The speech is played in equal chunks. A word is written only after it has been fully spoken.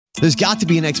There's got to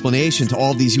be an explanation to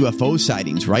all of these UFO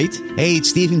sightings, right? Hey,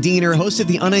 it's Stephen Diener, host of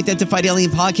the Unidentified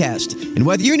Alien Podcast. And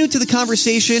whether you're new to the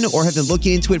conversation or have been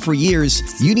looking into it for years,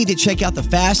 you need to check out the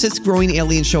fastest growing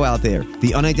alien show out there,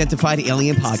 the Unidentified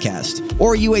Alien Podcast,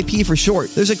 or UAP for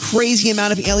short. There's a crazy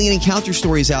amount of alien encounter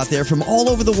stories out there from all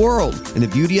over the world. And the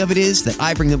beauty of it is that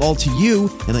I bring them all to you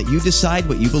and let you decide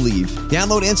what you believe.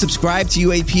 Download and subscribe to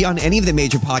UAP on any of the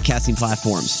major podcasting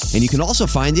platforms. And you can also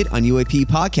find it on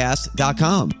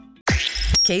UAPpodcast.com.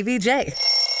 KVJ.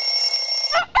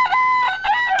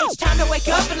 It's time to wake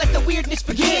up and let the weirdness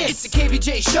begin. It's the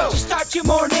KVJ show to start your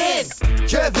morning.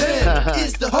 Kevin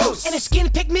is the host, and his skin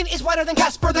pigment is whiter than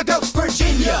Casper the Ghost.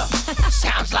 Virginia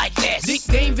sounds like this.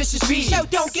 Nickname Vicious B, so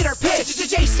don't get her pissed.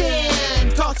 Jason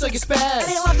talks like a spaz, and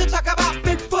he loves to talk about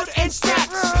Bigfoot and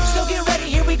stacks. So get ready,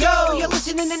 here we go. You're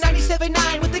listening to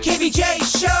 97.9 with the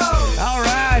KVJ show. All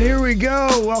right, here we go.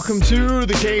 Welcome to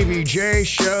the KVJ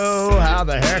show. How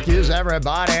the heck is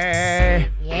everybody?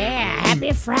 Yeah,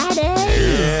 happy Friday.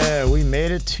 Yeah, we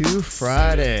made it to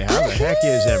Friday. How the heck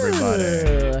is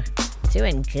everybody?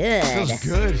 Doing good. Feels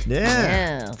good. Yeah.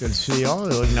 Yeah. Good to see y'all.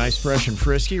 They look nice, fresh, and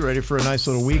frisky. Ready for a nice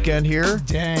little weekend here.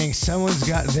 Dang, someone's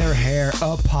got their hair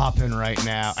up-popping right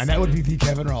now, and that would be the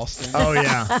Kevin Ralston. Oh,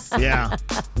 yeah. Yeah.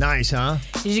 Nice, huh?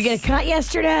 Did you get a cut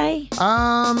yesterday?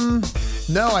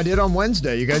 No, I did on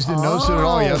Wednesday. You guys didn't notice it at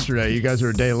all yesterday. You guys are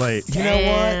a day late. You know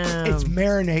what? It's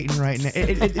marinating right now.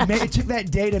 It took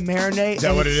that day to marinate. Is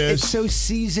that what it is? It's so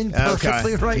seasoned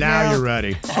perfectly right now. Now you're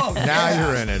ready. Oh, now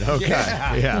you're in it. Okay.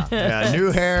 Yeah.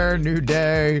 New hair, new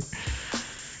day.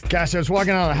 Gosh, I was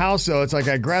walking out of the house, though. It's like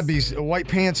I grabbed these white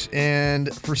pants,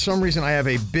 and for some reason, I have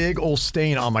a big old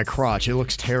stain on my crotch. It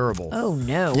looks terrible. Oh,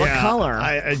 no. What color?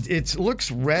 It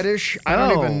looks reddish. I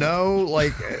don't even know,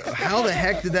 like, how the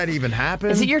heck did that even happen?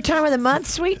 Is it your time of the month,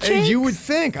 sweet cheeks? You would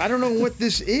think. I don't know what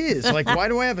this is. Like, why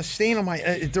do I have a stain on my...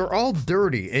 they're all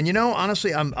dirty. And, you know,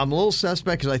 honestly, I'm a little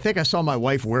suspect because I think I saw my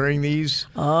wife wearing these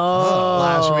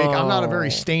last week. I'm not a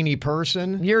very stainy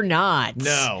person. You're not.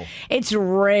 No. It's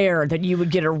rare that you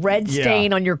would get a red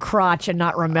stain on your crotch and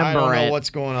not remember it. I don't know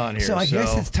what's going on here. So I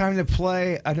guess it's time to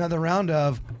play another round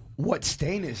of What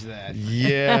Stain Is That?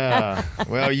 Yeah.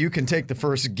 Well, you can take the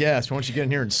first guess. Why don't you get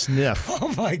in here and sniff? Oh,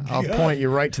 my God. I'll point you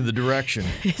right to the direction.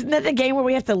 Isn't that the game where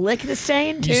we have to lick the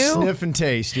stain, too? You sniff and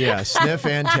taste, yeah. Sniff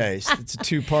and taste. It's a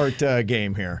two-part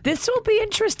game here. This will be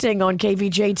interesting on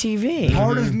KVJ TV.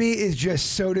 Part of me is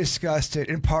just so disgusted,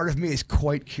 and part of me is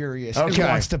quite curious. Okay. Who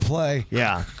wants to play?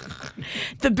 Yeah.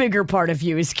 The bigger part of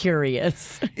you is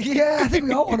curious. Yeah, I think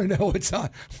we all want to know what's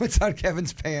on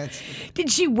Kevin's pants. Did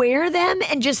she wear them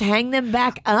and just hang them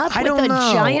back up I with don't a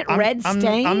know. giant red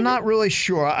stain? I'm not really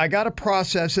sure. I got to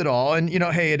process it all. And, you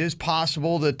know, hey, it is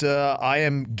possible that I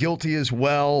am guilty as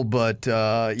well. But,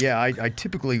 I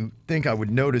typically think I would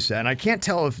notice that. And I can't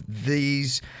tell if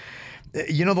these...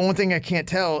 You know, the one thing I can't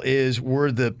tell is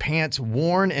were the pants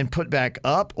worn and put back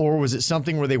up, or was it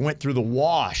something where they went through the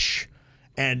wash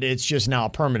and it's just now a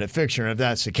permanent fixture? And if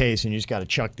that's the case, then you just got to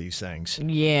chuck these things.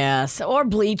 Yes, or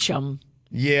bleach them.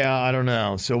 Yeah, I don't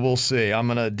know. So we'll see. I'm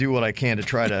going to do what I can to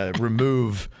try to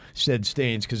remove said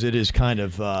stains because it is kind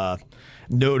of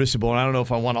noticeable. And I don't know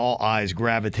if I want all eyes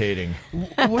gravitating to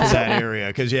that area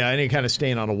because, any kind of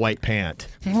stain on a white pant.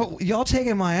 Well, y'all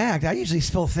taking my act. I usually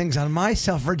spill things on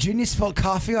myself. Virginia spilled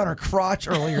coffee on her crotch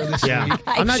earlier this week.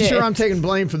 I'm not sure I'm taking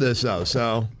blame for this, though.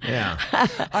 So, yeah.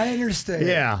 I understand.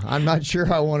 Yeah, I'm not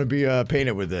sure I want to be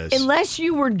painted with this. Unless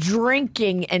you were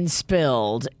drinking and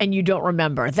spilled and you don't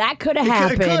remember. That could have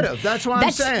happened. It could have. That's what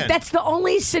I'm saying. That's the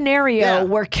only scenario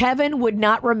where Kevin would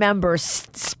not remember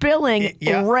spilling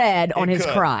red on his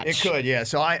crotch. It could, yeah.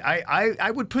 So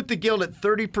I would put the guilt at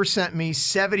 30% me,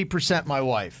 70% my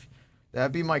wife.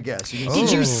 That'd be my guess.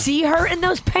 Did you see her in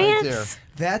those pants? Right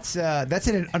there. That's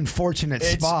an unfortunate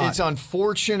spot. It's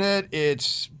unfortunate.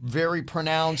 It's very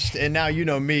pronounced. And now you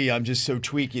know me. I'm just so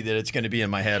tweaky that it's going to be in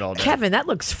my head all day. Kevin, that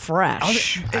looks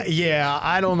fresh.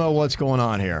 I don't know what's going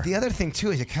on here. The other thing,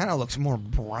 too, is it kind of looks more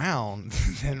brown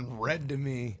than red to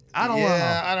me. I don't know.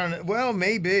 I don't know. Well,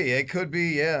 maybe. It could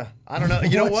be, yeah. I don't know.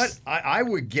 You know what? I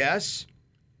would guess,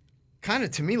 kind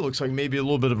of to me looks like maybe a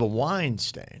little bit of a wine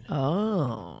stain.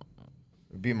 Oh.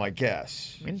 Would be my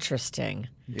guess. Interesting.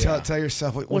 Yeah. Tell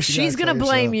yourself what well, you she's going to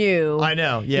blame you. I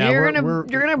know. Yeah, you're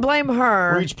gonna blame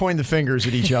her. We're each pointing the fingers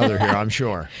at each other here. I'm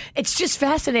sure. It's just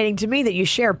fascinating to me that you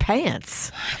share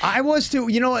pants. I was too.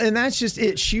 You know, and that's just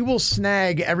it. She will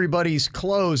snag everybody's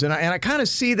clothes, and I kind of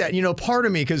see that. You know, part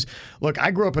of me because look,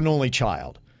 I grew up an only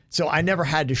child. So I never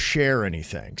had to share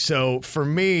anything. So for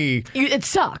me, it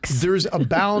sucks. There's a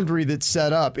boundary that's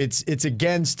set up. It's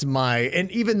against my,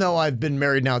 and even though I've been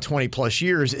married now 20 plus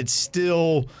years, it's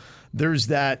still There's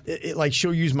that, like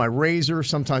she'll use my razor,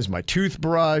 sometimes my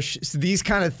toothbrush, so these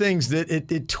kind of things that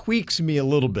it tweaks me a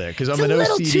little bit because I'm an OCD. It's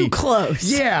a little too close.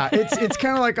 Yeah, it's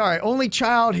kind of like, all right, only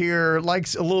child here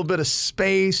likes a little bit of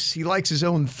space. He likes his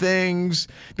own things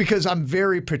because I'm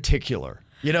very particular.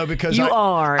 Because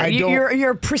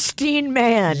you're a pristine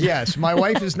man. Yes, my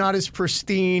wife is not as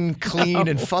pristine, clean,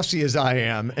 and fussy as I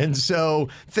am, and so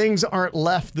things aren't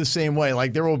left the same way.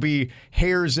 Like there will be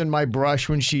hairs in my brush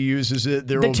when she uses it.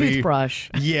 There will be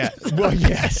toothbrush. Yeah, well,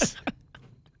 yes.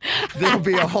 There'll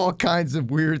be all kinds of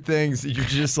weird things that you're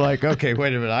just like, okay,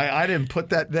 wait a minute, I didn't put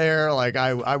that there. Like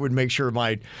I would make sure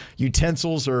my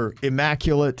utensils are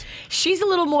immaculate. She's a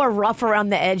little more rough around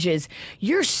the edges.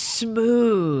 You're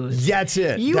smooth. That's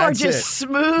it. You are just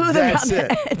smooth around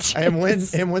the edges.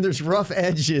 And when there's rough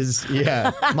edges,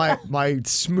 yeah, my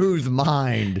smooth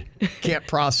mind can't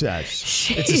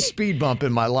process. It's a speed bump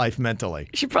in my life mentally.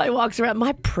 She probably walks around,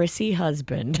 my prissy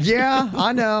husband. Yeah,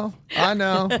 I know.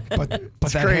 But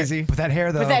it's crazy. But that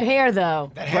hair, though. But that hair, though.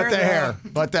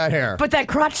 But that hair. But that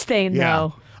crotch stain,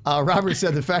 though. Robert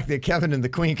said the fact that Kevin and the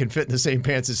Queen can fit in the same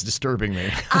pants is disturbing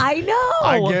me. I know.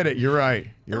 I get it. You're right.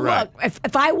 Look,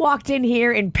 if I walked in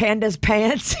here in Panda's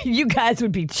pants, you guys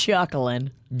would be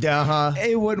chuckling. Uh-huh.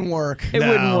 It wouldn't work. It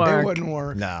wouldn't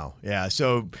work. No. Yeah.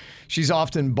 So she's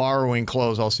often borrowing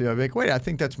clothes. I'll be like, wait, I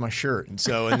think that's my shirt. And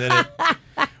then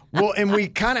it... Well, and we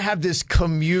kind of have this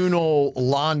communal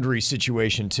laundry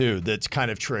situation, too, that's kind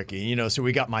of tricky. So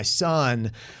we got my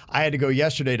son. I had to go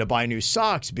yesterday to buy new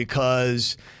socks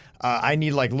because I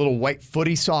need like little white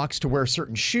footy socks to wear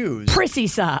certain shoes. Prissy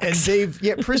socks.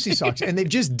 And prissy socks. And they've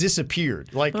just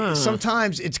disappeared. Like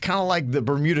sometimes it's kind of like the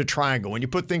Bermuda Triangle. When you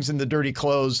put things in the dirty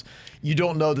clothes, you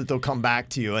don't know that they'll come back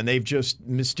to you. And they've just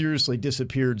mysteriously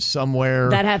disappeared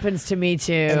somewhere. That happens to me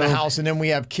too. In the house. And then we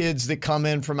have kids that come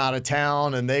in from out of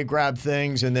town and they grab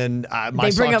things. And then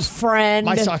they bring a friend.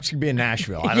 My socks could be in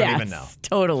Nashville. I don't even know.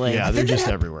 Totally. Yeah, they're just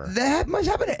everywhere. That must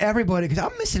happen to everybody because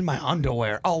I'm missing my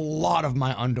underwear. A lot of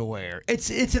my underwear. It's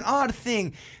an odd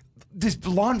thing. This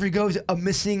laundry goes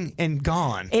missing and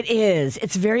gone. It is.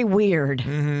 It's very weird.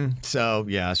 Mm-hmm. So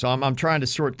yeah. So I'm trying to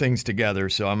sort things together.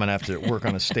 So I'm gonna have to work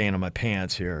on a stain on my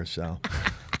pants here. So.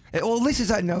 Well, at least it's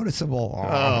not noticeable.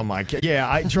 Oh my God!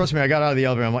 Yeah, trust me. I got out of the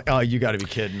elevator. I'm like, oh, you got to be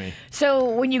kidding me. So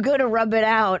when you go to rub it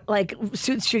out, like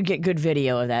Suits should get good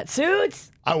video of that.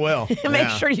 Suits. I will. Make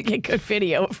sure you get good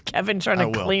video of Kevin trying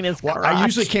to clean his crotch. I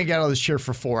usually can't get out of this chair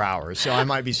for 4 hours, so I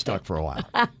might be stuck for a while.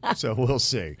 So we'll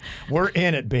see. We're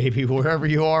in it, baby. Wherever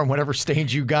you are and whatever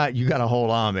stains you got to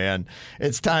hold on, man.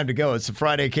 It's time to go. It's the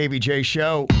Friday KVJ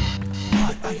show.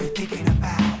 What are you thinking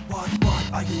about?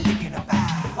 What are you thinking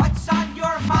about? What's on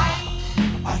your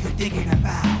mind? Are you thinking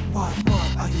about? What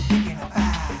are you thinking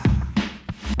about?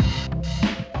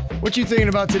 What you thinking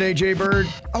about today, Jay Bird?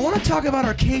 I want to talk about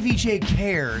our KVJ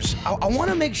Cares. I want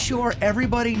to make sure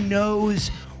everybody knows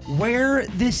where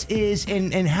this is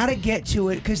and how to get to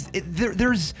it because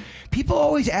there's people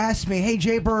always ask me, hey,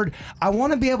 Jay Bird, I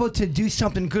want to be able to do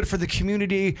something good for the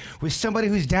community with somebody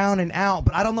who's down and out,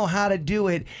 but I don't know how to do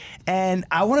it. And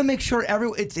I want to make sure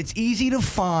it's easy to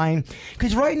find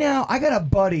because right now I got a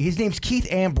buddy. His name's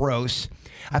Keith Ambrose.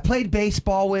 I played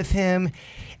baseball with him.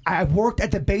 I worked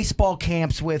at the baseball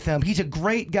camps with him. He's a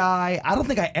great guy. I don't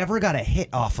think I ever got a hit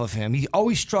off of him. He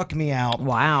always struck me out.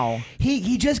 Wow.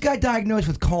 He just got diagnosed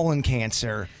with colon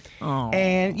cancer. Oh.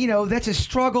 And, that's a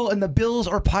struggle, and the bills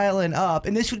are piling up.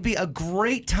 And this would be a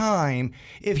great time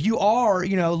if you are,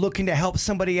 looking to help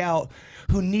somebody out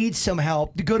who needs some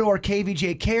help, to go to our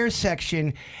KVJ Cares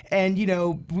section. And,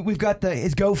 we've got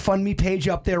his GoFundMe page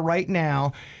up there right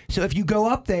now. So if you go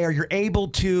up there, you're able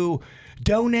to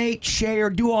donate,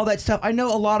 share, do all that stuff. I know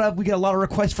we get a lot of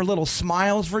requests for little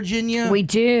smiles, Virginia. We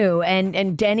do,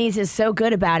 and Denny's is so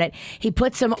good about it. He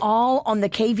puts them all on the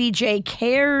KVJ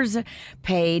Cares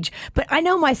page. But I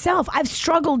know myself, I've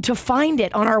struggled to find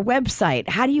it on our website.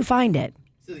 How do you find it?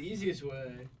 So the easiest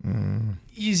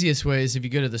way is if you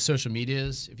go to the social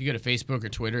medias, if you go to Facebook or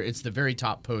Twitter, it's the very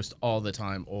top post all the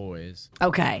time, always.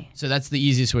 Okay. So that's the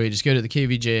easiest way. Just go to the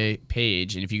KVJ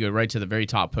page, and if you go right to the very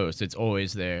top post, it's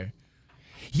always there.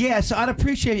 Yeah, so I'd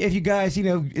appreciate if you guys,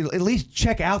 at least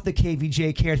check out the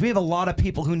KVJ Cares. We have a lot of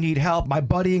people who need help. My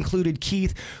buddy included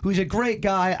Keith, who's a great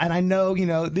guy, and I know,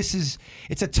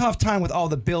 it's a tough time with all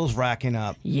the bills racking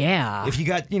up. Yeah. If you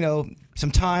got,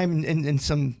 some time and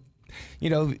some,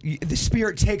 the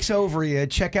spirit takes over you,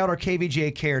 check out our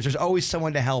KVJ Cares. There's always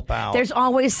someone to help out. There's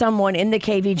always someone in the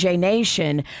KVJ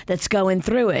Nation that's going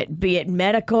through it, be it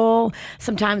medical.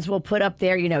 Sometimes we'll put up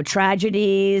there,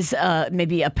 tragedies.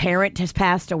 Maybe a parent has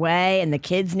passed away and the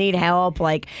kids need help.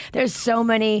 Like, there's so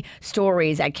many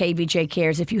stories at KVJ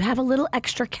Cares. If you have a little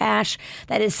extra cash,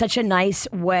 that is such a nice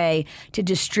way to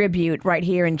distribute right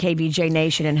here in KVJ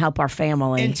Nation and help our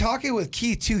family. And talking with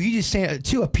Keith, too, he just saying,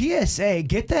 too, a PSA,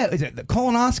 get that, is it the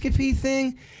colonoscopy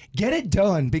thing? Get it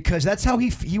done, because that's how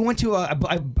he went to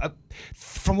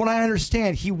from what I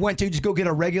understand, he went to just go get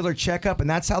a regular checkup, and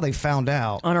that's how they found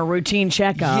out. On a routine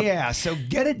checkup. Yeah, so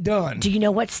get it done. Do you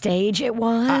know what stage it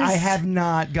was? I have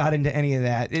not got into any of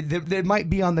that. It might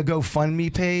be on the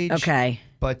GoFundMe page. Okay.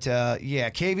 But,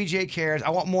 KVJ Cares. I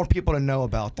want more people to know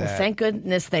about that. Well, thank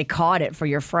goodness they caught it for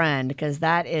your friend, because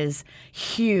that is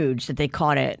huge that they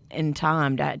caught it in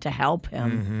time to help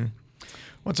him. Mm-hmm.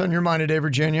 What's on your mind today,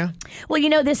 Virginia? Well,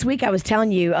 this week I was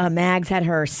telling you, Mags had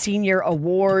her senior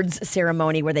awards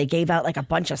ceremony where they gave out like a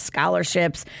bunch of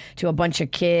scholarships to a bunch of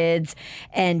kids.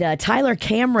 And Tyler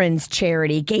Cameron's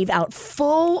charity gave out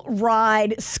full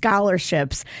ride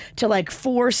scholarships to like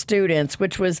 4 students,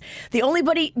 which was the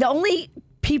only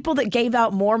people that gave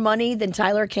out more money than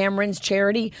Tyler Cameron's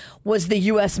charity was the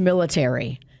U.S.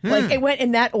 military. Like, it went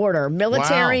in that order.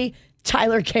 Military, wow.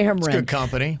 Tyler Cameron. It's good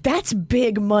company. That's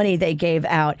big money they gave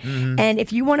out. Mm-hmm. And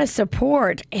if you want to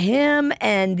support him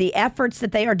and the efforts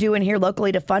that they are doing here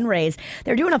locally to fundraise,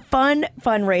 they're doing a fun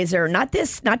fundraiser,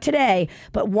 not today,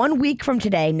 but 1 week from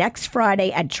today, next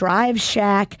Friday at Drive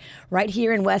Shack right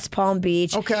here in West Palm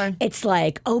Beach. Okay. It's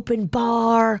like open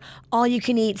bar, all you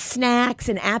can eat snacks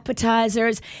and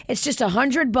appetizers. It's just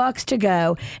 $100 to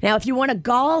go. Now, if you want to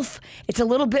golf, it's a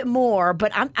little bit more,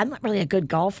 but I'm not really a good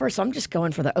golfer, so I'm just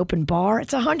going for the open bar.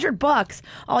 It's $100.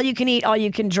 All you can eat, all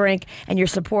you can drink, and you're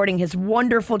supporting his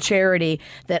wonderful charity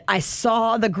that I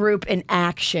saw the group in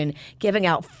action giving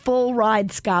out full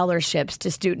ride scholarships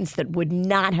to students that would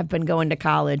not have been going to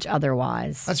college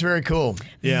otherwise. That's very cool.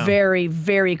 Yeah. Very,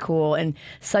 very cool, and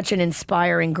such an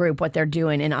inspiring group, what they're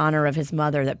doing in honor of his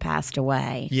mother that passed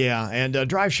away. Yeah, and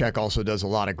Drive Shack also does a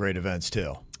lot of great events,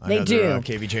 too. They do. They're,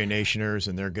 KVJ Nationers,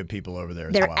 and they're good people over there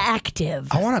as they're well. They're active.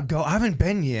 I want to go. I haven't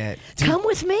been yet. Come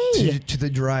with me. To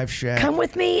the Drive Shack. Come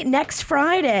with me next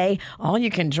Friday. All you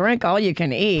can drink, all you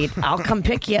can eat. I'll come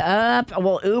pick you up.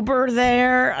 We'll Uber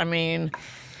there. I mean...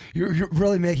 You're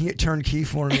really making it turnkey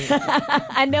for me.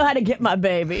 I know how to get my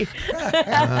baby.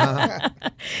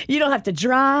 You don't have to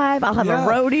drive. I'll have a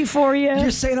roadie for you.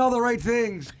 You're saying all the right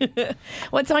things.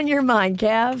 What's on your mind,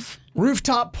 Kev?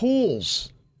 Rooftop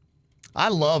pools. I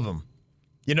love them.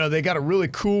 They got a really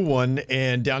cool one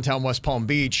in downtown West Palm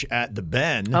Beach at the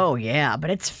Bend. Oh, yeah, but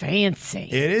it's fancy.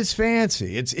 It is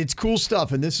fancy. It's cool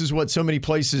stuff, and this is what so many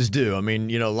places do. I mean,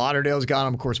 Lauderdale's got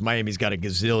them. Of course, Miami's got a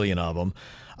gazillion of them.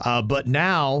 But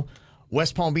now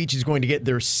West Palm Beach is going to get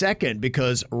their second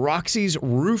because Roxy's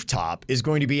Rooftop is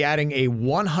going to be adding a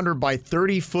 100 by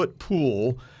 30-foot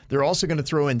pool. They're also going to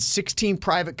throw in 16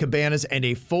 private cabanas and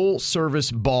a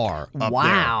full-service bar up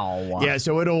wow. there. Yeah,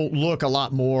 so it'll look a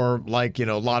lot more like,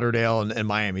 Lauderdale and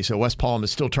Miami. So West Palm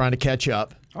is still trying to catch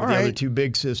up. All the right. other two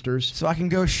big sisters. So I can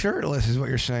go shirtless is what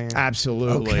you're saying.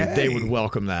 Absolutely. Okay. They would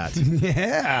welcome that.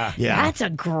 Yeah. That's a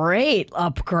great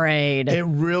upgrade. It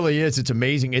really is. It's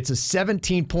amazing. It's a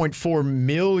 $17.4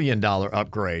 million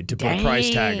upgrade to put a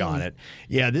price tag on it.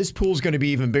 Yeah, this pool's going to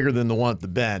be even bigger than the one at the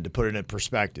Bend, to put it in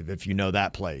perspective, if you know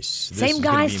that place. Same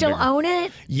guy still own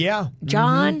it? Yeah.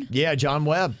 John? Mm-hmm. Yeah, John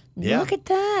Webb. Yeah. Look at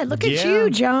that. Look at you,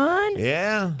 John.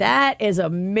 Yeah. That is a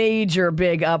major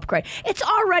big upgrade. It's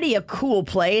already a cool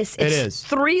place. It's it is.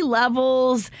 3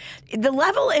 levels. The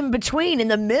level in between, in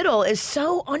the middle, is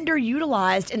so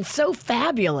underutilized and so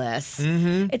fabulous.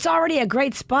 Mm-hmm. It's already a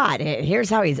great spot. Here's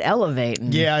how he's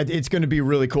elevating. Yeah, it's going to be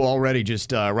really cool already.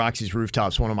 Just Roxy's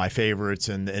Rooftop's one of my favorites,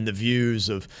 and the views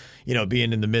of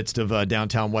being in the midst of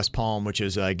downtown West Palm, which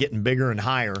is getting bigger and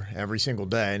higher every single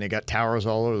day, and they got towers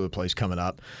all over the place coming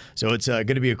up. So it's going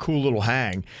to be a cool little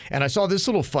hang. And I saw this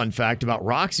little fun fact about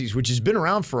Roxy's, which has been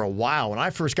around for a while. When I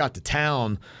first got to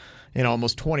town,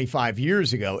 almost 25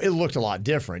 years ago, it looked a lot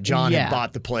different. John had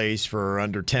bought the place for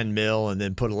under $10 million and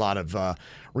then put a lot of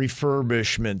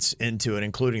refurbishments into it,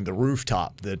 including the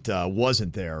rooftop that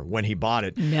wasn't there when he bought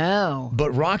it. No.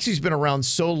 But Roxy's been around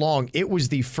so long, it was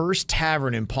the first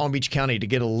tavern in Palm Beach County to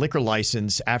get a liquor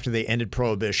license after they ended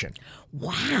Prohibition.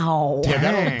 Wow.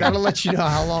 Yeah, that'll let you know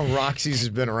how long Roxy's has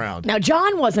been around. Now,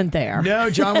 John wasn't there. No,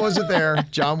 John wasn't there.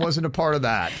 John wasn't a part of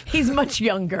that. He's much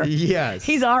younger. Yes.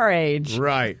 He's our age.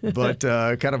 Right, but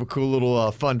kind of a cool little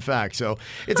fun fact. So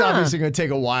it's obviously going to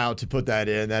take a while to put that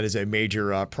in. That is a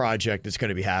major project that's going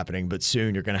to be happening, but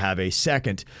soon you're going to have a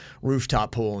second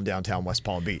rooftop pool in downtown West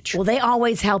Palm Beach. Well, they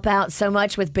always help out so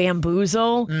much with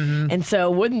Bamboozle, and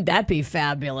so wouldn't that be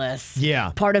fabulous?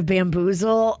 Yeah. Part of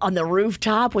Bamboozle on the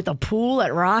rooftop with a pool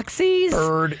at Roxy's.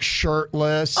 Bird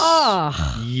shirtless.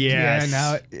 Oh. Yes. Yeah,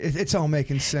 now it's all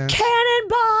making sense.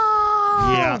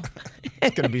 Cannonball! Yeah.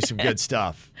 It's going to be some good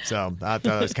stuff. So I thought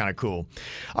that was kind of cool.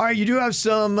 All right, you do have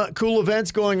some cool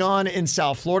events going on in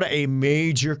South Florida. A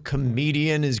major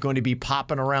comedian is going to be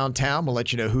popping around town. We'll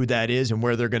let you know who that is and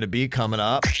where they're going to be coming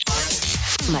up.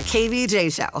 My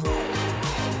KVJ show.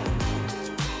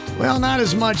 Well, not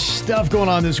as much stuff going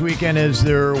on this weekend as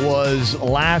there was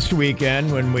last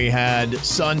weekend when we had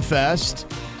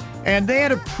Sunfest. And they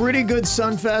had a pretty good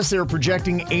Sunfest. They were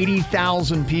projecting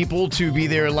 80,000 people to be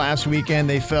there last weekend.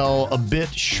 They fell a bit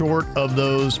short of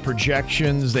those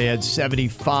projections. They had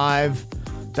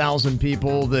 75,000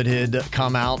 people that had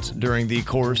come out during the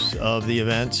course of the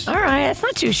events. All right, that's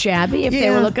not too shabby. If they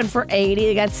were looking for 80,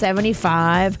 they got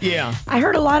 75. Yeah. I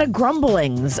heard a lot of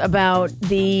grumblings about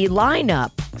the lineup.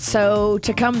 So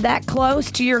to come that close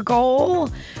to your goal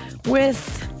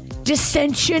with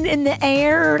dissension in the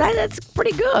air, that's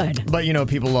pretty good. But, you know,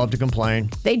 people love to complain.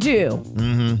 They do.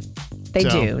 Mm-hmm. They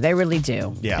do. They really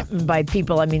do. Yeah. By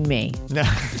people, I mean me.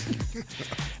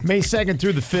 May 2nd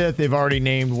through the 5th, they've already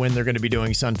named when they're going to be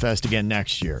doing Sunfest again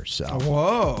next year. So,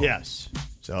 Whoa. yes.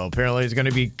 So apparently it's going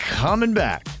to be coming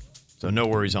back. So no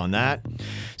worries on that.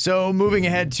 So moving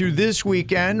ahead to this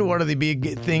weekend, what are the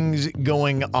big things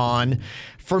going on?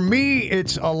 For me,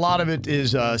 a lot of it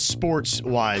is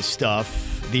sports-wise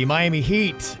stuff. The Miami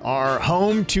Heat are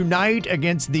home tonight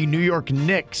against the New York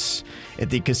Knicks at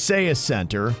the Kaseya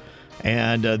Center.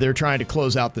 And they're trying to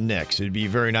close out the Knicks. It'd be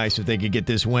very nice if they could get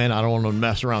this win. I don't want to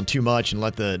mess around too much and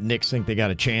let the Knicks think they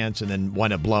got a chance and then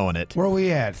wind up blowing it. Where are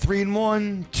we at?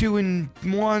 3-1,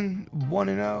 2-1,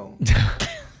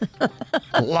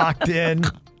 1-0. Locked in.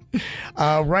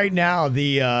 Right now,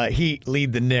 the Heat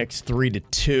lead the Knicks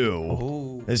 3-2.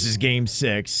 Ooh. This is Game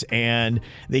 6, and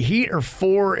the Heat are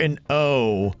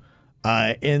 4-0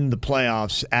 in the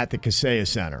playoffs at the Kaseya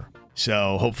Center.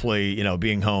 So hopefully, you know,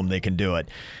 being home, they can do it.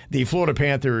 The Florida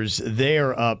Panthers, they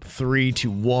are up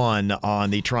 3-1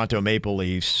 on the Toronto Maple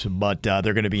Leafs, but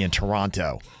they're going to be in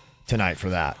Toronto tonight for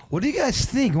that. What do you guys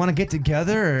think? Want to get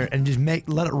together and just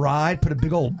let it ride? Put a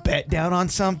big old bet down on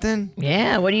something?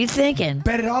 Yeah, what are you thinking?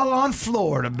 Bet it all on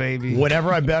Florida, baby.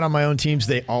 Whenever I bet on my own teams,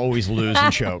 they always lose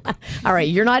and choke. All right,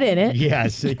 you're not in it.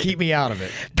 Yes, keep me out of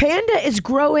it. Panda is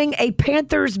growing a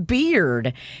Panthers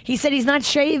beard. He said he's not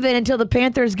shaving until the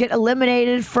Panthers get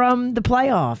eliminated from the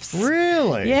playoffs.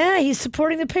 Really? Yeah, he's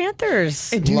supporting the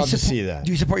Panthers. And do you Love to see that.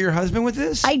 Do you support your husband with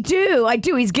this? I do.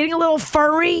 He's getting a little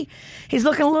furry. He's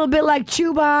looking a little bit like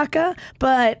Chewbacca,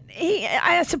 but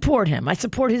I support him. I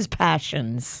support his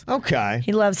passions. Okay.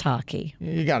 He loves hockey.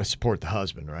 You got to support the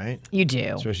husband, right? You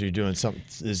do. Especially doing something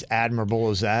as admirable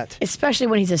as that. Especially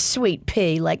when he's a sweet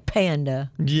pea like Panda.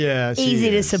 Yes. he Easy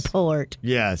to is. support.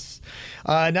 Yes.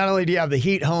 Not only do you have the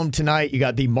Heat home tonight, you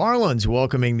got the Marlins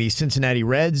welcoming the Cincinnati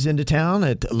Reds into town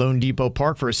at Lone Depot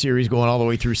Park for a series going all the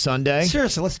way through Sunday.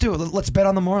 Seriously, let's do it. Let's bet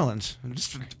on the Marlins.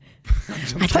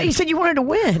 I thought you said you wanted to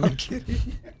win.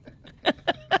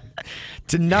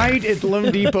 Tonight at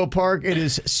Lone Depot Park, it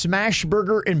is Smash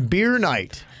Burger and Beer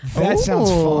Night. That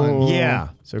sounds fun. Yeah.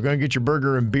 So go and get your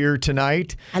burger and beer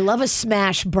tonight. I love a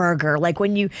smash burger. Like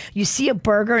when you see a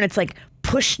burger and it's like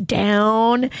pushed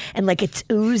down and like it's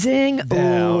oozing.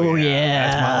 Oh, yeah.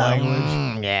 That's my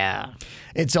language. Yeah.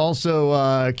 It's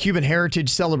also Cuban Heritage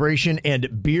Celebration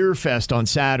and Beer Fest on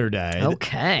Saturday.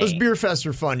 Okay. Those Beer Fests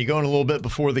are fun. You go in a little bit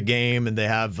before the game, and they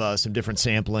have some different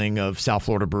sampling of South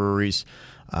Florida breweries.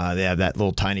 They have that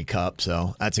little tiny cup,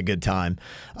 so that's a good time.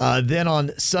 Then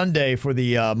on Sunday for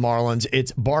the Marlins,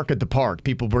 it's Bark at the Park.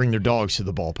 People bring their dogs to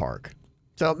the ballpark.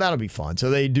 So that'll be fun. So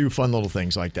they do fun little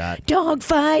things like that. Dog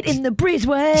fight in the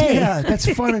breezeway. Yeah,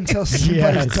 that's fun until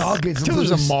somebody's dog gets Until there's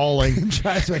a loose mauling. and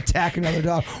tries to attack another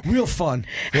dog. Real fun.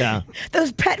 Yeah.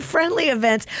 Those pet-friendly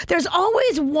events, there's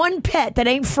always one pet that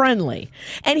ain't friendly.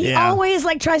 And he Yeah. always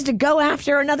like tries to go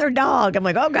after another dog. I'm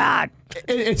like, oh, God.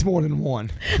 It's more than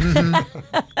one.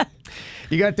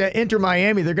 You got the Inter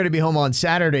Miami. They're going to be home on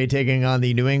Saturday taking on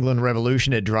the New England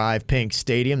Revolution at Drive Pink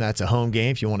Stadium. That's a home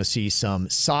game if you want to see some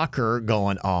soccer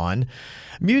going on.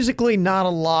 Musically, not a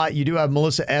lot. You do have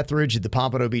Melissa Etheridge at the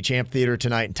Pompano Beach Amphitheater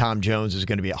tonight, and Tom Jones is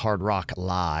going to be at Hard Rock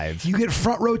Live. You get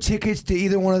front row tickets to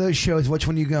either one of those shows. Which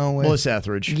one are you going with? Melissa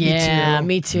Etheridge. Yeah,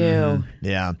 me too.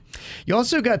 Yeah. You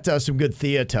also got some good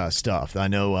theater stuff. I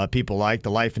know people like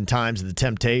The Life and Times of the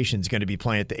Temptations going to be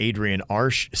playing at the Adrian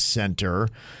Arsh Center.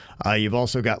 You've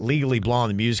also got Legally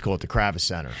Blonde, the musical, at the Kravis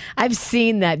Center. I've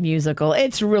seen that musical.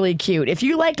 It's really cute. If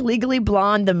you like Legally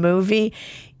Blonde, the movie,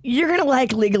 you're going to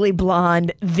like Legally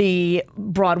Blonde, the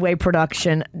Broadway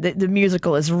production. The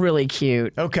musical is really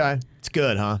cute. Okay. It's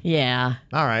good, huh? Yeah.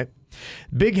 All right.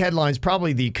 Big headlines,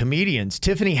 probably the comedians.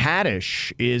 Tiffany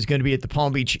Haddish is going to be at the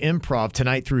Palm Beach Improv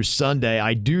tonight through Sunday.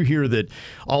 I do hear that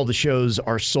all the shows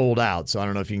are sold out, so I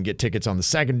don't know if you can get tickets on the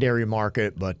secondary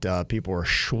market, but people are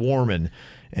swarming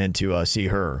in to see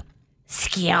her.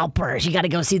 Scalpers. You got to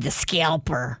go see the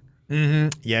Scalper.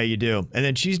 Yeah, you do. And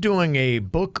then she's doing a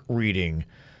book reading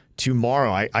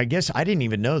tomorrow. I guess I didn't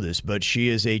even know this, but she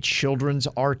is a children's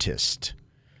artist.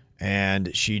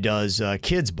 And she does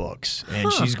kids' books.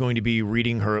 And she's going to be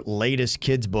reading her latest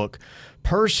kids' book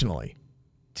personally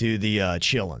to the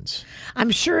Chillins. I'm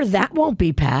sure that won't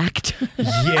be packed.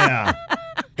 Yeah.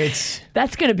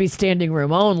 That's going to be standing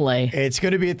room only. It's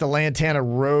going to be at the Lantana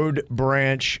Road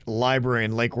Branch Library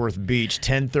in Lake Worth Beach,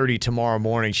 10:30 tomorrow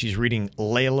morning. She's reading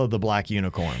Layla the Black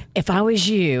Unicorn. If I was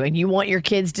you and you want your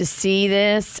kids to see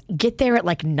this, get there at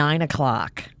like 9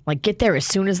 o'clock. Like, get there as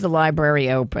soon as the library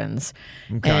opens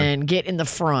and get in the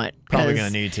front. Probably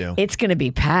going to need to. It's going to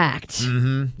be packed.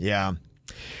 Yeah.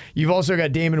 You've also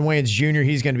got Damon Wayans Jr.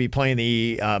 He's going to be playing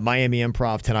the Miami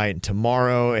Improv tonight and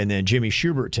tomorrow. And then Jimmy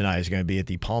Schubert tonight is going to be at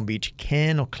the Palm Beach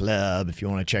Kennel Club if you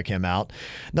want to check him out.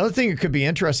 Another thing that could be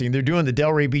interesting, they're doing the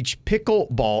Delray Beach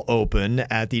Pickleball Open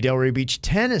at the Delray Beach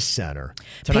Tennis Center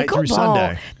tonight through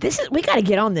Sunday. We got to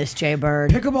get on this, Jay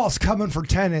Bird. Pickleball's coming for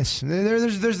tennis.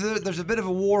 There's a bit of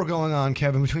a war going on,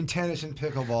 Kevin, between tennis and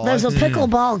pickleball. There's a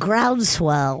pickleball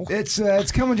groundswell.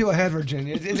 It's coming to a head,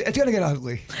 Virginia. It's going to get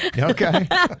ugly. Okay.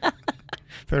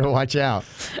 Better watch out.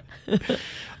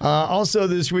 Also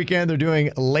this weekend, they're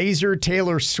doing Laser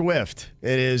Taylor Swift.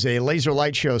 It is a laser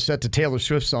light show set to Taylor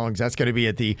Swift songs. That's going to be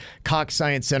at the Cox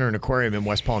Science Center and Aquarium in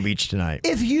West Palm Beach tonight.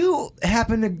 If you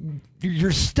happen to...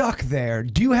 You're stuck there.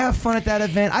 Do you have fun at that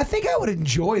event? I think I would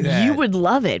enjoy that. You would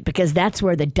love it because that's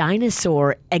where the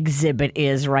dinosaur exhibit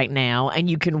is right now. And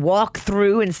you can walk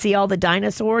through and see all the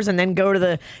dinosaurs and then go to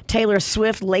the Taylor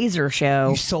Swift laser show.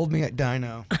 You sold me at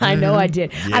Dino. I know I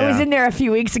did. Yeah. I was in there a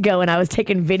few weeks ago and I was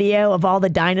taking video of all the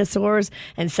dinosaurs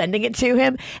and sending it to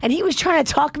him. And he was trying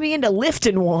to talk me into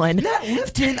lifting one. Not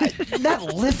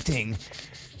lifting.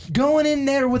 Going in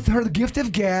there with her, the gift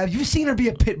of gab. You've seen her be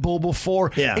a pit bull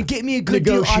before. Yeah. And get me a good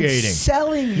deal on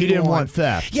selling you He didn't one. want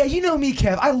theft. Yeah, you know me,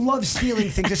 Kev. I love stealing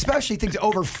things, especially things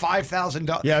over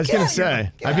 $5,000. Yeah, I was going to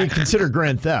say, I'd be considered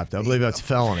grand theft. I believe that's a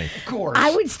felony. Of course.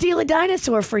 I would steal a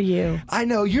dinosaur for you. I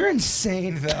know you're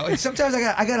insane though. And sometimes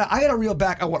I gotta reel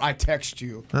back on what I text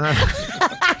you.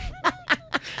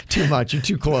 Too much. You're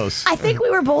too close. I think we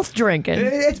were both drinking.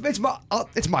 It's my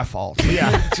fault.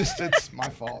 Yeah. it's my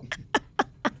fault.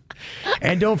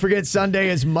 And don't forget, Sunday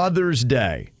is Mother's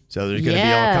Day. So there's going to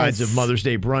be all kinds of Mother's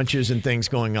Day brunches and things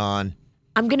going on.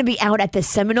 I'm going to be out at the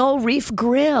Seminole Reef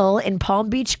Grill in Palm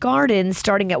Beach Gardens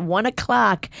starting at 1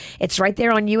 o'clock. It's right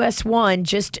there on US 1,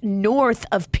 just north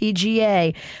of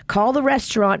PGA. Call the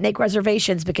restaurant, make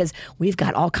reservations because we've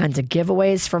got all kinds of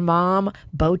giveaways for mom,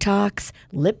 Botox,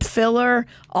 lip filler,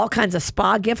 all kinds of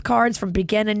spa gift cards from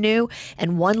Begin Anew.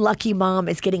 And one lucky mom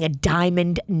is getting a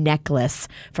diamond necklace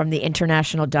from the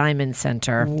International Diamond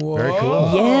Center. Whoa. Very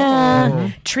cool.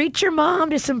 Yeah. Treat your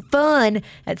mom to some fun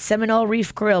at Seminole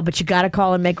Reef Grill, but you got to call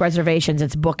and make reservations.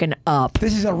 It's booking up.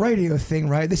 This is a radio thing,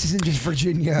 right? This isn't just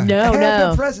Virginia. No, I have no.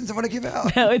 no presents I want to give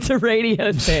out. No, it's a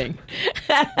radio thing.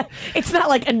 It's not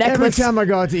like a necklace Every time I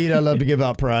go out to eat, I love to give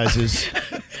out prizes.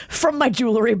 from my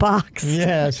jewelry box.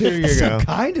 Yes, here you go. So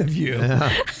kind of you.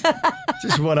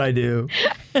 Just what I do.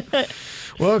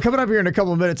 Well, coming up here in a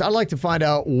couple of minutes, I'd like to find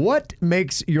out what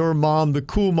makes your mom the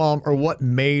cool mom or what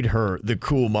made her the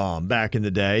cool mom back in the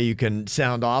day. You can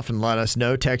sound off and let us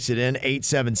know. Text it in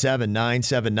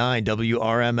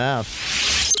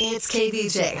 877-979-WRMF. It's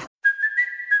KVJ.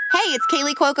 Hey, it's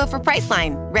Kaylee Cuoco for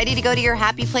Priceline. Ready to go to your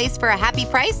happy place for a happy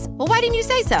price? Well, why didn't you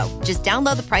say so? Just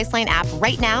download the Priceline app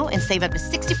right now and save up to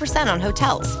 60% on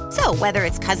hotels. So whether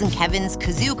it's Cousin Kevin's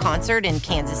Kazoo Concert in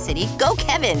Kansas City, go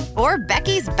Kevin, or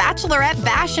Becky's Bachelorette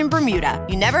Bash in Bermuda,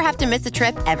 you never have to miss a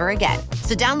trip ever again.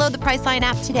 So download the Priceline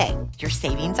app today. Your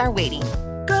savings are waiting.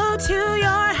 Go to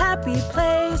your happy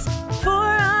place for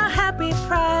a happy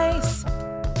price.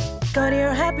 Go to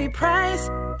your happy price,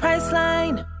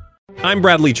 Priceline. I'm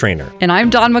Bradley Trainer. And I'm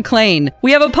Don McClain.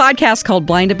 We have a podcast called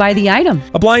Blinded by the Item.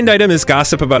 A blind item is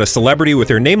gossip about a celebrity with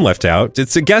their name left out.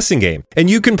 It's a guessing game, and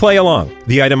you can play along.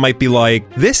 The item might be like,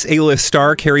 this A-list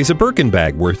star carries a Birkin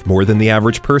bag worth more than the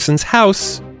average person's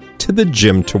house to the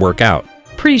gym to work out.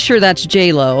 Pretty sure that's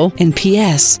J-Lo. And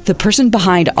P.S. the person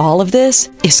behind all of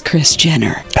this is Kris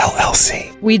Jenner,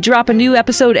 LLC. We drop a new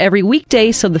episode every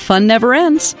weekday so the fun never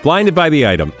ends. Blinded by the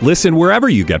Item. Listen wherever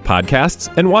you get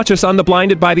podcasts and watch us on the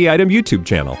Blinded by the Item YouTube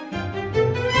channel.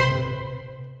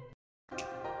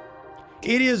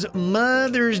 It is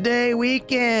Mother's Day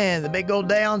weekend, the big old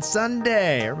day on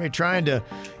Sunday. Everybody trying to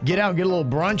get out and get a little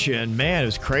brunch in. Man, it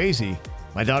was crazy.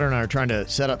 My daughter and I are trying to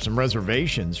set up some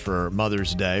reservations for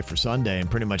Mother's Day for Sunday,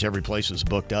 and pretty much every place was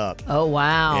booked up. Oh,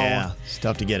 wow. Yeah, it's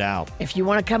tough to get out. If you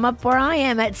want to come up where I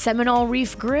am at Seminole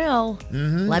Reef Grill,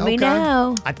 let me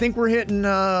know. I think we're hitting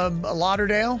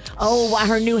Lauderdale. Oh,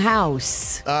 her new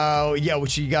house. Oh, yeah, well,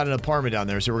 she got an apartment down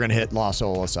there, so we're going to hit Los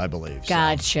Olas, I believe. So,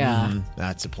 Gotcha.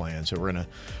 that's the plan. So we're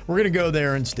gonna go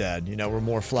there instead. You know, we're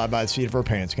more fly by the seat of our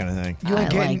pants kind of thing. You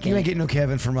ain't getting no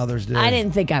Kevin for Mother's Day. I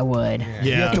didn't think I would. Yeah.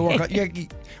 You have to work on,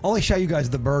 only show you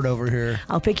guys the bird over here.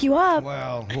 I'll pick you up.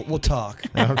 Well, we'll talk.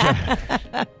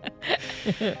 Okay.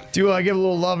 Do I give a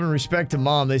little love and respect to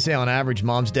mom? They say on average,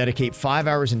 moms dedicate 5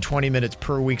 hours and 20 minutes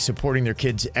per week supporting their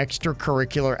kids'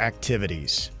 extracurricular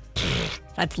activities.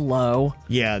 That's low.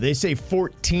 Yeah, they say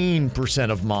 14%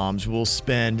 of moms will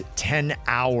spend 10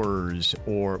 hours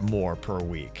or more per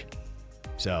week.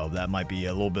 So that might be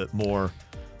a little bit more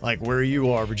like where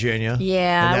you are, Virginia.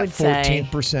 Yeah, I would say.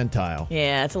 14th percentile.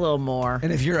 Yeah, it's a little more.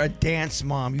 And if you're a dance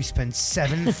mom, you spend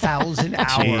 7,000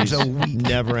 hours a week.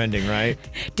 Never ending, right?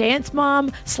 Dance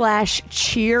mom /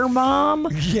 cheer mom.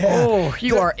 Yeah. Oh,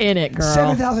 you are in it, girl.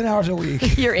 7,000 hours a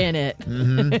week. You're in it.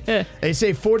 They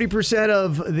say 40%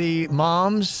 of the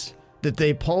moms that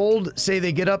they polled say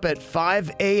they get up at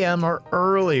 5 a.m. or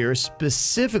earlier,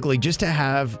 specifically just to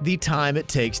have the time it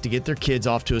takes to get their kids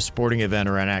off to a sporting event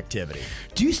or an activity.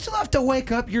 Do you still have to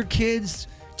wake up your kids?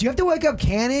 Do you have to wake up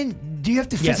Cannon? Do you have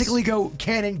to physically go,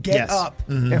 Cannon, get up?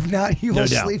 If not, he will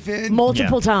sleep in.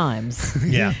 Multiple times.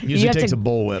 Yeah, usually takes a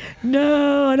bullwhip.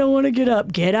 No, I don't want to get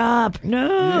up. Get up.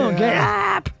 No, get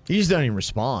up. He just doesn't even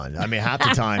respond. I mean, half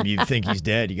the time you think he's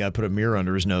dead. You got to put a mirror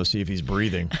under his nose, see if he's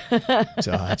breathing.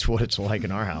 So that's what it's like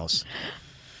in our house.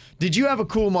 Did you have a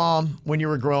cool mom when you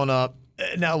were growing up?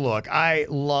 Now, look, I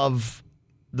love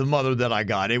the mother that I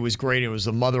got. It was great. It was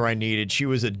the mother I needed. She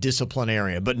was a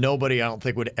disciplinarian, but nobody, I don't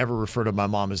think, would ever refer to my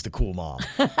mom as the cool mom.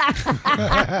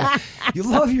 You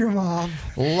love your mom.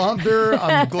 Loved her.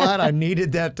 I'm glad I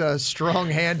needed that strong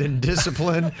hand and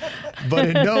discipline, but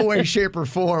in no way, shape, or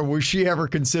form was she ever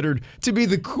considered to be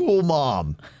the cool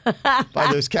mom by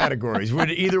those categories.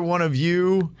 Would either one of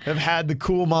you have had the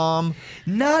cool mom?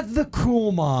 Not the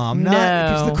cool mom. No.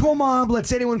 Because the cool mom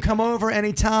lets anyone come over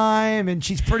anytime, and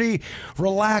she's pretty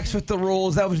relaxed with the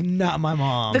rules. That was not my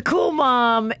mom. The cool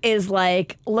mom is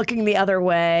like looking the other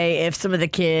way if some of the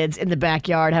kids in the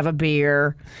backyard have a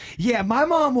beer. Yeah, my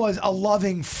mom was a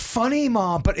loving, funny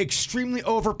mom, but extremely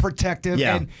overprotective.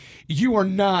 Yeah. And you are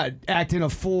not acting a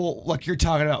fool like you're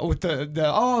talking about with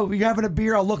oh, you're having a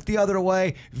beer, I'll look the other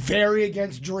way. Very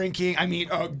against drinking. I mean,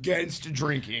 against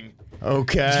drinking.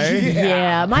 Okay.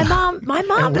 Yeah, my mom.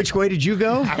 And which way did you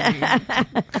go?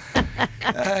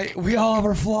 We all have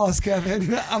our flaws,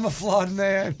 Kevin. I'm a flawed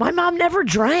man. My mom never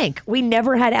drank. We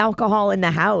never had alcohol in the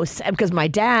house because my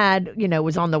dad,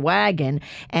 was on the wagon,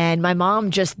 and my mom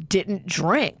just didn't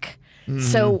drink.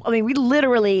 So, I mean, we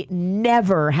literally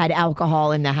never had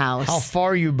alcohol in the house. How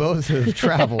far you both have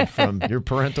traveled from your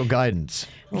parental guidance.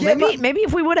 Well, maybe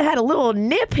if we would have had a little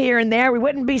nip here and there, we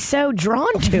wouldn't be so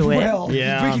drawn to it. Well,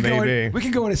 yeah, maybe. We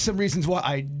can go into some reasons why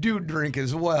I do drink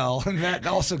as well, and that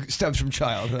also stems from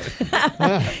childhood.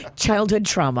 Childhood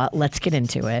trauma. Let's get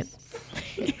into it.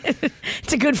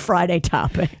 It's a good Friday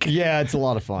topic. Yeah, it's a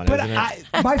lot of fun, But isn't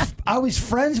it? I was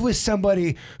friends with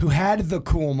somebody who had the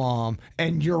cool mom,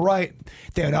 and you're right.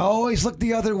 They would always look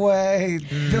the other way.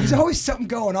 There was always something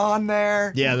going on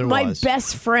there. Yeah, there My was.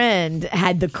 best friend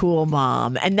had the cool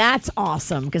mom, and that's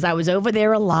awesome because I was over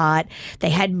there a lot. They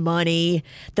had money.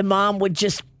 The mom would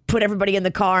just put everybody in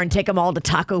the car and take them all to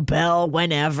Taco Bell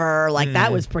whenever. Like,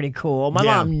 that was pretty cool. My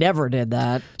mom never did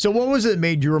that. So what was it that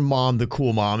made your mom the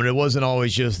cool mom? And it wasn't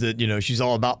always just that, she's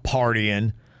all about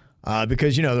partying.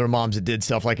 Because, there were moms that did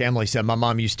stuff like Emily said. My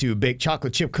mom used to bake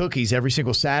chocolate chip cookies every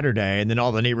single Saturday, and then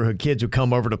all the neighborhood kids would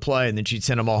come over to play, and then she'd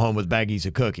send them all home with baggies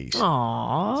of cookies.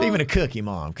 Aww. So even a cookie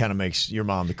mom kind of makes your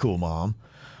mom the cool mom.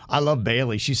 I love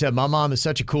Bailey. She said, my mom is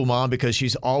such a cool mom because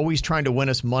she's always trying to win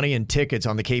us money and tickets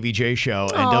on the KVJ show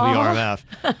and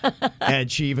WRMF.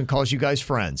 And she even calls you guys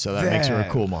friends, so that makes her a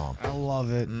cool mom. I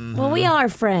love it. Well, we are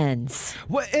friends.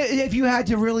 What if you had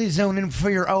to really zone in for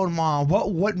your own mom?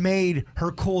 What made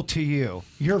her cool to you?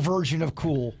 Your version of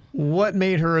cool. What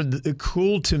made her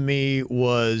cool to me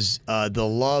was the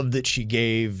love that she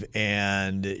gave,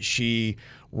 and she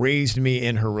raised me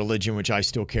in her religion, which I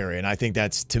still carry. And I think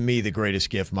that's, to me, the greatest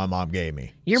gift my mom gave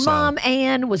me. Your mom,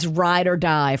 Ann, was ride or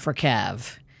die for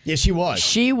Kev. Yeah, she was.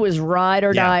 She was ride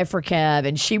or die for Kev,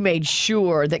 and she made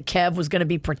sure that Kev was going to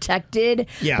be protected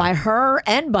by her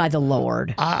and by the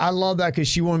Lord. I love that because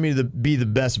she wanted me to be the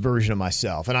best version of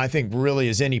myself. And I think really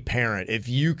as any parent, if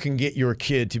you can get your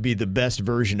kid to be the best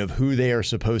version of who they are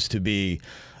supposed to be,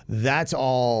 that's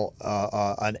all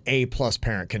an A-plus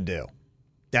parent can do.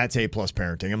 That's A-plus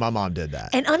parenting, and my mom did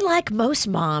that. And unlike most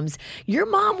moms, your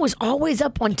mom was always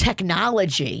up on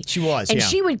technology. She was, and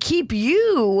she would keep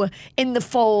you in the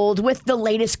fold with the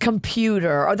latest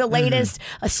computer or the latest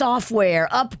software,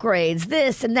 upgrades,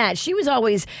 this and that. She was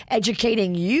always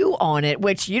educating you on it,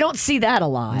 which you don't see that a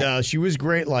lot. No, she was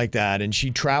great like that, and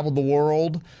she traveled the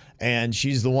world, and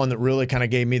she's the one that really kind of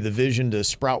gave me the vision to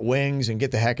sprout wings and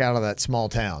get the heck out of that small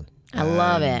town. I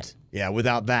love it. Yeah,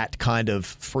 without that kind of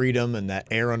freedom and that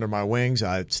air under my wings,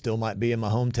 I still might be in my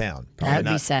hometown. That'd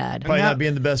be sad. Probably not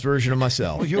being the best version of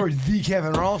myself. Well, you're the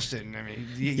Kevin Ralston. I mean,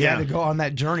 you had to go on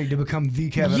that journey to become the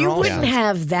Kevin Ralston. You wouldn't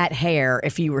have that hair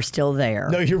if you were still there.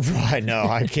 No, you're right. No,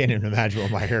 I can't even imagine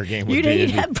what my hair game would be.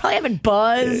 You'd probably have it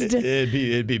buzzed. It'd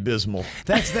be abysmal.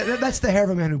 That's the hair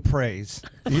of a man who prays.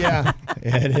 Yeah,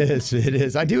 it is. It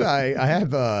is. I do. I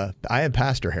have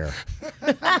pastor hair.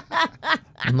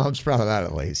 Mom's proud of that,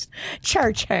 at least.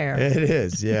 Church hair. It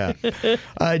is, yeah.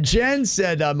 Jen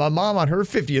said my mom on her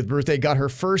 50th birthday got her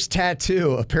first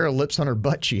tattoo, a pair of lips on her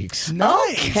butt cheeks.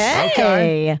 Nice.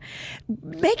 Okay.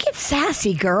 Make it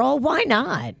sassy, girl. Why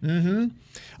not?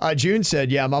 Mm-hmm. June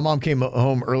said, my mom came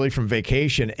home early from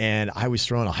vacation, and I was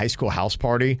throwing a high school house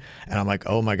party, and I'm like,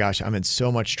 oh my gosh, I'm in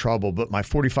so much trouble. But my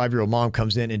 45-year-old mom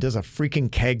comes in and does a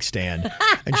freaking keg stand,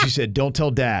 and she said, don't tell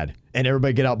Dad. And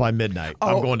everybody get out by midnight.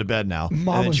 I'm going to bed now. And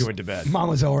then she went to bed. Mom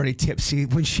was already tipsy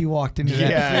when she walked into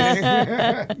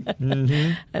that thing.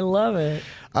 Mm-hmm. I love it.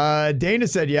 Dana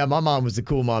said, my mom was the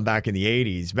cool mom back in the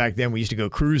 80s. Back then, we used to go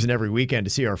cruising every weekend to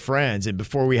see our friends. And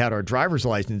before we had our driver's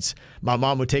license, my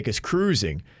mom would take us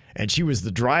cruising. And she was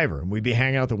the driver. And we'd be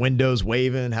hanging out the windows,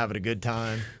 waving, having a good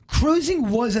time. Cruising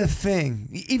was a thing.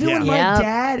 Even when my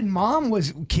dad and mom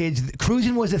was kids,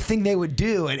 cruising was a thing they would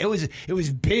do, and it was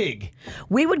big.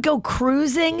 We would go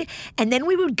cruising, and then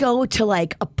we would go to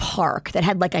like a park that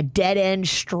had like a dead end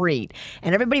street,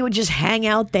 and everybody would just hang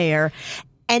out there,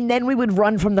 and then we would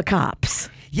run from the cops.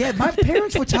 Yeah, my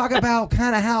parents would talk about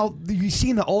kind of how you see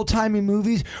in the old-timey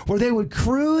movies where they would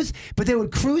cruise, but they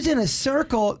would cruise in a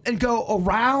circle and go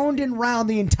around and around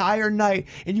the entire night,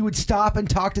 and you would stop and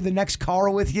talk to the next car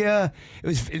with you. It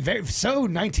was so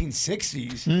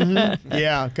 1960s. Mm-hmm.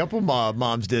 Yeah, a couple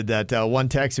moms did that. One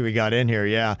text that we got in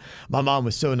here, my mom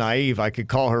was so naive, I could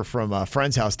call her from a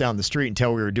friend's house down the street and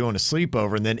tell we were doing a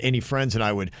sleepover, and then any friends and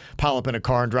I would pile up in a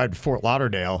car and drive to Fort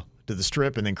Lauderdale to the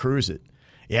Strip and then cruise it.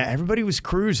 Yeah, everybody was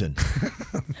cruising.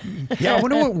 I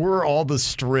wonder what were all the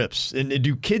strips. And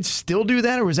do kids still do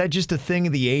that, or was that just a thing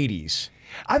of the 80s?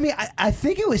 I mean, I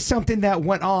think it was something that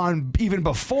went on even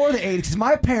before the 80s, because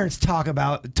my parents talked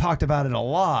about it a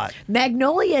lot.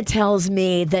 Magnolia tells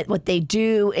me that what they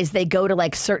do is they go to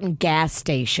like certain gas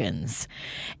stations,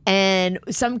 and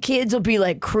some kids will be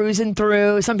like cruising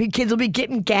through, some kids will be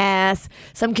getting gas,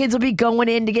 some kids will be going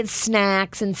in to get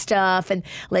snacks and stuff, and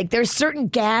like there's certain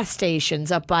gas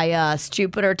stations up by us,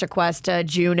 Jupiter, Tequesta,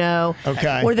 Juneau,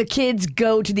 where the kids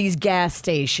go to these gas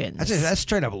stations. That's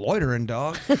straight up loitering,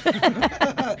 dog.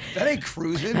 That ain't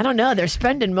cruising. I don't know. They're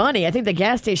spending money. I think the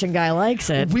gas station guy likes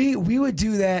it. We would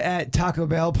do that at Taco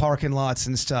Bell parking lots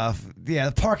and stuff. Yeah,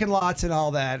 the parking lots and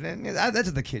all that. And that's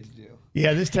what the kids do.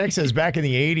 Yeah, this text says back in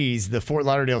the 80s, the Fort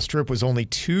Lauderdale Strip was only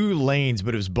 2 lanes,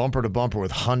 but it was bumper to bumper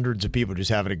with hundreds of people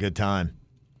just having a good time.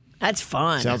 That's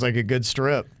fun. Sounds like a good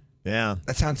strip. Yeah.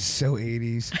 That sounds so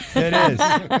 80s. It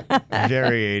is.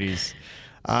 Very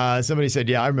 80s. Somebody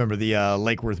said, I remember the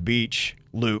Lake Worth Beach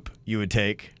loop you would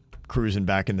take cruising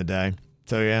back in the day.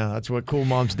 So that's what cool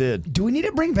moms did. Do we need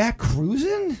to bring back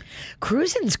cruising?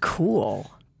 Cruising's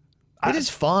cool. It is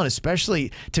fun,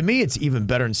 especially to me. It's even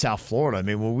better in South Florida. I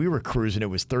mean, when we were cruising, it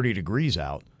was 30 degrees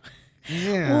out.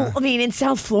 Yeah. Well, I mean, in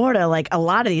South Florida, like a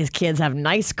lot of these kids have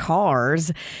nice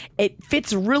cars. It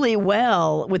fits really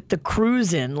well with the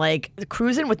cruising. Like the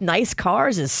cruising with nice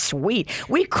cars is sweet.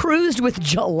 We cruised with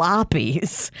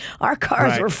jalopies. Our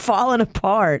cars were falling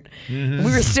apart. We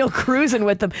were still cruising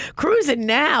with them. Cruising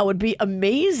now would be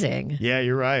amazing. Yeah,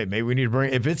 you're right. Maybe we need to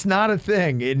bring. If it's not a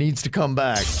thing, it needs to come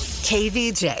back.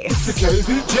 KVJ. It's the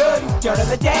KVJ dirt of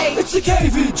the day. It's the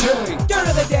KVJ dirt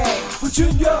of the day.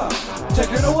 Virginia,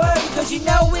 take it away. Cause you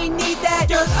know we need that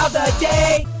dirt of the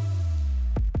day.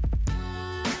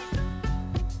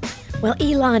 Well,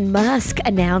 Elon Musk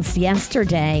announced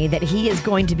yesterday that he is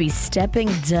going to be stepping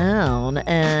down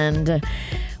and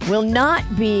will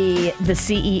not be the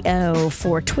CEO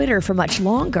for Twitter for much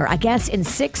longer. I guess in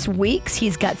 6 weeks,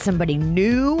 he's got somebody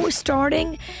new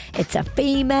starting. It's a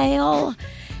female.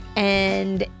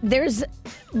 And there's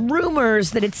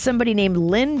rumors that it's somebody named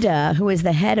Linda, who is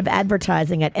the head of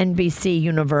advertising at NBC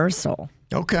Universal.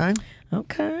 Okay.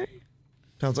 Okay.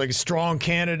 Sounds like a strong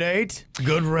candidate.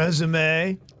 Good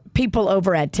resume. People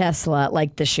over at Tesla,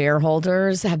 like the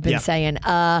shareholders, have been saying,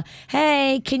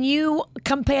 hey, can you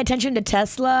come pay attention to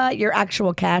Tesla, your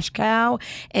actual cash cow,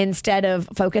 instead of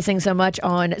focusing so much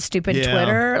on stupid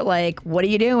Twitter? Like, what are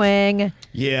you doing?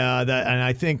 Yeah, and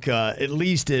I think at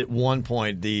least at one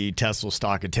point, the Tesla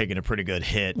stock had taken a pretty good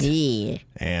hit. Yeah.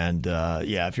 And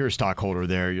if you're a stockholder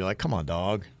there, you're like, come on,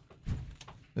 dog.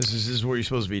 This is what you're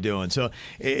supposed to be doing. So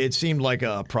it seemed like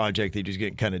a project that he was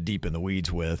getting kind of deep in the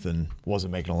weeds with and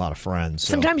wasn't making a lot of friends.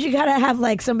 So. Sometimes you got to have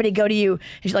like somebody go to you,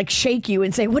 like shake you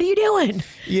and say, what are you doing?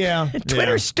 Yeah.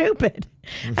 Twitter's stupid.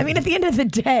 I mean, at the end of the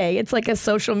day, it's like a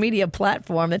social media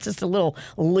platform that's just a little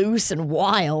loose and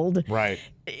wild. Right.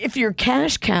 If your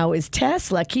cash cow is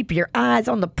Tesla, keep your eyes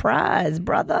on the prize,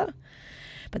 brother.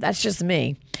 But that's just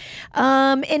me.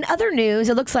 In other news,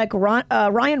 it looks like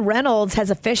Ryan Reynolds has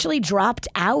officially dropped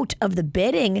out of the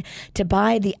bidding to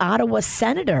buy the Ottawa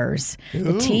Senators. Ooh.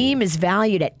 The team is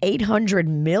valued at $800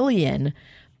 million.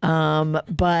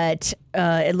 But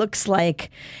it looks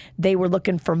like they were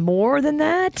looking for more than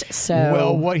that. So,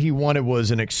 well, what he wanted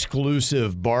was an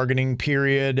exclusive bargaining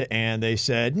period, and they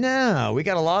said, no, we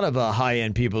got a lot of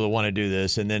high-end people that want to do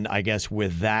this. And then I guess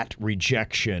with that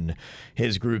rejection,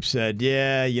 his group said,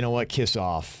 yeah, you know what, kiss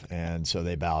off. And so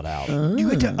they bowed out. You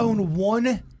get to own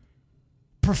one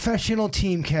professional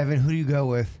team, Kevin. Who do you go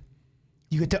with?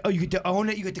 You get to own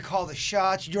it. You get to call the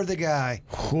shots. You're the guy.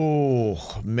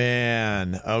 Oh,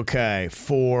 man. Okay.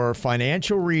 For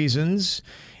financial reasons,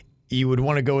 you would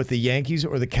want to go with the Yankees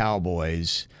or the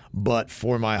Cowboys. But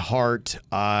for my heart,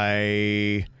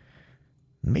 I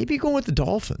maybe go with the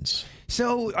Dolphins.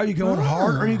 So are you going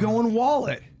heart or are you going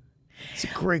wallet? It's a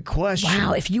great question.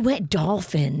 Wow, if you went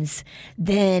Dolphins,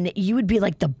 then you would be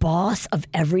like the boss of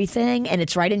everything, and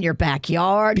it's right in your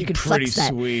backyard. You could flex that.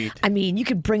 Sweet. I mean, you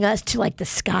could bring us to like the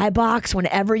skybox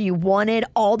whenever you wanted.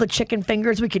 All the chicken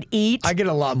fingers we could eat. I get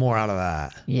a lot more out of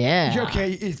that. Yeah.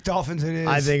 Okay, it's Dolphins. It is.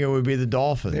 I think it would be the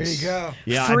Dolphins. There you go.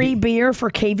 Yeah, free beer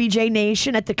for KVJ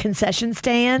Nation at the concession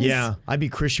stands. Yeah, I'd be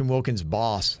Christian Wilkins'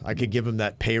 boss. I could give him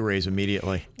that pay raise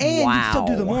immediately. And you'd still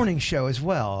do the morning show as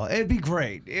well. It'd be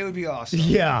great. It would be awesome.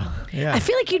 Yeah. I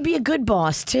feel like you'd be a good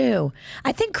boss too.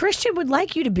 I think Christian would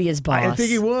like you to be his boss. I think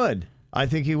he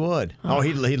would. Oh,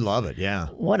 he'd love it. Yeah.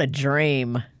 What a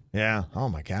dream. Yeah. Oh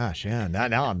my gosh. Yeah.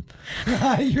 Now I'm.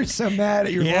 You're so mad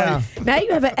at your wife. Now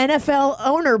you have an NFL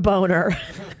owner boner.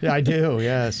 Yeah, I do.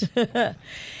 Yes.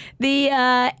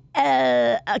 The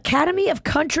Academy of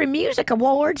Country Music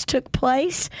Awards took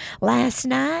place last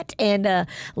night, and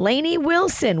Lainey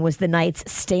Wilson was the night's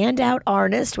standout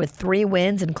artist with 3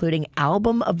 wins, including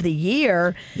Album of the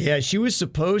Year. Yeah, she was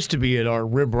supposed to be at our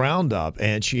Rib Roundup,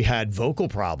 and she had vocal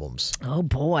problems. Oh,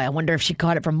 boy. I wonder if she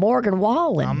caught it from Morgan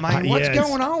Wallen. I'm like, what's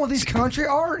going on with these country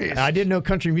artists? I didn't know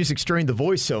country music strained the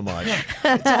voice so much.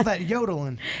 It's all that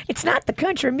yodeling. It's not the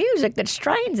country music that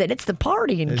strains it. It's the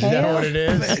partying, Is that what it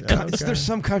is? Okay. There's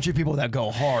some country people that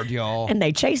go hard, y'all. And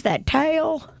they chase that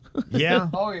tail. Yeah.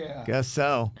 Oh, yeah. Guess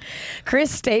so. Chris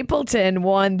Stapleton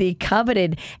won the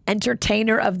coveted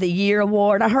Entertainer of the Year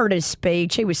award. I heard his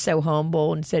speech. He was so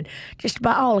humble and said, just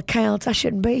by all accounts, I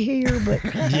shouldn't be here, but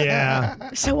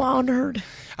yeah, so honored.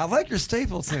 I like your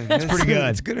Stapleton. That's pretty good.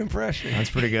 It's a good impression.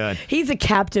 That's pretty good. He's a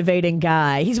captivating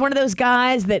guy. He's one of those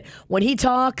guys that when he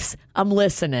talks, I'm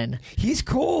listening. He's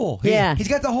cool. Yeah. He's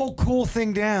got the whole cool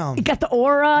thing down. He got the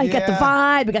aura. He got the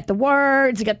vibe. He got the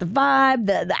words. He got the vibe,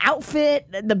 the outfit,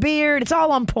 the beard. It's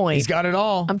all on point. He's got it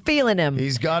all. I'm feeling him.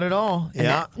 He's got it all.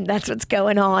 Yeah. That's what's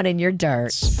going on in your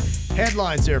dirt.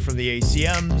 Headlines there from the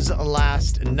ACMs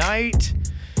last night.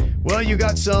 Well, you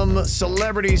got some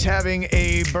celebrities having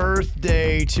a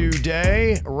birthday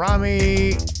today.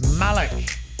 Rami Malek.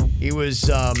 He was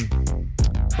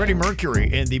Freddie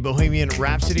Mercury in the Bohemian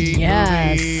Rhapsody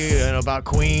movie and about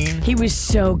Queen. He was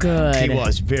so good. He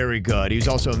was very good. He was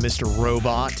also a Mr.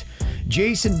 Robot.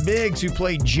 Jason Biggs, who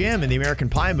played Jim in the American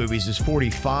Pie movies, is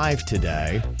 45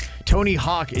 today. Tony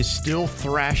Hawk is still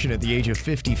thrashing at the age of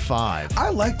 55. I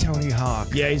like Tony Hawk.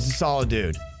 Yeah, he's a solid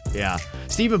dude. Yeah.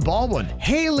 Stephen Baldwin,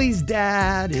 Haley's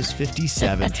dad, is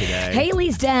 57 today.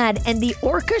 Haley's dad and the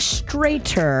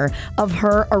orchestrator of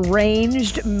her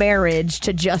arranged marriage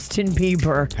to Justin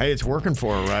Bieber. Hey, it's working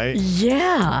for her, right?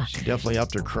 Yeah. She definitely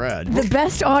upped her cred. The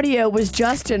best audio was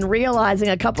Justin realizing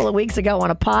a couple of weeks ago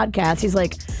on a podcast, he's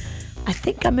like, I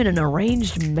think I'm in an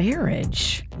arranged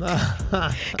marriage.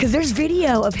 Because there's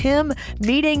video of him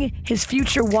meeting his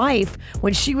future wife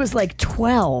when she was like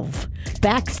 12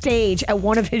 backstage at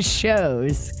one of his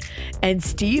shows. And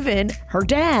Steven, her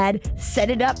dad,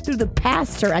 set it up through the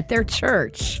pastor at their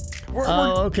church.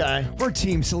 Okay. We're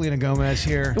Team Selena Gomez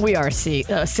here. We are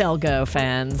Selgo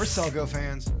fans. We're Selgo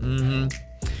fans. Mm-hmm.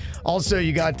 Also,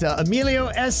 you got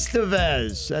Emilio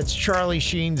Estevez. That's Charlie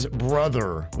Sheen's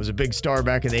brother. Was a big star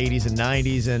back in the 80s and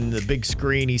 90s, and the big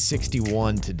screen, he's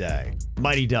 61 today.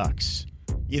 Mighty Ducks.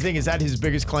 You think, is that his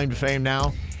biggest claim to fame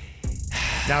now?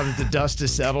 Now that the dust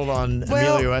has settled on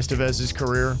Emilio Estevez's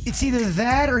career? It's either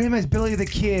that or him as Billy the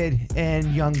Kid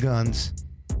and Young Guns.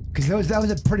 Because that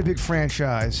was a pretty big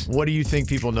franchise. What do you think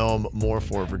people know him more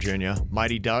for, Virginia?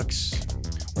 Mighty Ducks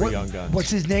or Young Guns? What's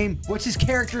his name? What's his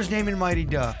character's name in Mighty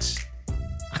Ducks?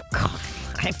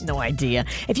 I have no idea.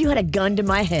 If you had a gun to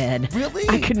my head, really?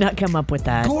 I could not come up with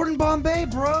that. Gordon Bombay,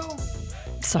 bro.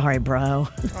 Sorry, bro.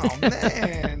 Oh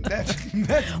man, that's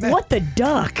what the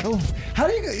duck? Oh, how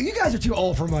do you guys are too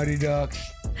old for Mighty Ducks?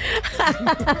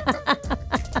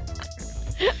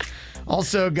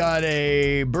 Also got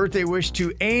a birthday wish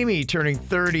to Amy turning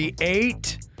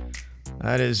 38.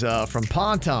 That is from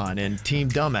Ponton and Team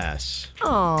Dumbass.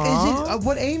 Aww. Is it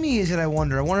what Amy is it? I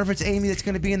wonder if it's Amy that's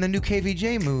going to be in the new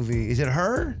KVJ movie. Is it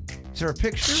her? Is there a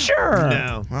picture? Sure.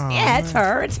 No. Oh, yeah, it's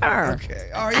her. It's her. Okay.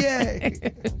 Oh, yay.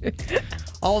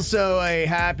 Also, a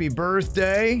happy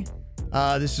birthday.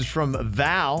 This is from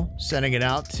Val, sending it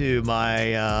out to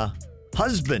my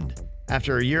husband.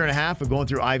 After a year and a half of going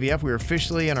through IVF, we are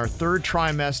officially in our third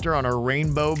trimester on our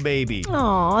rainbow baby.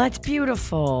 Oh, that's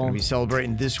beautiful. Going to be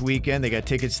celebrating this weekend. They got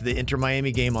tickets to the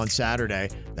Inter-Miami game on Saturday.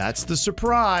 That's the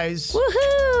surprise.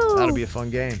 Woohoo! That'll be a fun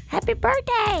game. Happy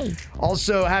birthday.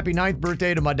 Also, happy 9th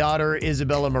birthday to my daughter,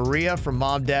 Isabella Maria, from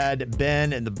Mom, Dad,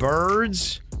 Ben, and the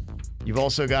Birds. You've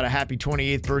also got a happy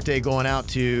 28th birthday going out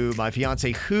to my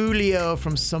fiance, Julio,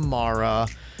 from Samara.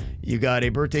 You got a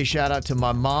birthday shout out to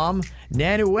my mom,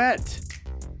 Nanuette.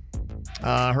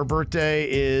 Her birthday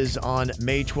is on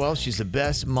May 12th. She's the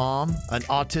best mom an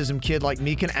autism kid like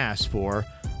me can ask for.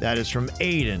 That is from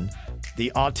Aiden,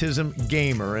 the autism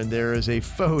gamer. And there is a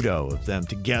photo of them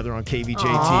together on KVJ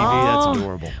TV. That's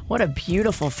adorable. What a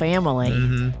beautiful family.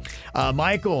 Mm-hmm.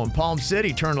 Michael in Palm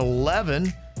City turned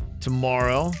 11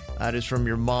 tomorrow. That is from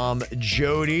your mom,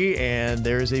 Jody, and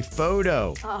there's a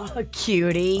photo Oh,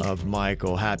 cutie. of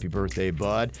Michael. Happy birthday,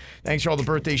 bud. Thanks for all the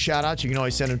birthday shout-outs. You can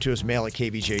always send them to us, mail at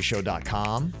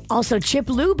kvjshow.com. Also, Chip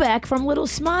Lubeck from Little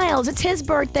Smiles. It's his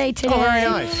birthday today. Oh, very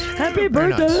nice. Happy Very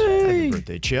nice. birthday. Happy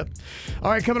birthday, Chip.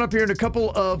 All right, coming up here in a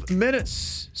couple of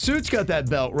minutes. Suit's got that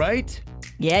belt, right?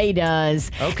 Yeah, he does.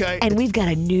 Okay. And we've got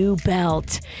a new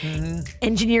belt.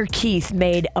 Engineer Keith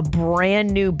made a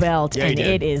brand new belt, Yeah, he and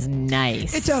did. it is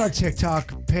nice. It's on our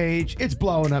TikTok page. It's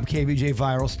blowing up KVJ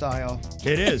viral style.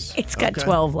 It is. It's got Okay.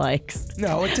 12 likes.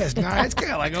 No, it does not. It's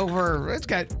got like it's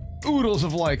got oodles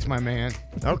of likes, my man.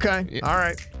 Okay. All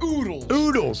right.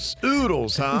 Oodles.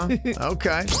 Oodles, huh?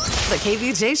 Okay. The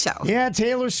KVJ Show. Yeah,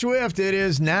 Taylor Swift, it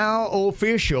is now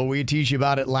official. We teased you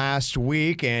about it last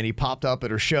week, and he popped up at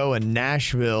her show in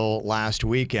Nashville last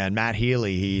weekend. Matt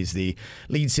Healy, he's the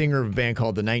lead singer of a band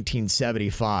called the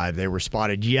 1975. They were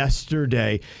spotted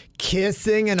yesterday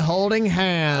kissing and holding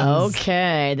hands.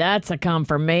 Okay, that's a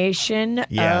confirmation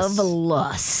Yes. of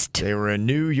lust. They were in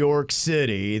New York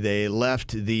City. They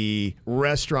left the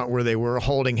restaurant where they were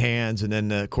holding hands, and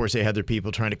then, of course, they had their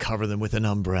people trying to cover them with an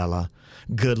umbrella.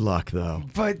 Good luck, though.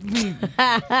 But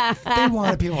they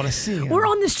want people to see him. We're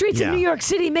on the streets Yeah. of New York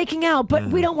City making out, but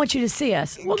we don't want you to see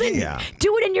us. Well, then Yeah.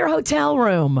 do it in your hotel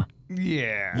room.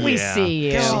 Yeah. We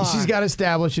see you. She's got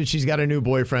established that she's got a new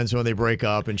boyfriend, so when they break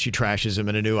up and she trashes him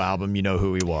in a new album, you know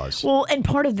who he was. Well, and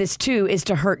part of this, too, is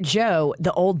to hurt Joe,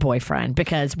 the old boyfriend,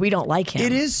 because we don't like him.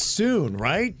 It is soon,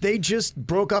 right? They just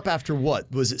broke up after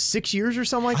what? Was it 6 years or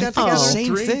something like that I together?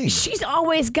 think same thing. She's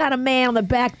always got a man on the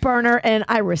back burner, and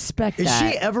I respect Is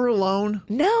that. she ever alone?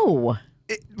 No.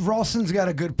 Ralston's got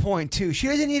a good point, too. She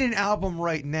doesn't need an album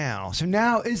right now. So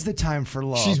now is the time for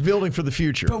love. She's building for the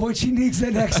future. But when she needs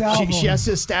the next album. She has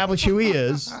to establish who he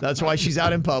is. That's why she's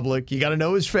out in public. You got to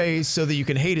know his face so that you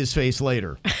can hate his face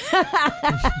later.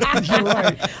 You're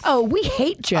right. Oh, we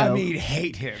hate Joe. I mean,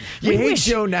 hate him. You hate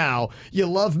Joe now. You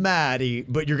love Maddie,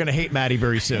 but you're going to hate Maddie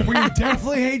very soon. We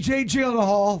definitely hate Jay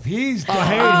Gyllenhaal. He's done.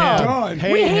 hate him. Done.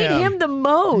 we hate him the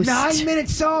most. 9-minute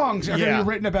songs are going to be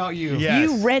written about you. Yes.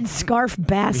 You red scarf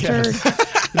bastard.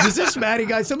 Is this Maddie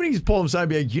guy? Somebody needs to pull him aside and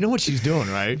be like, you know what she's doing,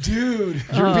 right? Dude.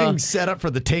 You're being set up for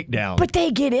the takedown. But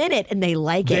they get in it and they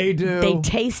like it. They do. They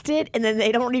taste it and then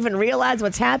they don't even realize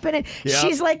what's happening. Yep.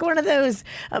 She's like one of those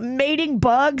mating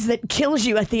bugs that kills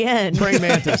you at the end. Praying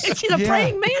mantis. She's a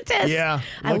praying mantis. Yeah.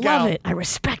 I Look love out. it. I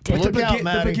respect it. Look out, The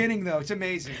Maddie. beginning, though, it's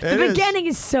amazing. The beginning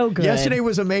is so good. Yesterday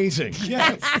was amazing.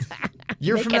 Yes.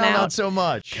 Year from Making now, out. not so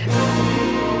much.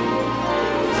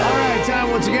 All right,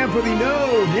 time once again for the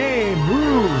No Name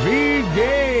Movie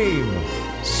Game.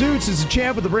 Suits is a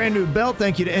champ with a brand new belt.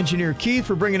 Thank you to Engineer Keith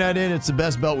for bringing that in. It's the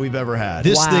best belt we've ever had.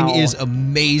 This Wow. thing is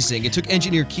amazing. It took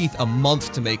Engineer Keith a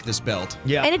month to make this belt.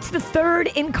 Yeah. And it's the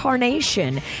third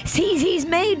incarnation. He's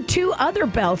made 2 other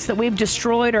belts that we've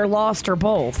destroyed or lost or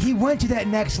both. He went to that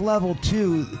next level,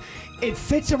 too. It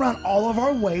fits around all of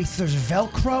our waists. There's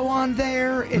Velcro on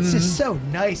there. It's just so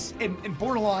nice and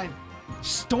borderline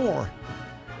store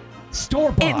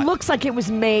bought. It looks like it was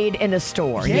made in a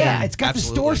store. Yeah, it's got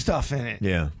absolutely. the store stuff in it.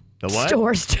 Yeah. The what?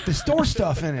 Store stuff. The store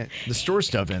stuff in it. The store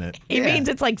stuff in it. It means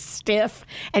it's like stiff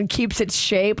and keeps its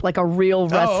shape like a real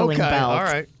wrestling okay. belt. All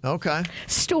right. Okay.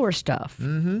 Store stuff.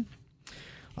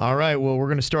 All right. Well, we're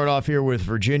going to start off here with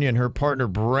Virginia and her partner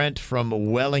Brent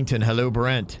from Wellington. Hello,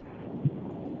 Brent.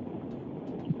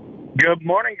 Good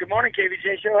morning,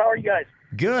 KVJ Show. How are you guys?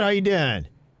 Good. How you doing?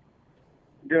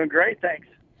 Doing great, thanks.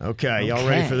 Okay. Y'all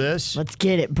ready for this? Let's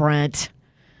get it, Brent.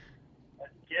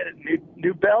 Let's get it.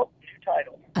 New belt, new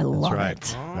title. I love right.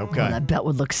 it. Okay. Oh, that belt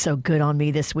would look so good on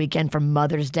me this weekend for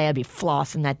Mother's Day. I'd be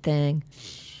flossing that thing.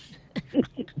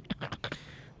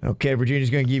 Okay,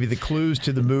 Virginia's going to give you the clues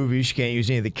to the movie. She can't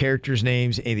use any of the characters'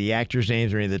 names, any of the actors'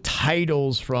 names, or any of the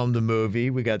titles from the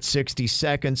movie. We got 60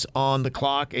 seconds on the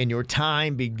clock, and your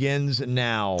time begins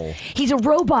now. He's a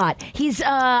robot.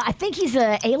 I think he's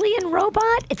an alien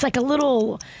robot. It's like a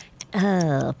little,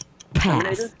 pass.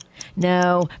 Terminator?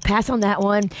 No, pass on that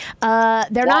one.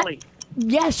 They're Wall-E. not.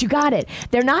 Yes, you got it.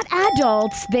 They're not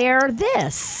adults. They're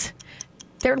this.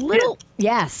 They're little.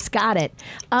 Yes, got it.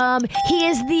 He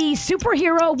is the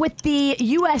superhero with the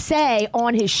USA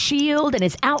on his shield and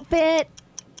his outfit.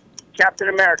 Captain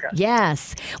America.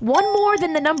 Yes. One more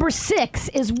than the number 6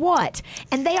 is what?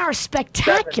 And they are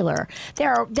spectacular.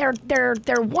 They're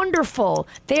wonderful.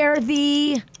 They're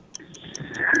the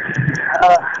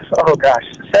Oh gosh,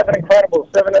 7 Incredibles.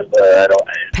 7 is I don't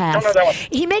pass. know that one.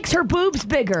 He makes her boobs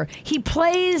bigger. He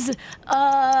plays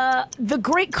the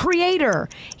great creator.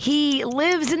 He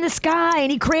lives in the sky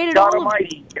and he created God all of,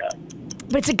 Almighty.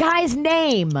 but it's a guy's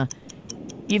name.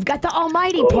 You've got the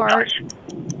almighty part. Gosh.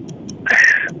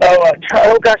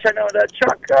 Oh gosh, I know that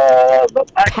Chuck.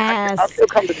 Pass. I'll still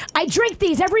come to I drink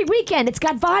these every weekend. It's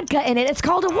got vodka in it. It's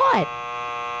called a what?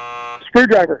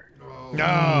 Screwdriver. No.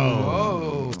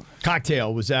 Oh.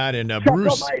 Cocktail was that in Chuck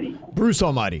Bruce Almighty. Bruce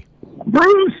Almighty.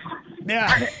 Bruce.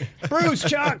 Yeah. Bruce,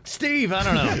 Chuck, Steve, I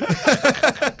don't know.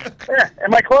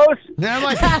 Am I close?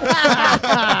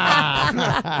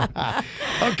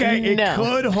 Okay, it No.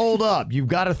 could hold up. You've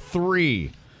got a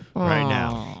 3 right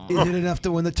now. Is it enough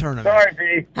to win the tournament?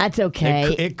 Sorry, V. That's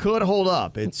okay. It could hold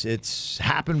up. It's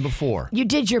happened before. You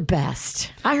did your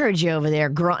best. I heard you over there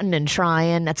grunting and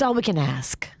trying. That's all we can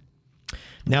ask.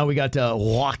 Now we got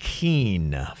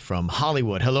Joaquin from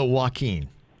Hollywood. Hello, Joaquin.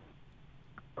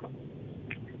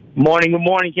 Good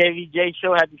morning, KVJ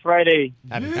Show. Happy Friday.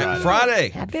 Happy Friday. Friday.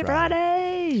 Happy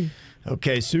Friday.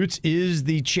 Okay, Suits is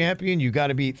the champion. You got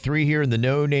to beat 3 here in the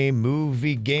No Name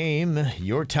Movie Game.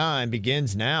 Your time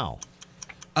begins now.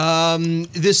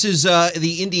 This is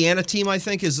the Indiana team, I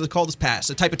think, is called this pass,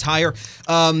 a type of tire.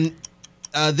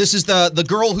 This is the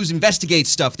girl who investigates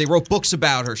stuff. They wrote books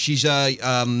about her. She's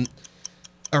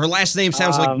her last name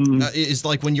sounds like is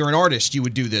like when you're an artist, you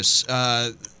would do this.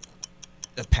 A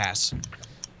pass.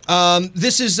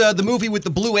 This is the movie with the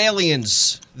blue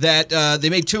aliens that they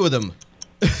made 2 of them.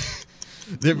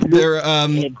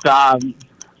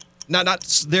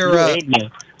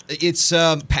 It's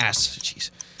pass.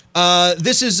 Jeez.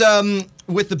 This is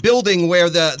with the building where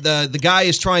the guy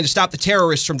is trying to stop the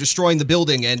terrorists from destroying the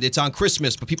building, and it's on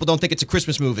Christmas, but people don't think it's a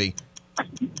Christmas movie.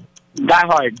 Die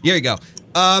Hard. Here you go.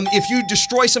 If you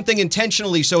destroy something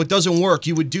intentionally so it doesn't work,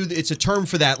 you would do. It's a term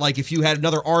for that. Like if you had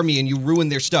another army and you ruined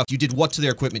their stuff, you did what to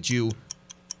their equipment? You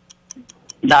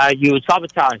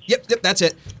sabotage. Yep, that's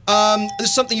it. This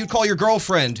is something you'd call your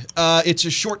girlfriend. It's a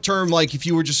short term, like if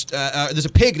you were just. There's a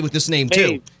pig with this name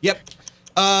too. Yep.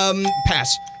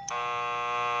 Pass.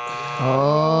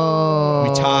 Oh.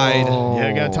 We tied.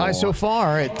 Yeah, got a tie so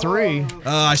far at 3.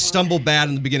 I stumbled bad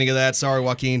in the beginning of that. Sorry,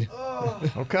 Joaquin.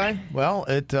 Okay. Well,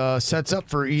 it sets up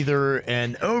for either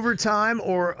an overtime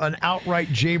or an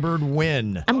outright Jaybird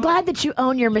win. I'm glad that you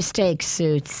own your mistakes,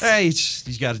 Suits. Hey,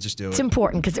 you got to just do it. It's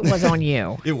important because it was on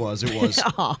you. It was. I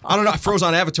don't know. I froze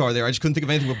on Avatar there. I just couldn't think of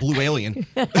anything but Blue Alien.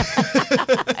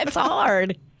 It's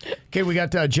hard. Okay, we got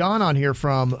John on here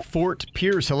from Fort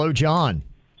Pierce. Hello, John.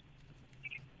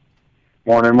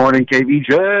 Morning,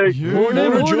 KVJ.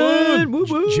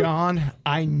 Morning. John,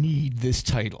 I need this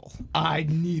title. I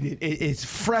need it. It's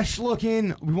fresh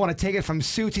looking. We want to take it from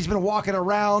Suits. He's been walking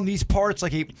around these parts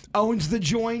like he owns the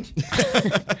joint.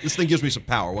 This thing gives me some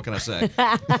power. What can I say?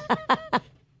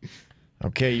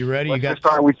 Okay, you ready? Let's just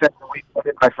start. We said we win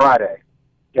it by Friday.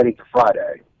 Getting to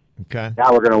Friday. Okay.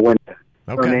 Now we're going to win it.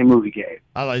 Okay. Name movie game.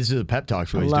 This is a pep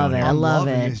talk. I love it. I love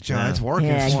it. This, John. It's working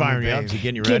for It's me, firing you babe. up.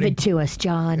 Getting you Give ready? it to us,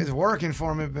 John. It's working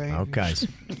for me, babe. Okay.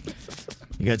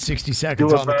 You got 60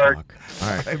 seconds Do it, on the Bird. clock.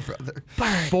 All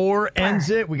right. 4 ends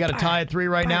it. We got a tie at 3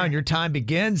 right now, and your time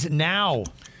begins now.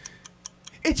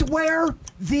 It's where a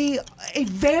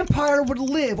vampire would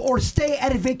live or stay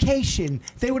at a vacation.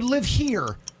 They would live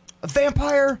here. A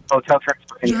vampire. Hotel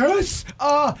Transylvania. Yes.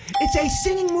 It's a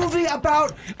singing movie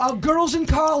about girls in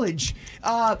college.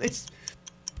 It's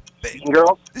Singing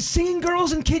girls. Singing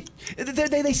girls and kids.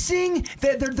 They sing.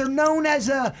 They're known as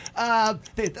oh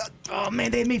man,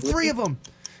 they made 3 of them.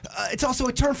 It's also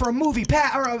a term for a movie.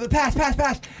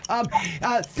 Pass.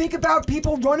 Think about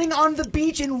people running on the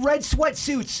beach in red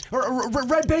sweatsuits or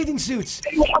red bathing suits.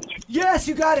 Yes,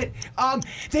 you got it.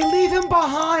 They leave him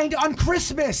behind on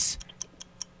Christmas.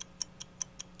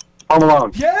 Home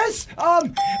Alone. Yes.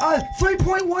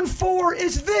 3.14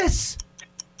 is this.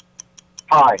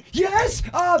 Pie. Yes.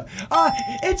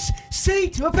 It's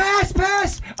seat. A pass. A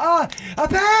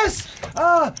pass.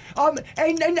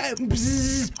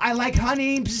 Bzz, I like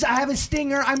honey. Bzz, I have a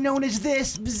stinger. I'm known as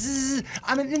this. Bzz,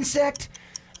 I'm an insect.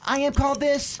 I am called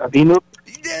this. Avinu.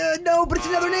 No, but it's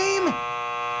another name.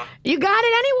 You got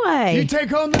it anyway. You take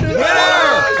home the new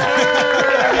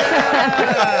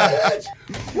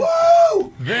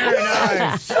Woo! Very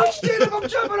nice. Stand up, I'm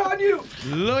jumping on you.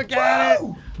 Look at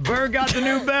it. Bird got the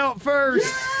new belt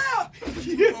first.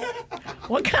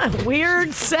 What kind of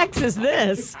weird sex is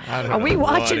this? Are we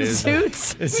watching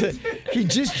Suits? He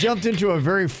just jumped into a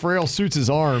very frail Suits'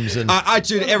 arms, and I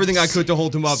did everything I could to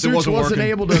hold him up. Suits it wasn't working.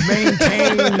 able to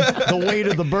maintain the weight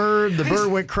of the bird. The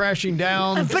bird went crashing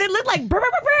down. But it looked like brr.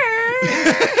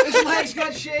 His legs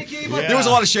got shaky. Yeah. There was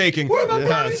a lot of shaking. Where my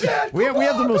buddies at? We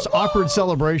have the most awkward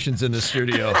celebrations in the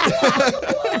studio.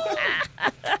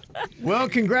 Well,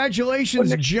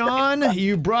 congratulations, John.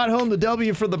 You brought home the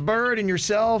W for the bird and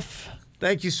yourself.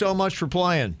 Thank you so much for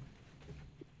playing.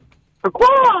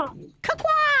 Ka-qua!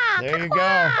 There you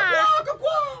go.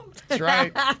 That's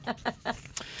right.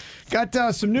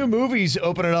 Got some new movies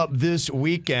opening up this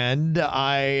weekend.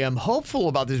 I am hopeful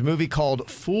about this movie called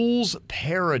Fool's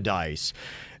Paradise.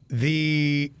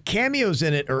 The cameos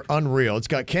in it are unreal. It's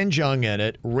got Ken Jeong in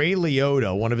it, Ray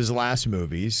Liotta, one of his last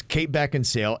movies, Kate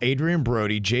Beckinsale, Adrian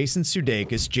Brody, Jason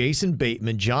Sudeikis, Jason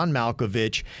Bateman, John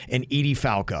Malkovich, and Edie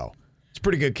Falco. It's a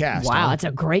pretty good cast. Wow, huh? it's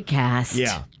a great cast.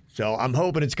 Yeah. So I'm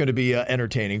hoping it's going to be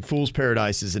entertaining. Fool's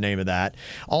Paradise is the name of that.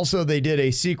 Also, they did a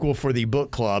sequel for the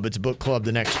book club. It's Book Club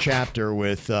The Next Chapter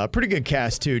with a pretty good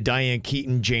cast, too. Diane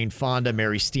Keaton, Jane Fonda,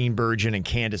 Mary Steenburgen, and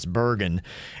Candice Bergen.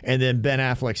 And then Ben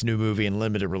Affleck's new movie in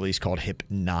limited release called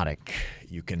Hypnotic.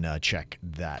 You can check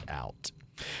that out.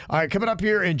 All right, coming up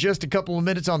here in just a couple of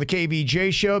minutes on the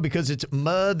KVJ show, because it's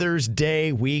Mother's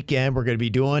Day weekend, we're going to be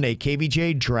doing a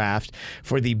KVJ draft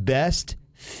for the best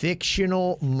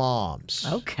fictional moms.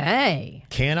 Okay.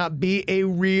 Cannot be a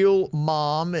real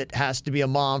mom. It has to be a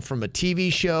mom from a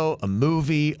TV show, a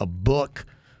movie, a book,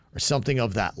 or something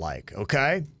of that like.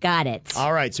 Okay? Got it.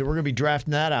 All right, so we're going to be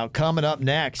drafting that out. Coming up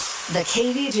next. The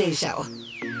KVJ Show.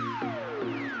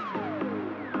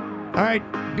 All right,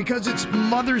 because it's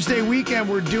Mother's Day weekend,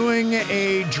 we're doing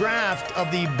a draft of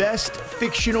the best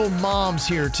fictional moms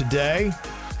here today.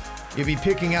 You'll be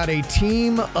picking out a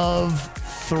team of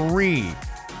 3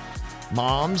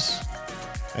 moms.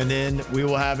 And then we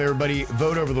will have everybody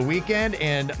vote over the weekend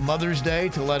and Mother's Day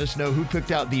to let us know who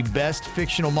picked out the best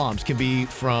fictional moms. Can be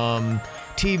from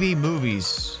TV,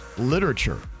 movies,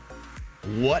 literature,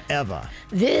 whatever.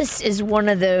 This is one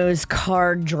of those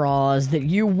card draws that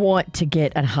you want to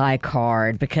get a high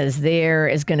card because there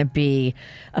is going to be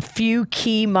a few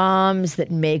key moms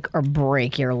that make or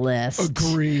break your list.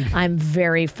 Agreed. I'm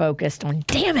very focused on,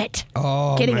 damn it,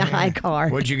 getting a high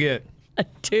card. What'd you get? A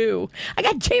 2. I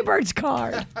got Jaybird's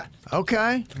card.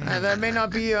 Okay. That may not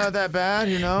be that bad.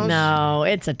 Who knows? No,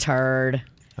 it's a turd.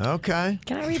 Okay.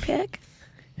 Can I repick?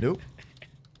 Nope.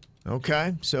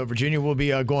 Okay. So Virginia will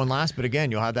be going last, but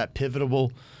again, you'll have that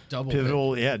double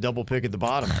pick at the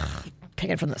bottom.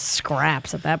 Picking from the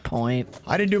scraps at that point.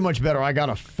 I didn't do much better. I got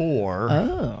a 4.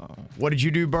 Oh. What did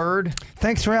you do, Bird?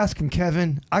 Thanks for asking,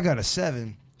 Kevin. I got a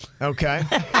 7. Okay.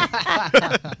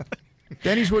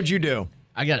 Denny's, what'd you do?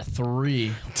 I got a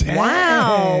 3. Dang.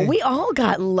 Wow. We all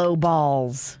got low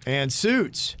balls. And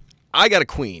Suits. I got a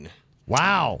queen.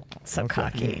 Wow. So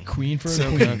cocky. Queen for So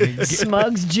a queen.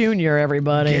 Smugs Jr.,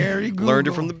 everybody. Gary Google. Learned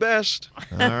it from the best.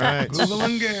 All right. Google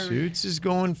and Gary. Suits is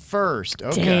going first.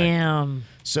 Okay. Damn.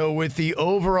 So with the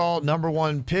overall number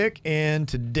 1 pick in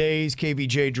today's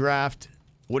KVJ draft,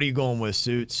 what are you going with,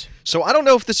 Suits? So I don't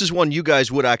know if this is one you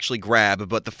guys would actually grab,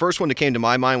 but the first one that came to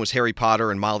my mind was Harry Potter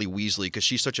and Molly Weasley because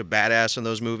she's such a badass in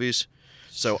those movies.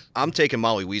 So I'm taking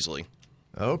Molly Weasley.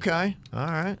 Okay. All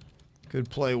right. Could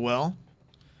play well.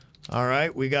 All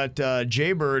right. We got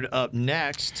Jaybird up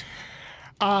next.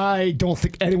 I don't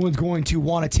think anyone's going to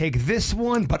want to take this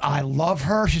one, but I love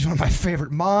her. She's one of my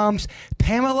favorite moms.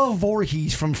 Pamela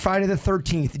Voorhees from Friday the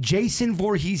 13th. Jason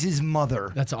Voorhees'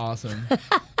 mother. That's awesome.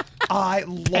 I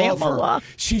love Pamela. her.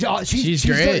 She's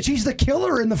great. She's the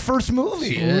killer in the first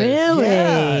movie. She is. Really?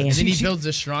 Yeah. And then he She- builds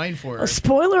a shrine for her. Oh,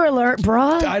 spoiler alert,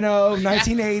 bruh. I know,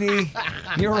 1980.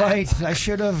 You're right. I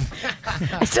should have.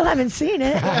 I still haven't seen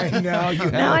it. I know.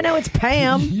 Now I know it's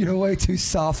Pam. You're way too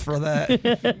soft for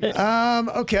that.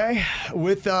 Okay.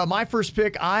 With my first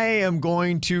pick, I am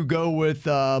going to go with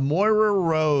Moira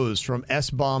Rose from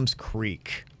S-Bombs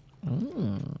Creek.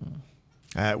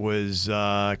 That was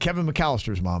Kevin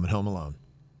McAllister's mom in Home Alone.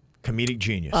 Comedic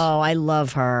genius. Oh, I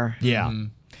love her. Yeah.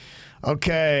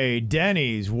 Okay,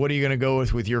 Denny's, what are you going to go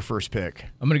with your first pick?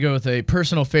 I'm going to go with a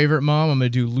personal favorite mom. I'm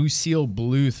going to do Lucille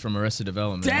Bluth from Arrested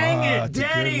Development. Dang it, that's a good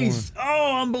Denny's!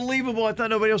 Oh, unbelievable. I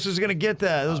thought nobody else was going to get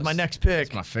that. That was my next pick.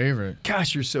 It's my favorite.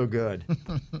 Gosh, you're so good.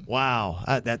 Wow,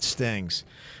 that stings.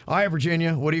 All right,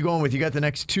 Virginia, what are you going with? You got the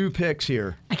next 2 picks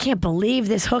here. I can't believe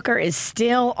this hooker is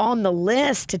still on the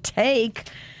list to take.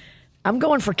 I'm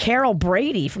going for Carol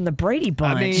Brady from the Brady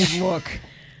Bunch. I mean, look.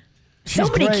 so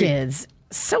she's many great. kids.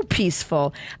 So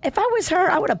peaceful. If I was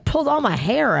her, I would have pulled all my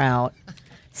hair out.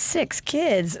 6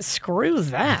 kids. Screw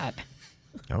that.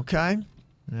 Okay.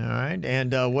 All right.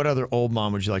 And what other old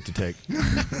mom would you like to take?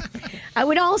 I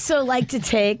would also like to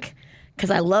take,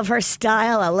 because I love her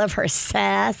style, I love her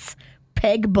sass,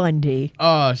 Peg Bundy.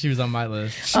 Oh, she was on my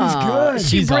list. She's good.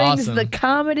 She She's brings awesome. the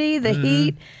comedy, the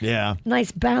heat, Yeah.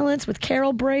 nice balance with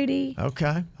Carol Brady.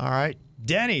 Okay. All right.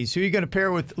 Denny's, who are you going to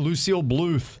pair with Lucille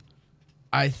Bluth?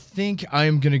 I think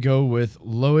I'm going to go with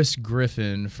Lois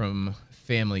Griffin from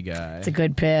Family Guy. It's a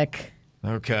good pick.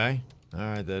 Okay. All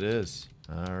right, that is.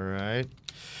 All right.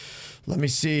 Let me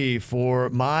see. For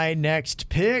my next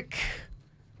pick,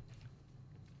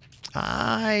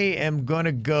 I am going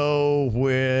to go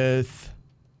with,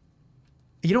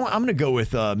 you know what? I'm going to go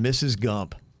with Mrs.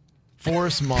 Gump,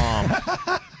 Forrest's mom.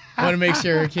 I want to make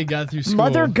sure her kid got through school.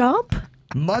 Mother Gump?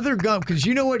 Mother Gump, because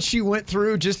you know what she went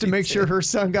through just to make sure her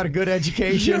son got a good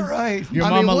education? You're right. Your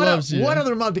mama loves you. What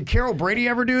other mom? Did Carol Brady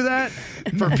ever do that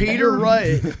for Peter?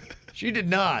 Right. She did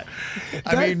not.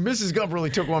 I mean, Mrs. Gump really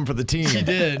took one for the team. She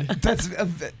did.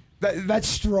 That's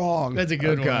strong. That's a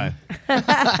good one.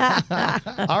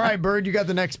 All right, Bird, you got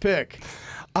the next pick.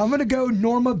 I'm going to go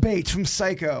Norma Bates from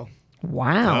Psycho.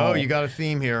 Wow. Oh, you got a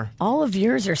theme here. All of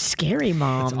yours are scary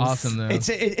moms. That's awesome, though. It's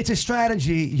a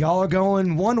strategy. Y'all are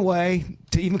going one way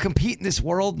to even compete in this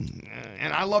world,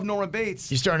 and I love Norma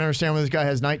Bates. You starting to understand when this guy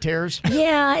has night terrors?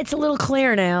 Yeah, it's a little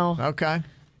clear now. Okay.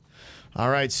 All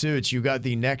right, Suits, you got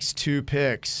the next 2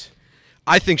 picks.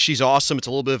 I think she's awesome. It's a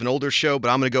little bit of an older show, but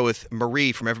I'm going to go with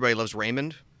Marie from Everybody Loves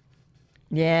Raymond.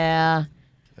 Yeah.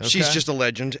 She's just a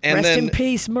legend. And Rest then in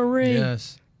peace, Marie.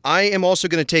 Yes. I am also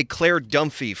going to take Claire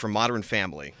Dunphy from Modern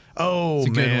Family. Oh, It's a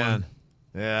good man. one.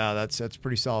 Yeah, that's a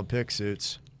pretty solid pick,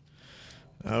 Suits.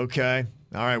 Okay.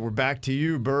 All right, we're back to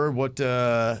you, Bird. What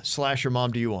slasher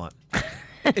mom do you want?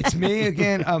 It's me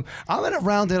again. I'm going to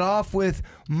round it off with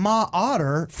Ma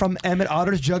Otter from Emmett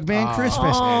Otter's Jug Band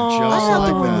Christmas. I have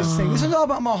to win this thing. This is all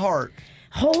about my heart.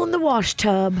 Hole in the wash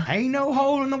tub. Ain't no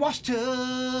hole in the wash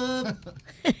tub.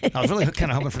 I was really kind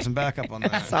of hoping for some backup on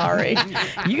that. Sorry.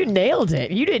 You nailed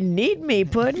it. You didn't need me,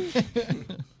 Puddin'.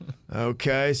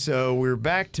 Okay, so we're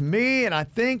back to me, and I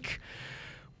think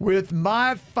with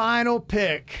my final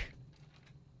pick,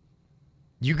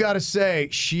 you got to say,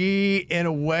 she, in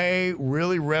a way,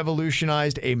 really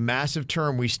revolutionized a massive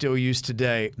term we still use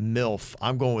today, MILF.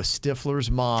 I'm going with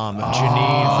Stifler's mom,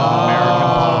 Janine from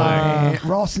American Pie.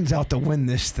 Rawson's out to win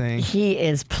this thing. He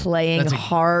is playing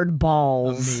hard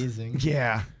balls. Amazing.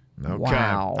 Yeah. Okay.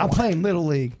 Wow. I'm playing Little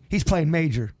League. He's playing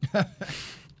Major. All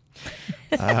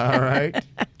right.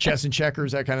 Chess and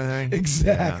checkers, that kind of thing?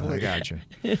 Exactly. Yeah, I got you.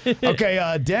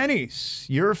 Okay, Denny's,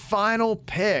 your final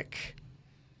pick.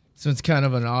 So it's kind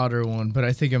of an odder one, but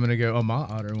I think I'm going to go Ma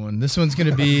Otter one. This one's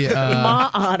going to be... Ma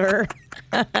Otter.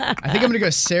 I think I'm going to go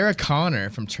Sarah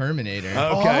Connor from Terminator.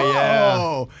 Okay,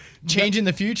 yeah. Changing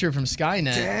the future from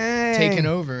Skynet. Dang. Taking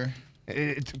over.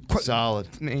 It's solid.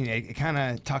 I mean, it kind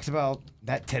of talks about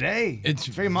that today. It's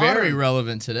very modern. very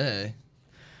relevant today.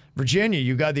 Virginia,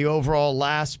 you got the overall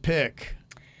last pick.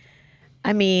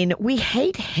 I mean, we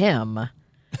hate him,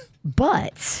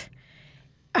 but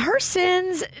her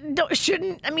sins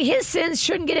his sins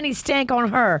shouldn't get any stank on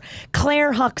her.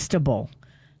 Claire Huxtable.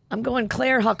 I'm going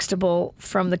Claire Huxtable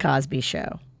from The Cosby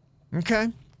Show. Okay.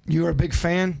 You were a big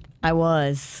fan? I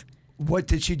was. What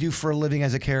did she do for a living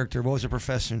as a character? What was her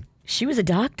profession? She was a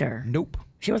doctor. Nope.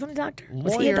 She wasn't a doctor?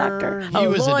 Was he a doctor? He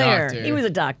was a lawyer. doctor. He was a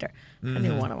doctor. I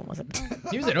knew one of them was a doctor.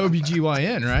 He was an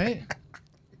OBGYN, right?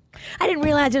 I didn't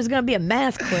realize there was going to be a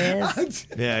math quiz.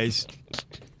 Yeah, he's...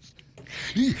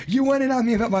 You went in on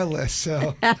me about my list,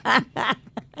 so...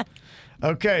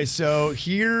 Okay, so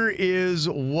here is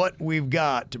what we've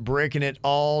got, breaking it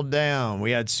all down. We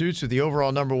had Suits with the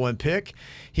overall number one pick.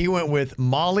 He went with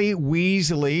Molly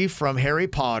Weasley from Harry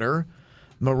Potter,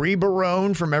 Marie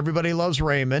Barone from Everybody Loves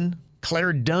Raymond,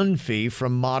 Claire Dunphy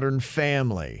from Modern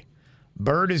Family.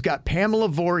 Bird has got Pamela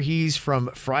Voorhees from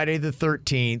Friday the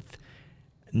 13th,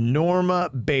 Norma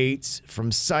Bates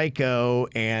from Psycho,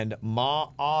 and Ma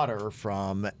Otter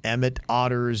from Emmett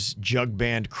Otter's Jug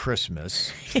Band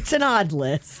Christmas. It's an odd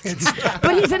list,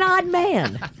 but he's an odd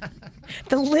man.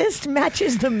 The list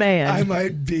matches the man. I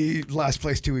might be last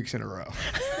place 2 weeks in a row.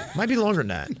 Might be longer than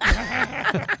that.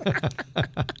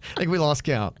 I think we lost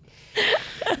count.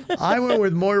 I went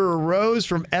with Moira Rose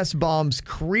from S-Bombs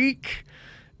Creek,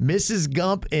 Mrs.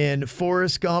 Gump in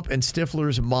Forrest Gump, and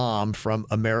Stifler's mom from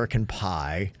American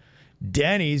Pie.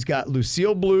 Denny's got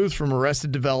Lucille Bluth from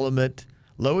Arrested Development,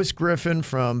 Lois Griffin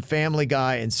from Family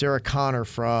Guy, and Sarah Connor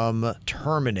from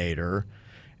Terminator.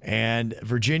 And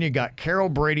Virginia got Carol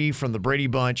Brady from The Brady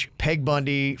Bunch, Peg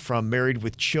Bundy from Married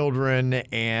with Children,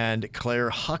 and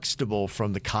Claire Huxtable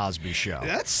from The Cosby Show.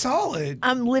 That's solid.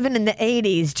 I'm living in the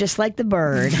 80s, just like the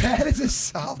bird. That is a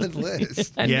solid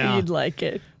list. I knew you'd like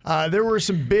it. There were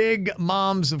some big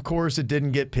moms, of course, that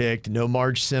didn't get picked. No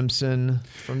Marge Simpson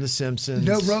from The Simpsons.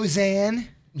 No Roseanne.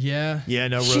 Yeah. Yeah,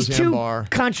 no She's Roseanne too Barr.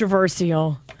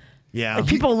 controversial. Yeah. Like,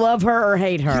 people love her or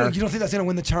hate her. You don't think that's going to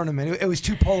win the tournament? It was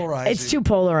too polarizing. It's too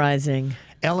polarizing.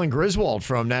 Ellen Griswold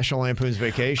from National Lampoon's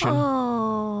Vacation.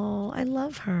 Oh, I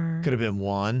love her. Could have been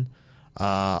one.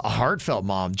 A heartfelt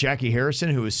mom, Jackie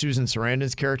Harrison, who was Susan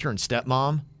Sarandon's character in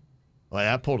Stepmom. Well,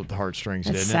 that pulled at the heartstrings,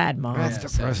 That's didn't sad, it? Mom. That's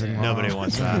depressing. Mom. Nobody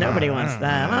wants that. Nobody wants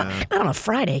that. Not on a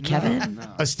Friday, Kevin.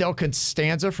 Estelle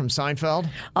Costanza from Seinfeld.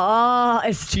 Oh,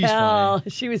 Estelle.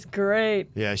 She was great.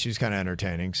 Yeah, she was kind of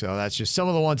entertaining. So that's just some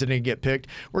of the ones that didn't get picked.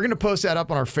 We're going to post that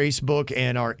up on our Facebook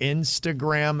and our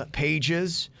Instagram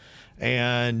pages.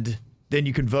 And then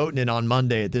you can vote. And then on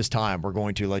Monday at this time, we're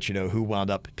going to let you know who wound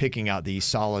up picking out the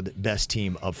solid best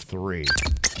team of 3.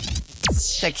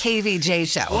 The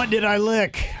KVJ Show. What did I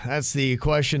lick? That's the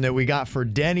question that we got for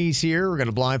Denny's here. We're going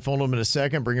to blindfold him in a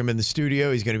second, bring him in the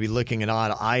studio. He's going to be licking an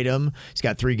odd item. He's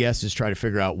got 3 guesses to try to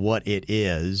figure out what it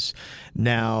is.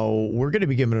 Now, we're going to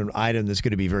be giving him an item that's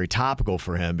going to be very topical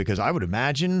for him because I would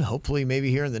imagine, hopefully maybe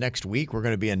here in the next week, we're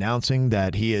going to be announcing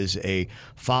that he is a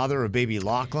father of baby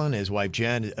Lachlan. His wife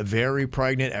Jen is very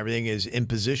pregnant. Everything is in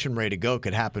position, ready to go.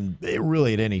 Could happen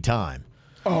really at any time.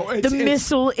 Oh, the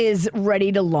missile is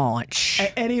ready to launch.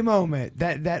 At any moment,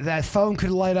 that phone could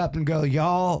light up and go,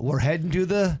 y'all, we're heading to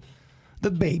the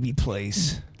The baby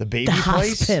place. The baby The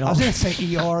place? hospital. I was going to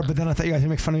say ER, but then I thought you guys would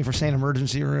make fun of me for saying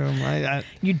emergency room.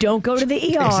 You don't go to the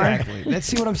ER. Exactly. Let's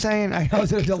see what I'm saying. I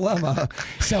was in a dilemma.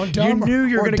 Sound dumb You knew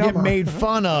you were going going to to get made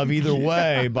fun of either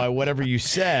way by whatever you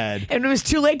said. And it was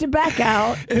too late to back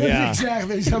out. Yeah.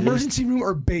 Exactly. It's emergency room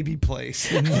or baby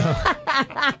place.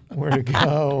 Where to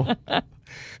go?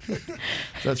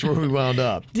 That's where we wound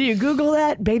up. Do you Google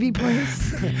that? Baby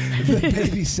place? The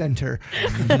baby center.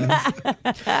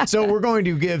 So we're going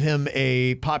to give him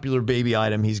a popular baby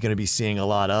item he's going to be seeing a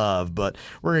lot of, but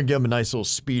we're going to give him a nice little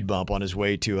speed bump on his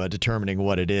way to determining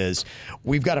what it is.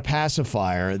 We've got a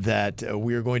pacifier that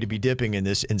we are going to be dipping in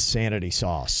this insanity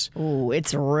sauce. Ooh,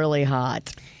 it's really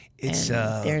hot. It's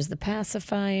And there's the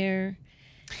pacifier.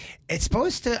 It's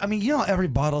supposed to, I mean, you know, every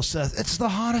bottle says it's the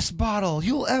hottest bottle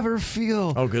you'll ever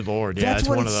feel. Oh, good Lord. Yeah, it's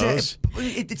one of those.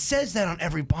 It says that on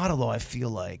every bottle, though, I feel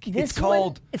like. This it's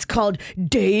called. It's called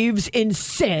Dave's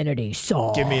Insanity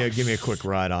Sauce. Give me a quick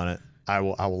ride on it. I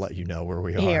will let you know where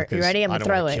we are. Here, you ready? I'm going to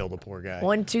throw it. Kill the poor guy.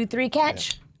 1, 2, 3,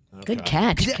 catch. Yeah. Good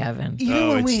catch, Kevin. You know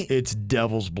when it's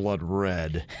devil's blood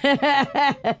red.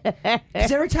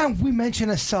 Because every time we mention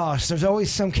a sauce, there's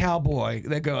always some cowboy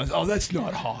that goes, "Oh, that's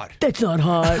not hot." That's not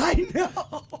hot. I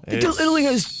know. It only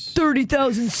has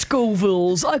 30,000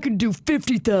 Scovilles. I can do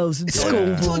 50,000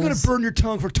 Scovilles. It's only going to burn your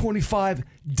tongue for 25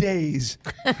 days.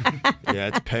 Yeah,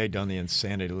 it's pegged on the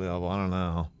insanity level. I don't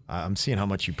know. I'm seeing how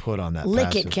much you put on that.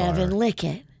 Lick pacifier. it, Kevin. Lick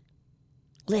it.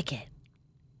 Lick it.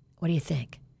 What do you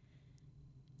think?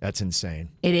 That's insane.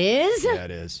 It is? Yeah, it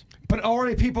is. But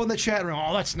already people in the chat room,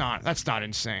 oh, that's not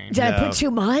insane. Did I put too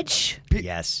much?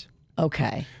 Yes.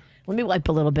 Okay. Let me wipe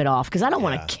a little bit off because I don't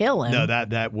want to kill him. No,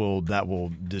 that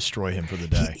will destroy him for the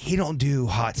day. He don't do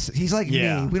hot. He's like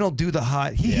me. We don't do the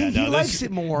hot. He likes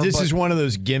it more. This is one of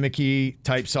those gimmicky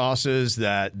type sauces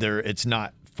that it's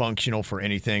not functional for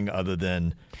anything other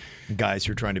than guys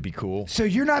who are trying to be cool. So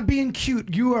you're not being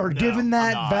cute. You are given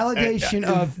that validation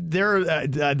of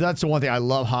that's the one thing. I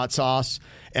love hot sauce,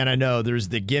 and I know there's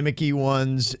the gimmicky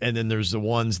ones, and then there's the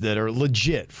ones that are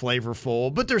legit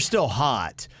flavorful, but they're still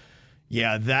hot.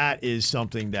 Yeah, that is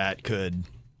something that could,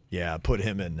 put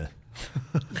him in.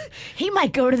 He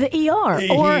might go to the ER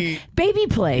or baby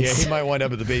place. Yeah, he might wind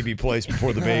up at the baby place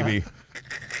before the baby.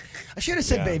 I should have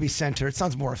said baby center. It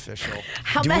sounds more official.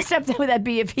 How messed up would that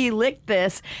be if he licked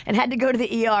this and had to go to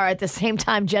the ER at the same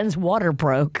time Jen's water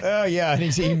broke? Oh, yeah, and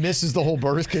he misses the whole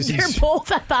birth because They're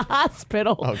both at the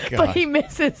hospital, but he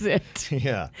misses it.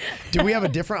 Yeah. Do we have a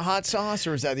different hot sauce,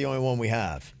 or is that the only one we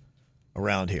have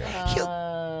around here?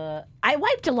 I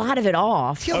wiped a lot of it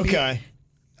off. Okay.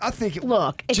 I think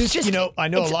look, it's just I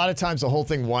know a lot of times the whole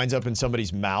thing winds up in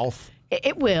somebody's mouth.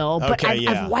 It will, but Okay,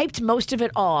 I've wiped most of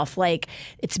it off. Like,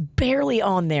 it's barely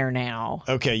on there now.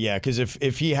 Okay, yeah, because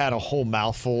if he had a whole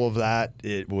mouthful of that,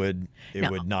 it would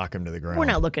knock him to the ground. We're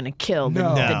not looking to kill the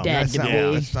dead that's to not,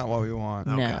 be. that's not what we want.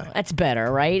 No, that's better,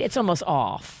 right? It's almost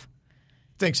off.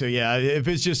 I think so, yeah. If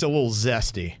it's just a little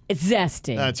zesty. It's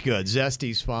zesty. That's good.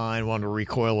 Zesty's fine. Want to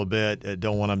recoil a bit.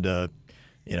 Don't want him to,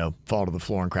 fall to the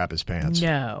floor and crap his pants.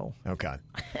 No. Okay.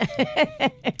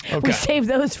 We save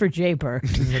those for Jaybird.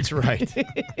 That's right.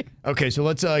 Okay, so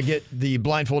let's get the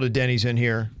blindfolded Denny's in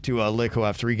here to lick. We'll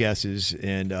have 3 guesses.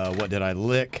 And what did I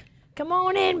lick? Come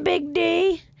on in, Big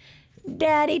D.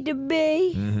 Daddy to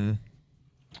be. Mm-hmm.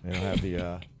 And I'll have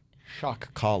the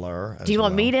shock collar. Do you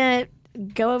want me to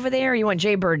go over there, or you want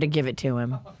Jaybird to give it to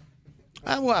him?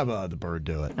 We'll have the bird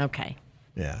do it. Okay.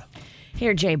 Yeah.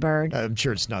 Here, Jaybird. I'm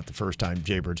sure it's not the first time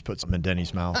Jaybird's put something in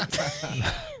Denny's mouth.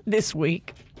 This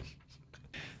week.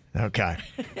 Okay.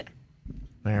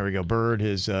 There we go. Bird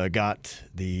has got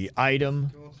the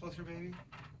item. A little closer, baby.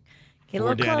 Get a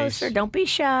little Denny's. closer. Don't be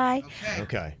shy.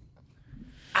 Okay.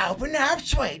 Open up,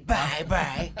 sweet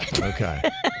baby. Okay.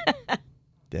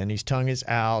 Denny's tongue is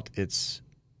out. It's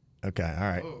okay. All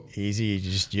right. Easy.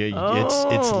 Just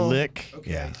it's lick.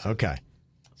 Okay. Yeah. Okay.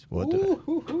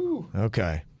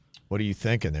 Okay. What are you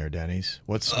thinking there, Denny's?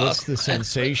 What's the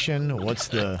sensation? What's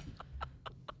the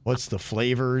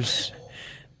flavors?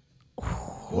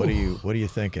 What are you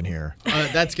thinking here?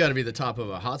 That's got to be the top of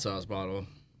a hot sauce bottle.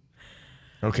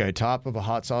 Okay, top of a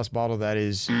hot sauce bottle. That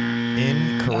is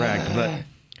incorrect. But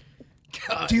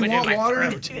do you want water?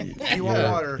 Do you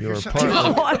want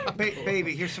water?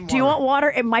 Baby, here's some water. Do you want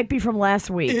water? It might be from last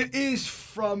week. It is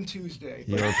from Tuesday.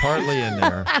 You're partly in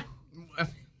there.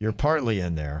 You're partly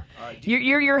in there.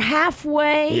 You're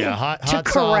halfway. Yeah, hot correct.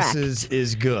 sauce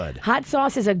is good. Hot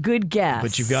sauce is a good guess.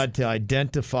 But you've got to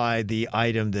identify the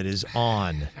item that is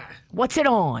on. What's it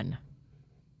on?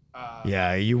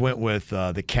 Yeah, you went with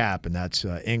the cap, and that's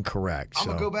incorrect. I'm so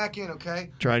gonna go back in, okay?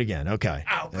 try it again. Okay.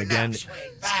 Again,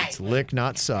 it's lick,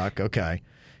 not suck. Okay.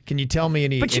 Can you tell me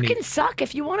any? But you can suck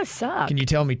if you want to suck. Can you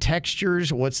tell me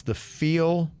textures? What's the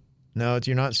feel? No,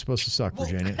 you're not supposed to suck,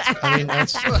 Virginia. I mean,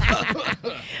 that's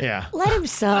yeah. Let him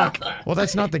suck. Well,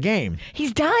 that's not the game.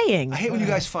 He's dying. I hate when you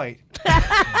guys fight.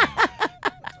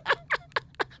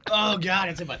 Oh God,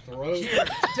 it's in my throat. Here,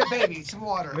 baby, some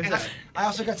water. And I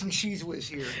also got some cheese whiz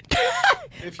here.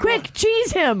 Quick,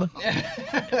 cheese him.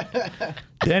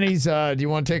 Denny's, do you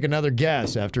want to take another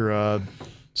guess after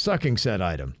sucking said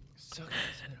item?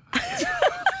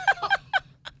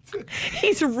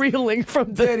 He's reeling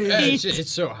from the heat.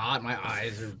 It's so hot. My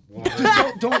eyes are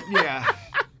watering.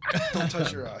 Don't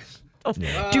touch your eyes.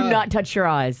 Do not touch your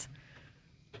eyes.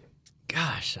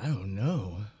 Gosh, I don't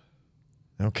know.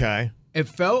 Okay. It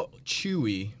felt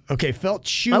chewy. Okay, felt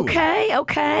chewy.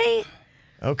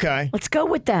 Okay. Let's go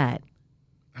with that.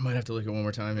 I might have to lick it one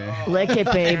more time, man. Lick it,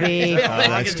 baby. Oh,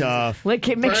 that's tough. Lick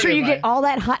it. Make sure you get all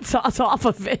that hot sauce off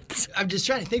of it. I'm just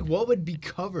trying to think what would be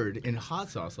covered in hot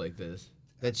sauce like this.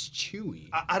 That's chewy.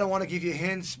 I don't want to give you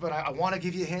hints, but I want to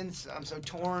give you hints. I'm so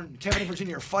torn. Kevin and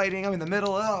Virginia are fighting. I'm in the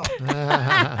middle. Oh.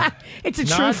 It's a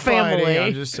Not true fighting. family.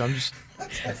 I'm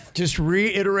just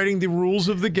reiterating the rules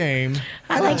of the game.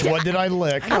 What did I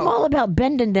lick? I'm all about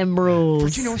bending them rules.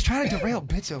 Virginia was trying to derail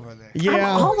bits over there.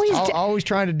 Yeah, I'm always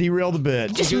trying to derail the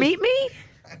bit. Just meet me?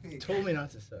 You told me not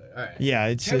to say. All right. Yeah,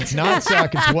 it's not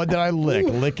suck. It's what did I lick?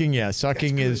 Licking, yeah.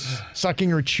 Sucking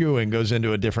or chewing goes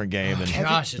into a different game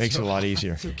and makes it a lot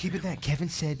easier. So keep it that. Kevin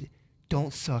said,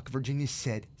 "Don't suck." Virginia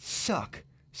said, "Suck."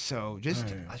 So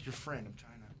just as your friend, I'm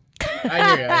trying to.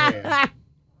 I hear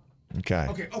you. Okay.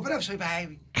 Okay, open up, sweet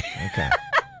baby. Okay.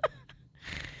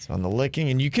 It's on the licking,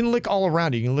 and you can lick all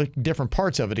around it. You can lick different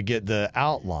parts of it to get the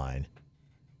outline.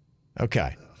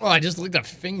 Okay. Well, I just licked a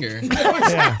finger.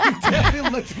 Yeah.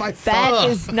 That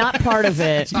is not part of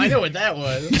it. I know what that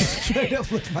was. Straight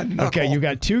up licked my knuckle. Okay, you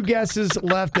got 2 guesses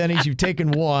left, Denny's. You've taken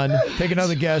 1. Take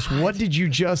another guess. What did you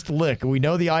just lick? We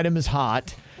know the item is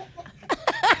hot.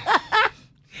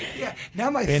 Yeah,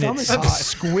 now my And thumb it's is hot.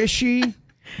 squishy.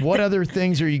 What other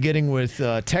things are you getting with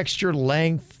texture,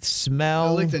 length, smell?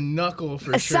 I licked a knuckle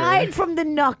for Aside from the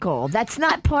knuckle, that's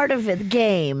not part of the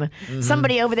game.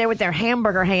 Somebody over there with their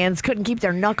hamburger hands couldn't keep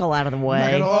their knuckle out of the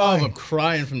way. Oh, I'm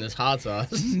crying from this hot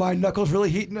sauce. My knuckle's really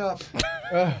heating up.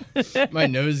 My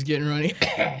nose is getting runny.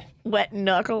 Wet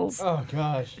knuckles. Oh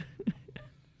gosh.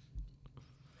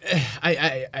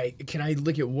 Can I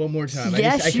lick it one more time?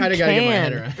 Yes, I kind of gotta get my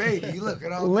head can. around. Baby, you look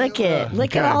it all Lick it.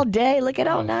 Lick it all day. Lick it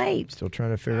all night. Still trying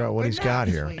to figure out what he's got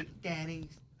here.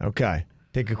 Okay.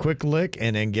 Take a quick lick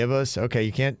and then give us. Okay,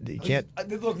 you can't.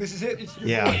 Look, this is it.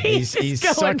 Yeah, he's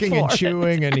going sucking and for it.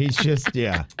 chewing, and he's just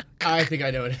yeah. I think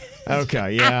I know it.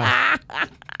 Okay, yeah.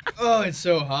 Oh, it's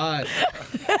so hot.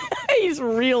 He's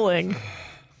reeling.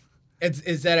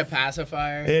 Is that a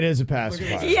pacifier? It is a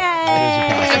pacifier. Yay!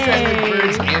 I tried to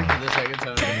bird's hand for the second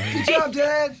time. Good job,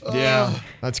 Dad. Yeah,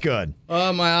 that's good.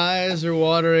 Oh, my eyes are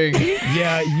watering.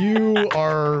 Yeah, you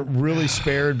are really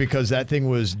spared because that thing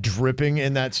was dripping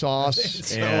in that sauce.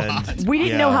 It's so and hot. We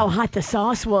didn't know how hot the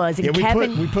sauce was, and Yeah,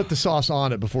 Kevin. we put the sauce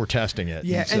on it before testing it.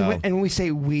 Yeah, and when we say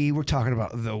we're talking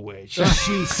about the witch.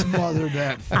 She smothered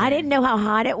that thing. I didn't know how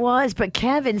hot it was, but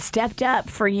Kevin stepped up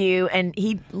for you, and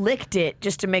he licked it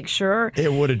just to make sure.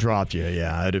 It would have dropped you.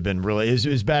 Yeah, it'd have been really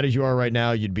as bad as you are right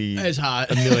now. You'd be It's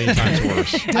hot. a million times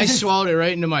worse. I swallowed it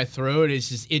right into my throat. It's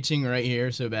just itching right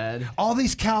here so bad. All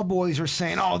these cowboys are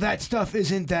saying, "Oh, that stuff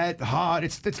isn't that hot.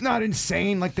 It's not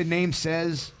insane like the name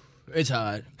says." It's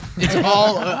hot. It's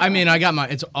all.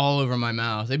 It's all over my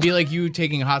mouth. It'd be like you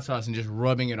taking hot sauce and just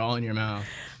rubbing it all in your mouth.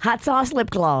 Hot sauce lip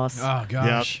gloss. Oh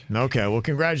gosh. Yep. Okay. Well,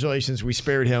 congratulations. We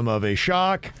spared him of a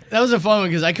shock. That was a fun one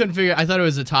because I couldn't figure. I thought it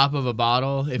was the top of a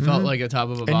bottle. It felt like a top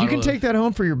of a bottle. And you can take that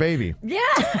home for your baby. Yeah.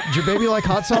 Does your baby like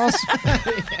hot sauce?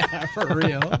 Yeah, for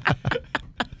real.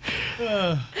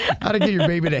 How to get your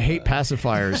baby to hate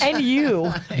pacifiers. And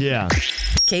you. Yeah.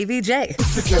 KVJ.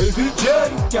 It's the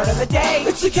KVJ dirt of the day.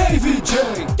 It's the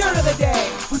KVJ dirt of the day.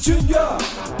 Virginia,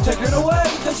 take it away,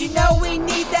 cause you know we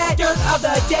need that dirt of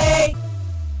the day.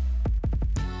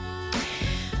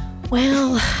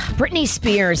 Well, Britney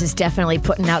Spears is definitely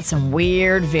putting out some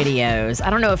weird videos. I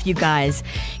don't know if you guys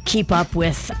keep up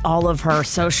with all of her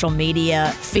social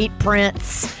media feet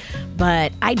prints,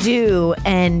 but I do,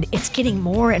 and it's getting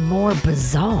more and more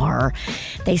bizarre.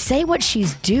 They say what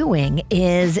she's doing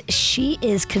is she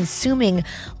is consuming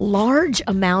large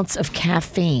amounts of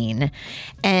caffeine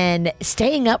and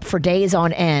staying up for days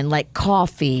on end, like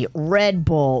coffee, Red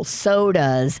Bull,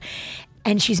 sodas.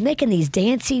 and she's making these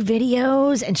dancey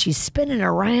videos and she's spinning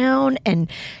around and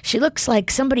she looks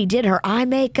like somebody did her eye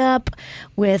makeup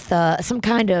with some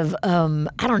kind of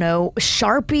I don't know,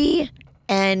 Sharpie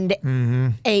and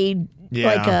a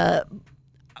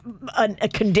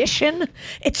condition.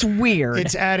 It's weird.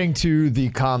 It's adding to the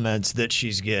comments that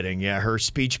she's getting. Yeah, her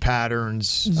speech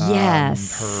patterns,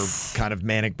 yes, her kind of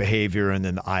manic behavior, and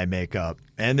then the eye makeup.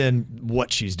 And then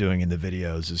what she's doing in the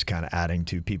videos is kind of adding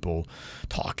to people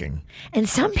talking. And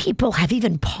some people have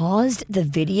even paused the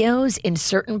videos in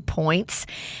certain points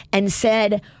and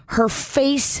said her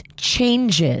face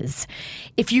changes.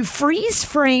 If you freeze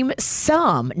frame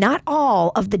some, not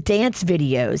all, of the dance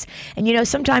videos, and you know,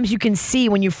 sometimes you can see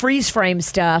when you freeze frame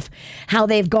stuff how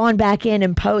they've gone back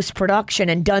in post-production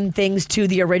and done things to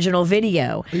the original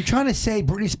video. Are you trying to say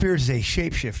Britney Spears is a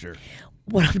shapeshifter?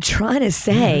 What I'm trying to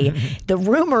say, the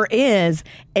rumor is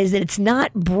that it's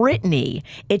not Britney,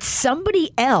 it's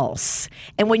somebody else.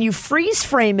 And when you freeze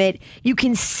frame it, you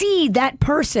can see that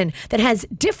person that has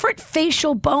different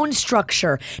facial bone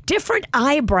structure, different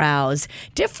eyebrows,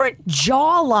 different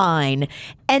jawline,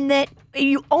 and that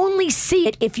you only see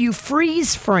it if you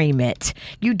freeze frame it.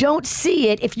 You don't see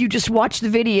it if you just watch the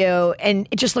video and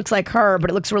it just looks like her, but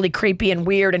it looks really creepy and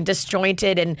weird and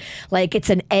disjointed and like it's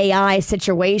an AI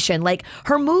situation. Like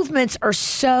her movements are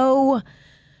so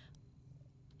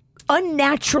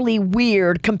unnaturally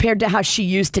weird compared to how she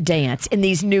used to dance in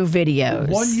these new videos.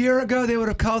 1 year ago, they would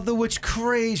have called the witch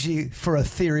crazy for a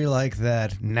theory like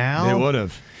that. Now they would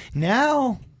have.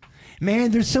 Now,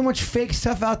 man, there's so much fake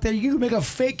stuff out there. You can make a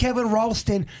fake Kevin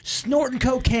Ralston snorting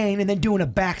cocaine and then doing a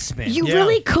backspin. You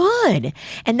really could.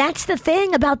 And that's the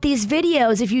thing about these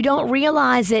videos. If you don't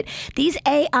realize it, these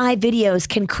AI videos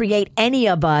can create any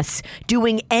of us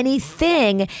doing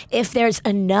anything if there's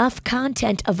enough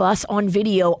content of us on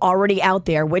video already out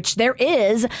there, which there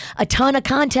is a ton of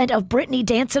content of Britney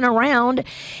dancing around.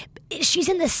 She's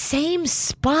in the same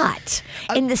spot,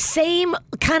 in the same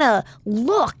kind of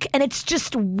look, and it's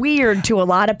just weird to a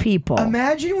lot of people.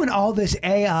 Imagine when all this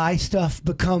AI stuff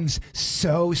becomes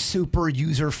so super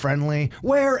user-friendly,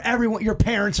 where everyone, your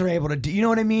parents are able to do, you know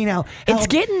what I mean? It's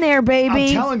getting there, baby.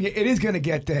 I'm telling you, it is going to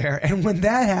get there. And when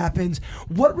that happens,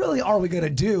 what really are we going to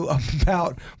do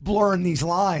about blurring these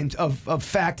lines of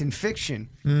fact and fiction?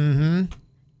 Mm-hmm.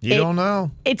 You don't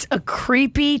know. It's a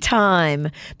creepy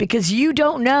time because you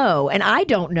don't know, and I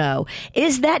don't know.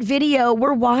 Is that video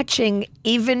we're watching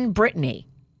even Britney?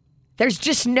 There's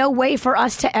just no way for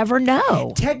us to ever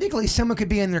know. Technically, someone could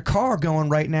be in their car going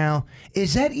right now,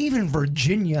 is that even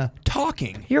Virginia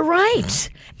talking? You're right.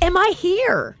 Am I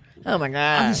here? Oh, my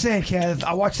God. I'm just saying, Kev,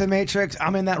 I watched The Matrix.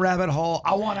 I'm in that rabbit hole.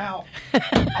 I want out.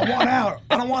 I want out.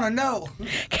 I don't want to know.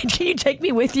 Can you take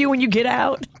me with you when you get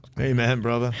out? Amen,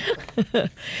 brother.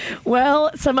 Well,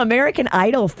 some American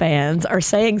Idol fans are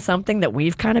saying something that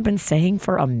we've kind of been saying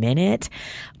for a minute.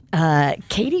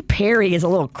 Katy Perry is a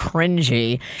little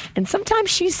cringy, and sometimes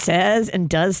she says and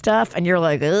does stuff, and you're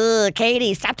like, ugh,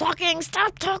 Katy, stop talking,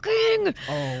 stop talking.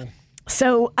 Oh.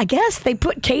 So I guess they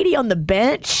put Katy on the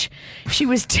bench. She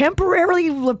was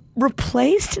temporarily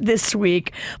replaced this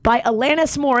week by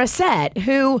Alanis Morissette,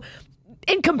 who,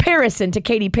 in comparison to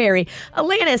Katy Perry,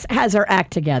 Alanis has her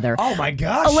act together. Oh, my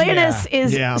gosh. Alanis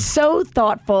is so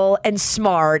thoughtful and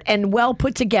smart and well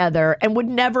put together and would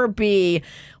never be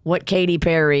what Katy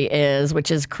Perry is, which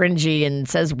is cringy and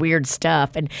says weird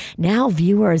stuff. And now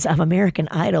viewers of American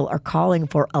Idol are calling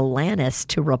for Alanis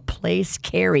to replace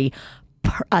Katy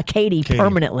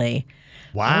permanently.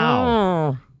 Wow.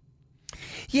 Oh.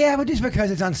 Yeah, but just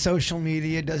because it's on social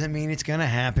media doesn't mean it's going to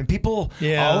happen. People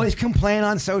always complain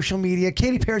on social media.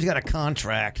 Katy Perry's got a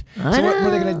contract. So what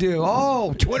are they going to do?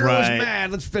 Oh, Twitter was mad.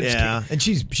 Let's fix it. And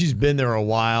she's been there a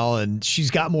while, and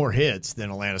she's got more hits than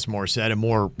Alanis Morissette and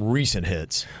more recent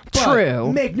hits. But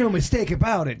True. Make no mistake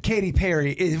about it. Katy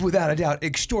Perry is, without a doubt,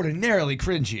 extraordinarily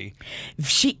cringy.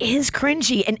 She is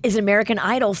cringy, and is American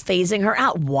Idol phasing her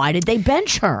out? Why did they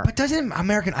bench her? But doesn't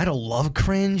American Idol love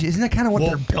cringe? Isn't that kind of what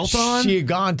they're built on? She had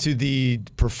gone to the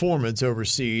performance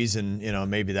overseas, and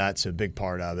maybe that's a big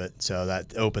part of it. So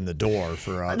that opened the door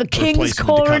for the King's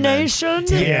coronation.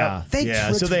 Yeah.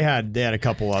 So they had a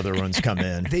couple other ones come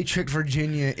in. They tricked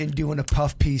Virginia in doing a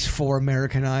puff piece for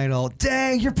American Idol.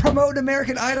 Dang, you're promoting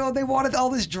American Idol. They wanted all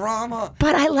this drama.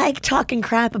 But I like talking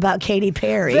crap about Katy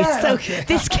Perry, so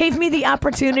this gave me the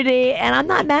opportunity, and I'm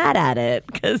not mad at it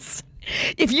because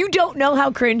If you don't know how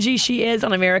cringy she is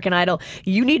on American Idol,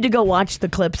 you need to go watch the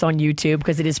clips on YouTube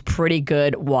because it is pretty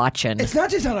good watching. It's not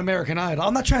just on American Idol.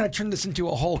 I'm not trying to turn this into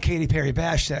a whole Katy Perry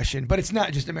bash session, but it's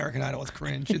not just American Idol. It's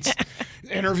cringe. It's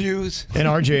interviews. And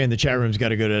RJ in the chat room's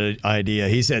got a good idea.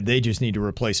 He said they just need to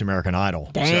replace American Idol.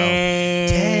 Dang.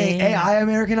 Dang. AI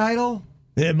American Idol?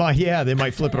 They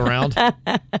might flip it around.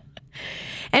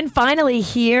 And finally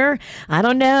here, I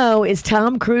don't know, is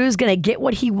Tom Cruise going to get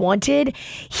what he wanted?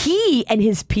 He and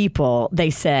his people, they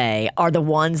say, are the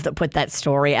ones that put that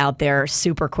story out there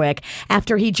super quick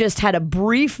after he just had a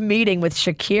brief meeting with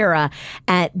Shakira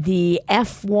at the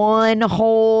F1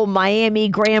 whole Miami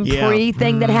Grand Prix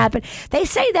thing that happened. They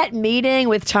say that meeting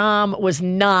with Tom was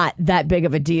not that big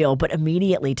of a deal, but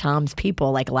immediately Tom's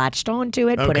people latched onto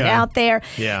it, put it out there,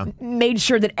 made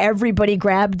sure that everybody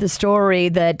grabbed the story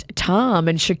that Tom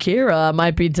and Shakira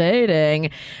might be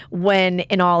dating, when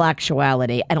in all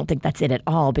actuality, I don't think that's it at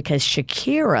all, because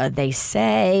Shakira, they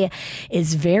say,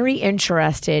 is very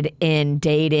interested in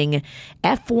dating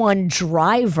F1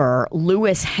 driver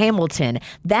Lewis Hamilton.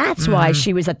 That's why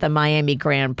she was at the Miami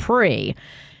Grand Prix.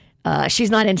 She's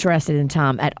not interested in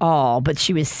Tom at all, but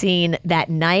she was seen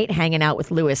that night hanging out with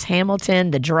Lewis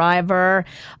Hamilton, the driver,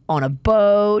 on a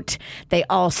boat. They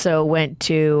also went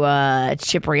to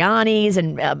Cipriani's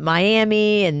in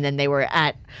Miami, and then they were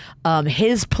at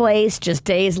his place just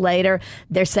days later.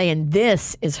 They're saying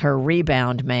this is her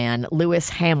rebound man, Lewis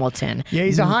Hamilton. Yeah,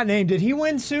 he's a hot name. Did he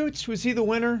win Suits? Was he the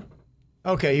winner?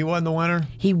 Okay, he wasn't the winner?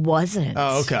 He wasn't.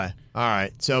 Oh, okay. All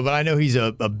right. So, but I know he's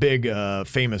a big,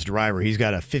 famous driver. He's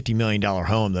got a $50 million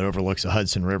home that overlooks the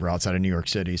Hudson River outside of New York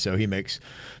City. So he makes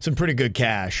some pretty good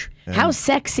cash. And how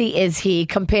sexy is he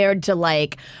compared to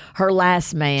her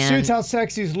last man? Suits, how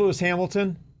sexy is Lewis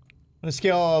Hamilton? On a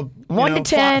scale of 1 to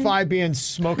 10. 5 being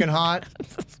smoking hot.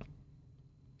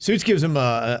 Suits gives him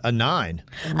a 9.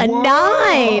 A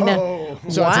 9? So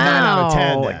it's a 9 out of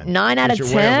 10 then. 9 out of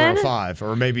 10? Way over a 5.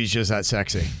 Or maybe he's just that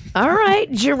sexy. All right,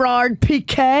 Gerard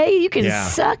Piqué, you can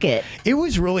suck it. It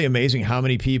was really amazing how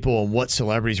many people and what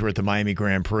celebrities were at the Miami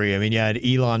Grand Prix. I mean, you had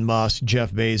Elon Musk,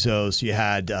 Jeff Bezos, you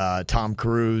had Tom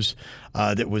Cruise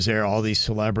that was there, all these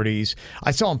celebrities.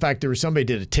 I saw, in fact, there was somebody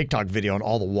did a TikTok video on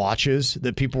all the watches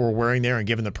that people were wearing there and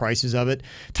giving the prices of it.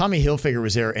 Tommy Hilfiger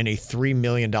was there in a $3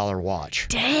 million watch.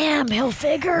 Damn,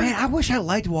 Hilfiger. Man, I wish I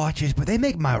liked watches, but they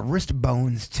make my wrist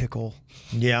bones tickle.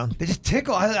 Yeah. They just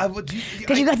tickle.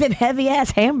 Because you got them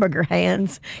heavy-ass hamburger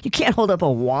hands. You can't hold up a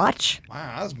watch.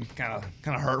 Wow, that was kind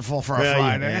of hurtful for a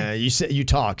Friday. Yeah, you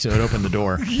talk, so it opened the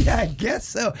door. Yeah, I guess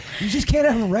so. You just can't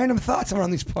have random thoughts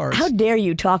around these parts. How dare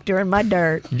you talk during my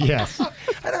dirt? Yes.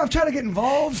 I know, I'm trying to get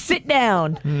involved. Sit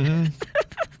down. Mm-hmm.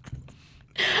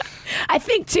 I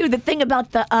think, too, the thing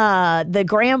about the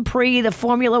Grand Prix, the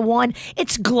Formula One,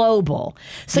 it's global.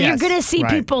 So you're going to see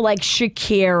people like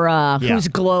Shakira, who's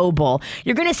global.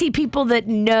 You're going to see people that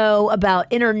know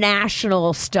about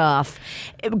international stuff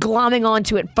glomming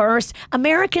onto it first.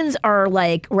 Americans are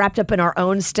wrapped up in our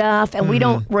own stuff, and we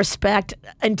don't respect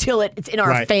until it's in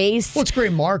our face. Well, it's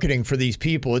great marketing for these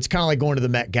people. It's kind of like going to the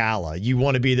Met Gala. You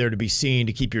want to be there to be seen,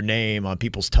 to keep your name on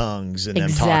people's tongues and them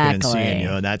talking and seeing you.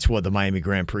 And that's what the Miami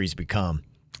Grand Prix become.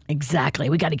 Exactly.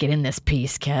 We got to get in this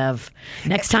piece, Kev.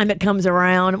 Next time it comes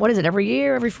around, what is it, every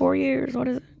year, every 4 years? What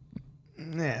is it?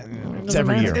 Yeah, it's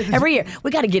every year. Every year.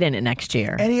 We got to get in it next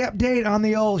year. Any update on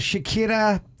the old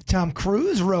Shakira Tom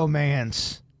Cruise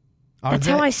romance? That's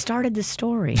how I started the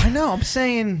story. I know. I'm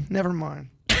saying never mind.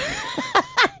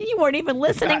 You weren't even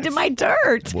listening to my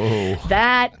dirt. Whoa.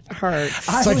 That hurts.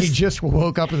 It's like he just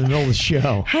woke up in the middle of the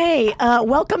show. Hey,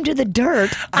 welcome to the dirt.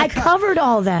 I covered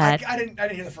all that. I didn't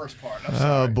hear the first part. I'm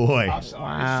sorry. Oh, boy. I'm sorry.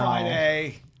 Wow.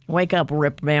 Friday. Wake up,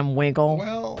 Rip Van Winkle.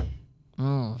 Well.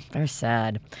 Very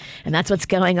sad. And that's what's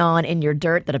going on in your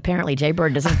dirt that apparently Jay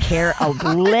Bird doesn't care a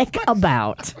lick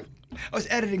about. I was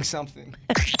editing something.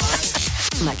 The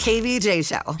KVJ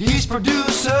Show. He's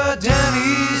producer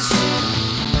Denny's,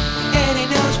 and he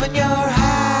knows when you're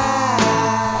high.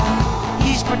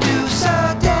 He's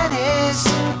producer Denny's,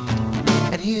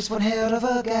 and he's one hell of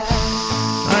a guy.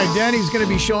 All right, Danny's going to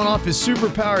be showing off his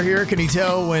superpower here. Can he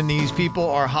tell when these people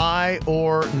are high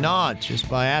or not? Just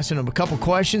by asking them a couple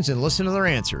questions and listen to their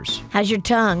answers. How's your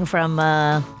tongue from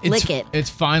Lick It? It's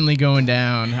finally going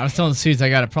down. I was telling the Suits I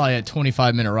got probably a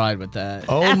 25-minute ride with that.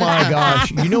 Oh, my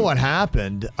gosh. You know what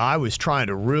happened? I was trying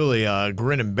to really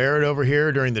grin and bear it over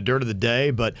here during the dirt of the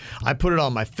day, but I put it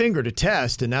on my finger to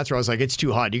test, and that's where I was like, it's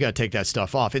too hot. You got to take that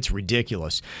stuff off. It's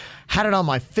ridiculous. Had it on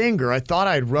my finger. I thought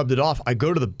I had rubbed it off. I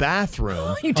go to the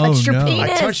bathroom. You touched your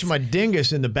penis. I touched my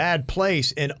dingus in the bad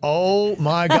place, and oh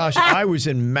my gosh, I was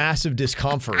in massive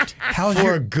discomfort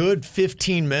for a good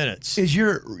 15 minutes. Is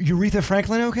your Aretha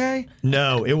Franklin okay?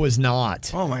 No, it was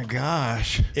not. Oh my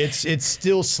gosh. It's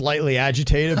still slightly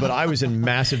agitated, but I was in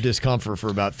massive discomfort for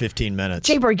about 15 minutes.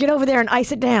 Jaybird, get over there and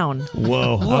ice it down.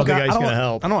 Whoa, I don't think ice going to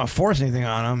help. I don't want to force anything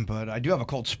on him, but I do have a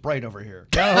cold Sprite over here.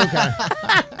 Oh, okay.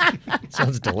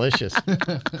 Sounds delicious.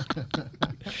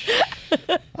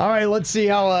 All right, let's see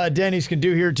how Denny's can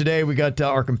do here today. We got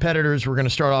our competitors. We're going to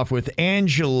start off with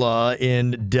Angela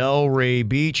in Delray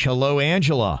Beach. Hello,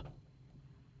 Angela.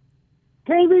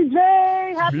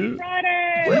 KVJ, happy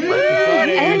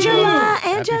Friday! Angela.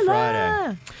 Happy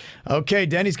Friday. Okay,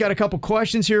 Denny's got a couple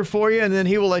questions here for you, and then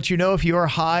he will let you know if you are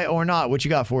high or not. What you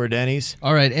got for her, Denny's?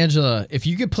 All right, Angela, if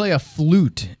you could play a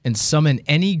flute and summon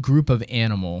any group of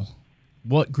animal,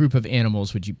 what group of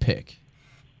animals would you pick?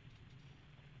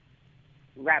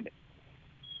 Rabbit.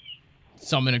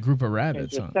 Summon a group of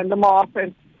rabbits. Just send them off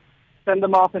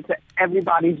into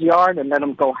everybody's yard and let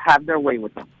them go have their way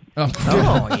with them.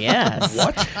 Oh, yes.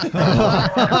 What?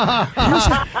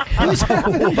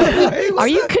 Are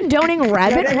you condoning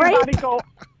rabbit rape?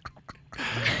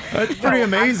 That's pretty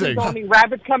amazing. Only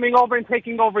rabbits coming over and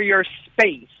taking over your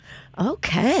space.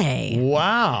 Okay.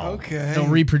 Wow. Okay. They'll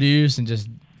reproduce and just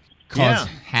cause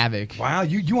havoc. Wow,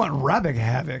 you want rabbit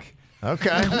havoc.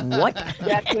 Okay. What?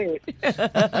 That's it.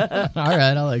 All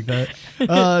right, I like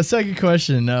that. Second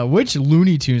question. Which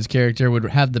Looney Tunes character would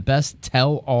have the best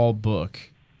tell-all book?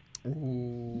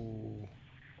 Ooh.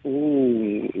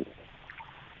 It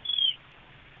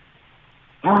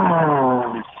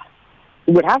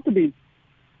would have to be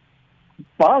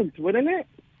Bugs, wouldn't it?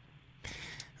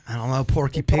 I don't know,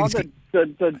 Porky All Pig's...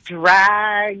 the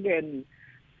drag and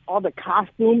all the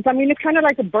costumes. I mean, it's kind of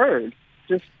like a bird,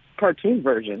 just cartoon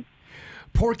version.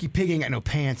 Porky Pig ain't got no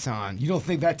pants on. You don't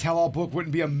think that tell-all book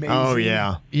wouldn't be amazing? Oh,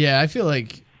 yeah. Yeah, I feel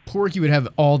like Porky would have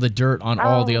all the dirt on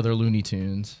all the other Looney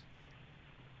Tunes.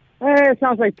 It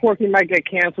sounds like Porky might get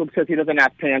canceled because he doesn't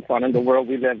have pants on in the world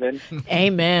we live in.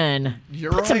 Amen.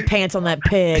 You're Put some pants on that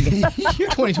pig.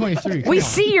 2023. We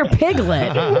see your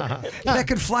piglet. That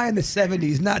could fly in the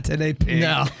 70s, not today, pig.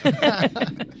 No.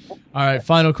 All right,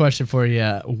 final question for you.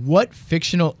 What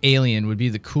fictional alien would be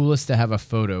the coolest to have a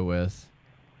photo with?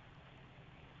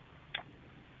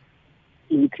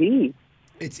 E.T.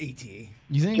 It's E.T.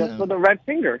 You think? Just for the red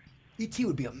finger. E.T.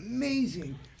 would be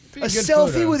amazing. Be A a good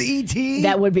selfie photo. with E.T.?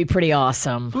 That would be pretty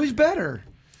awesome. Who's better?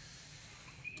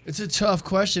 It's a tough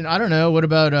question. I don't know. What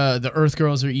about the Earth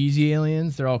Girls are easy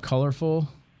aliens? They're all colorful.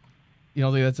 You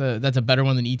don't think that's a better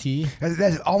one than E.T.?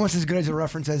 That's almost as good as a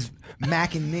reference as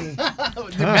Mac and Me.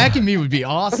 Mac and Me would be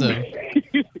awesome.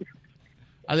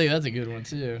 I think that's a good one,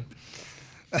 too.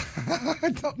 I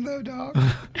don't know, dog.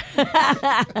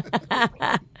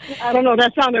 I don't know.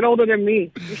 That sounded older than me.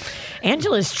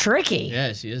 Angela's tricky.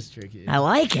 Yeah, she is tricky. I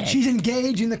like it. She's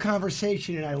engaged in the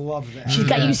conversation, and I love that. She's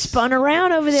got you spun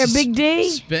around over there, Big D.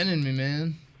 Spinning me,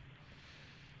 man.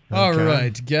 Okay. All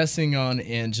right, guessing on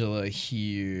Angela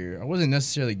here. I wasn't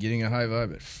necessarily getting a high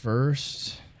vibe at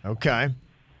first. Okay.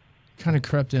 Kind of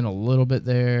crept in a little bit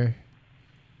there.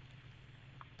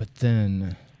 But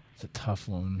then it's a tough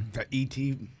one. The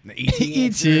E.T. The E.T.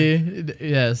 answer.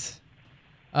 Yes.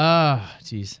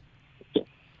 Jeez.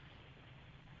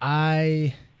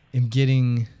 I am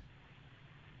getting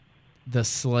the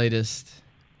slightest.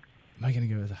 Am I going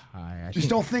to go with a high? Just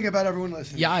don't think about everyone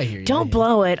listening. Yeah, I hear you. Don't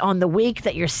blow it on the week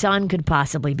that your son could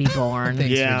possibly be born.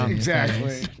 Thanks, Yeah, Virginia.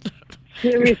 Exactly.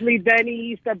 Seriously,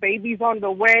 Denny's, the baby's on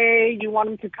the way. You want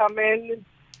him to come in,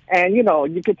 and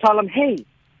you could tell him, "Hey,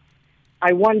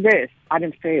 I won this. I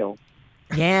didn't fail.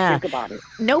 Yeah. Think about it."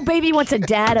 No baby wants a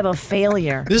dad of a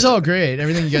failure. This is all great.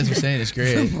 Everything you guys are saying is The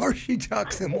great. more she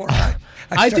talks, the more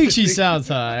I think she sounds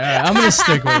high. All right, I'm going to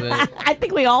stick with it. I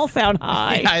think we all sound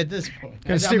high. Yeah, at this point.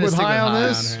 Gonna stick with high on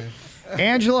this?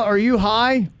 Angela, are you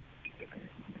high?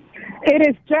 It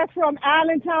is Jess from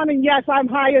Allentown, and yes, I'm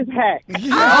high as heck.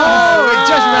 Oh,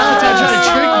 Jess Valentine tried to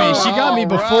trick me. She got me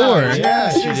before. Right. Yeah,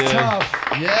 she's tough.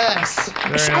 Yes.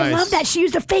 Very I nice. love that. She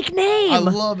used a fake name. I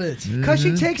love it. Because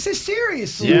she takes it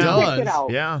seriously. She Yeah. does. Check it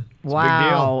out. Yeah. It's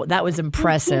Wow, that was Who's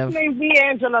impressive. named me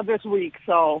Angela this week?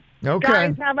 So, Okay.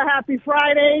 guys, have a happy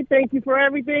Friday. Thank you for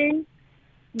everything.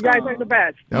 You guys are the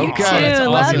best. a big deal. Okay. too. That's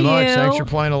Love awesome. Much. you. Thanks for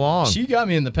playing along. She got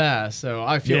me in the past, so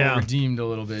I feel Yeah. redeemed a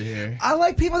little bit here. I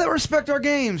like people that respect our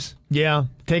games. Yeah.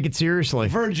 Take it seriously.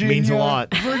 Virginia. Means a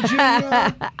lot.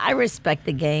 Virginia. I respect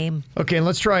the game. Okay, and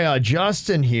let's try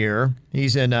Justin here.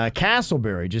 He's in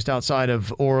Castleberry, just outside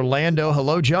of Orlando.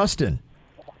 Hello, Justin.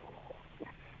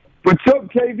 What's up,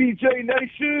 KVJ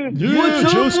Nation? What's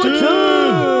up, Justin?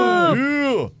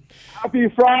 Yeah. Happy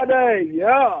Friday,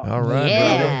 yeah. All right,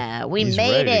 Yeah, brother. we He's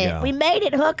made ready to it. go. We made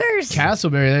it, hookers.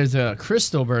 Castleberry, there's a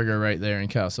Crystal Burger right there in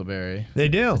Castleberry. They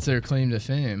do. That's their claim to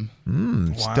fame.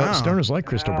 Stoners like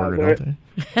Crystal Burger, don't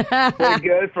they? They're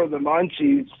good for the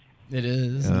munchies. It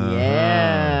is.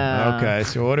 Yeah. Okay,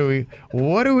 so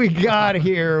what do we got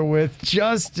here with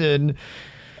Justin?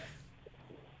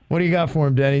 What do you got for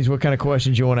him, Denny's? What kind of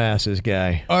questions you want to ask this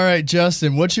guy? All right,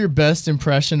 Justin, what's your best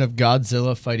impression of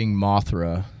Godzilla fighting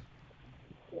Mothra?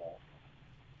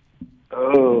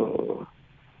 Oh,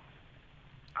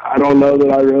 I don't know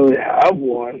that I really have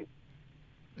one.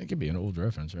 It could be an old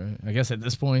reference, right? I guess at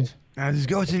this point. Just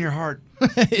go what's in your heart.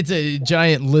 It's a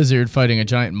giant lizard fighting a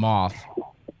giant moth.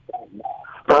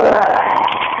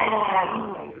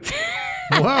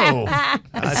 Whoa.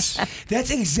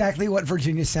 That's exactly what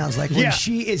Virginia sounds like when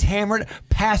she is hammered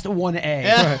past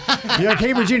 1A. You're like,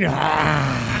 hey, Virginia.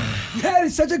 That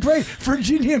is such a great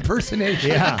Virginia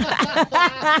impersonation.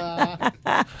 Yeah.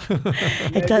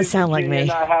 It does sound like me.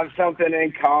 And I have something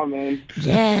in common.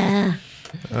 Yeah.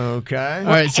 Okay. All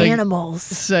right, Animals.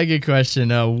 Second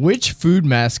question. Which food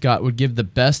mascot would give the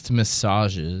best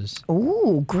massages?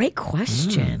 Ooh, great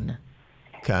question.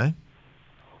 Okay.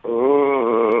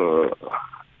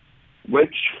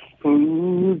 Which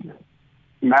food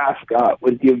mascot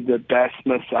would give the best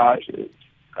massages?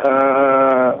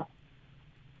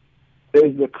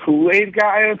 Is the Kool-Aid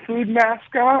guy a food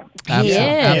mascot?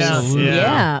 Yes. Absolutely.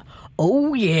 Yeah.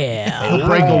 Oh, yeah. He'll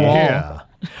break a wall. Yeah.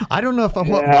 I don't know if I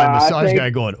want my massage guy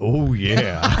going, oh,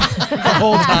 yeah. The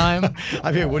whole time.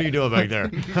 I mean, what are you doing back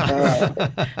there?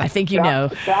 I think you know.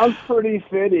 Sounds pretty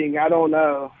fitting. I don't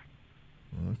know.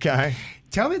 Okay.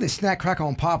 Tell me the snack, crackle,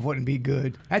 and pop wouldn't be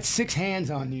good. That's 6 hands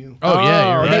on you. Oh,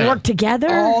 yeah, you're right. They work together?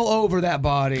 All over that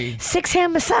body.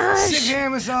 6-hand massage?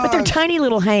 6-hand massage. But they're tiny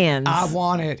little hands. I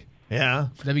want it. Yeah.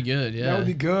 That'd be good, yeah. That would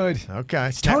be good.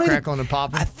 Okay. Snack, crackle, and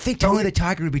pop. I think Tony the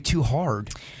Tiger would be too hard.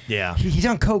 Yeah. He's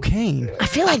on cocaine. I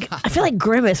feel like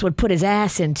Grimace would put his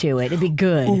ass into it. It'd be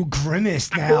good. Ooh,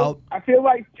 Grimace now. I feel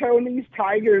like Tony's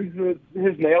Tigers,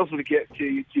 his nails would get to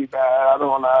you too bad. I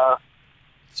don't know.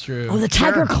 It's true. Oh, the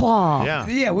tiger claw. Yeah.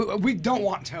 Yeah, we don't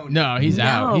want Tony. No, he's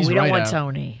out. He's we don't right want out.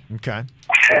 Tony. Okay.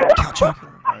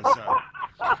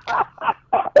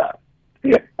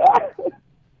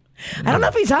 I don't know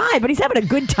if he's high, but he's having a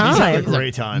good He's having time. a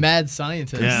great time. Mad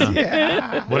scientist.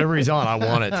 Yeah. Whatever he's on, I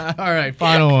want it. All right,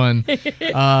 final one.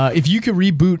 If you could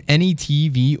reboot any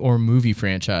TV or movie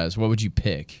franchise, what would you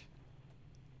pick?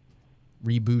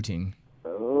 Rebooting.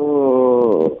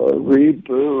 Oh, a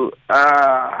reboot.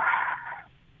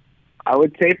 I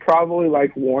would say probably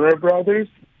like Warner Brothers.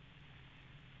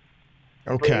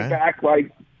 Okay. Bring back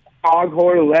like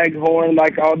Foghorn, Leghorn,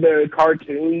 like all the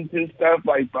cartoons and stuff,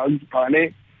 like Bugs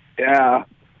Bunny. Yeah.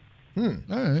 All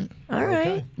right. All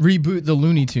right. Reboot the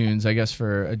Looney Tunes, I guess,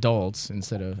 for adults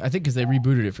instead of... I think because they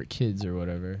rebooted it for kids or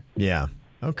whatever. Yeah.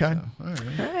 Okay. All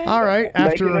right. All right. Make an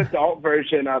After adult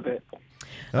version of it.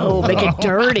 Oh, make it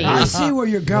dirty. I see where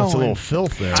you're going. that's a little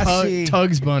filth there. I see.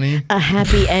 Tugs Bunny. A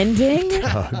happy ending?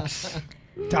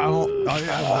 Donald.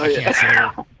 I can't say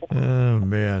it. Oh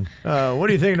man. What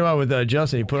are you thinking about with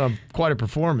Justin? He put on quite a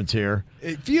performance here.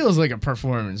 It feels like a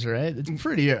performance, right? It's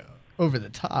pretty over the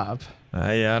top.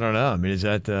 Yeah, I don't know. I mean, is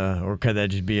that or could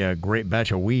that just be a great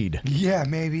batch of weed? Yeah,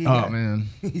 maybe. Oh, man.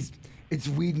 It's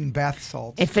weed and bath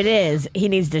salts. If it is, he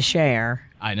needs to share.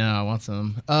 I know. I want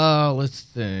some. Let's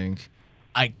think.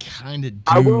 I kind of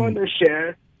do. I'm willing to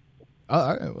share. Oh,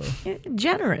 all right, well.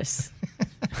 Generous.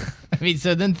 I mean,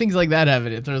 so then things like that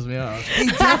happen. It throws me off. He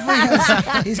definitely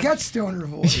has. He's got stoner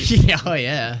voice. Yeah, oh,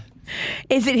 yeah.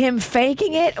 Is it him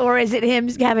faking it, or is it him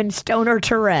having stoner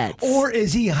Tourette's? Or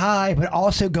is he high, but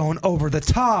also going over the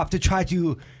top to try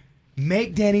to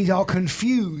make Denny's all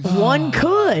confused? One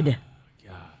could.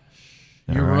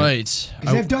 You're right.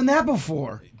 Because they've done that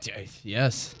before.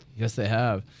 Yes. Yes, they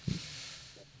have.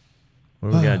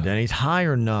 What do we got, Denny's? High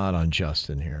or not on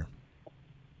Justin here?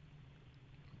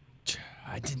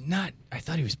 I did not. I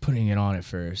thought he was putting it on at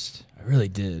first. I really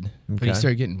did. But he Okay.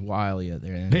 started getting wily at the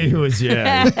end. He was,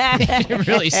 yeah. It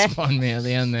really spun me at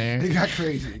the end there. They got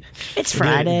crazy. It's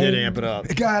Friday. Did amp it up.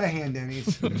 They got a hand,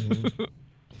 Denny's.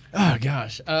 Oh,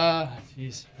 gosh.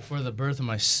 Jeez. Before the birth of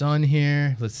my son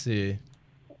here, let's see.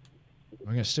 Am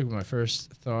I going to stick with my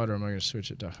first thought, or am I going to switch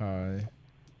it to high?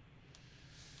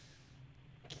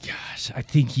 Gosh, I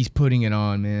think he's putting it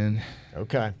on, man.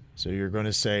 Okay. So you're going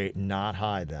to say not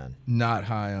high then. Not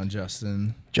high on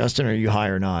Justin. Justin, are you high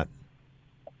or not?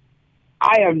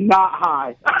 I am not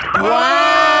high. Oh,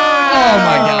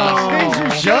 my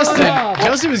gosh.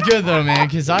 Justin was good, though, man,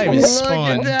 because I was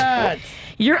spun.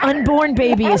 Your unborn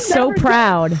baby is so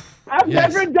proud. I've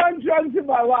Yes. never done drugs in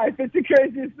my life. It's the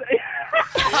craziest thing.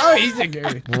 Oh, easy,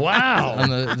 Gary. Wow.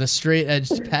 On the straight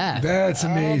edged path. That's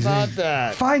amazing. How about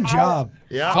that? Fine job.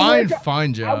 Yeah. Fine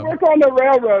I job. work on the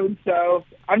railroad, so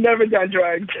I've never done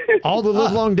drugs. All the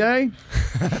live long day?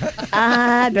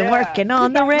 I've been working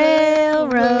on the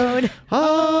railroad.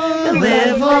 Oh, the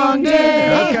live long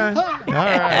day. Okay. All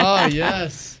right. Oh,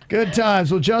 yes. Good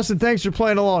times. Well, Justin, thanks for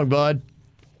playing along, bud.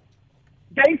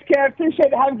 Thanks, Kev. Appreciate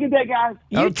it. Have a good day, guys.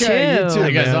 You Okay, too. you too,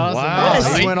 That guy's man. awesome. Wow, What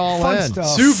a he went all fun in. stuff.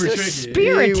 Super tricky.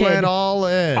 Spirited. He went all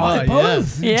in. Oh, both?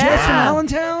 yes. Yeah. Jess from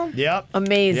Allentown? Yep.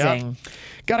 Amazing. Yep.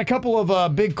 Got a couple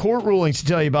of big court rulings to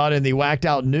tell you about in the Whacked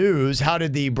Out News. How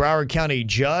did the Broward County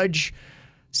judge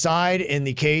side in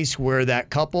the case where that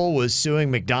couple was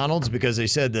suing McDonald's because they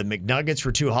said the McNuggets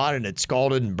were too hot and it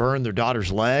scalded and burned their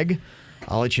daughter's leg?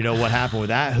 I'll let you know what happened with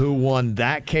that, who won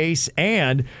that case.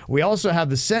 And we also have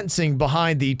the sentencing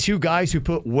behind the two guys who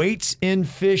put weights in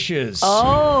fishes.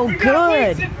 Oh,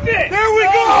 good. There we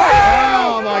go.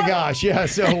 Oh, my gosh. Yeah,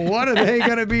 so what are they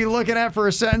going to be looking at for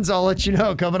a sentence? I'll let you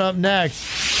know coming up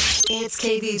next. It's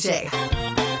KVJ.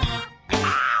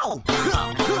 Ow!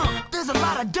 There's a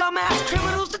lot of dumbass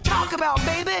criminals to talk about,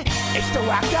 baby. It's the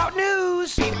Whacked Out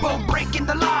News. People breaking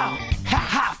the law. Ha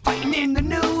ha, fighting in the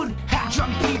nude. Ha,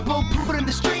 drunk people pooping in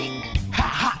the street. Ha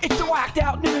ha, it's the Whacked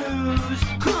Out News.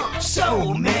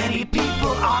 So many people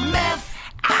on meth.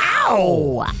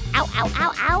 Ow. Ow, ow,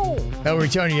 ow, ow. Now, we were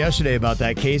telling you yesterday about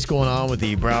that case going on with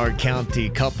the Broward County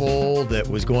couple that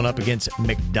was going up against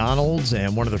McDonald's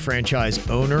and one of the franchise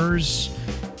owners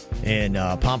in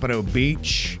Pompano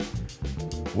Beach.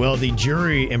 Well, the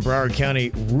jury in Broward County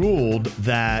ruled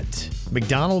that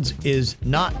McDonald's is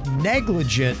not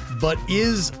negligent, but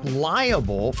is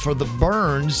liable for the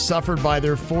burns suffered by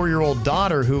their 4-year-old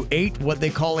daughter who ate what they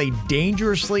call a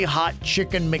dangerously hot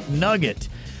chicken McNugget.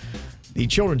 The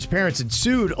children's parents had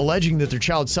sued, alleging that their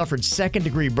child suffered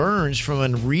second-degree burns from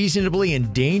unreasonably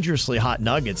and dangerously hot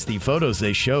nuggets. The photos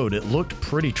they showed, it looked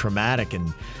pretty traumatic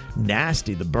and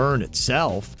nasty, the burn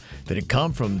itself, that had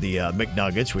come from the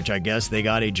McNuggets, which I guess they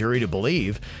got a jury to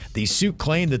believe. The suit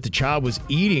claimed that the child was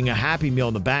eating a Happy Meal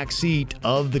in the back seat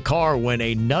of the car when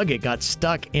a nugget got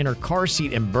stuck in her car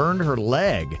seat and burned her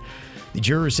leg. The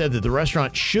juror said that the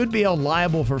restaurant should be held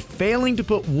liable for failing to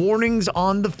put warnings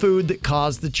on the food that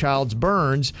caused the child's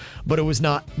burns, but it was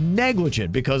not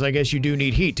negligent because I guess you do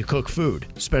need heat to cook food,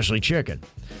 especially chicken.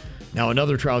 Now,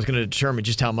 another trial is going to determine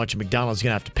just how much McDonald's is going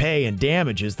to have to pay in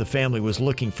damages. The family was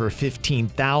looking for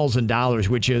 $15,000,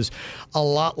 which is a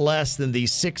lot less than the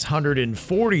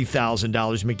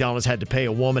 $640,000 McDonald's had to pay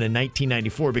a woman in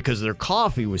 1994 because their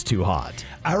coffee was too hot.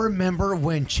 I remember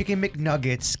when Chicken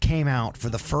McNuggets came out for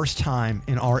the first time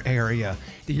in our area.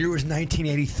 The year was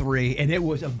 1983, and it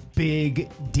was a big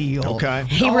deal. Okay.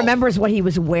 He remembers what he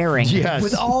was wearing. Yes.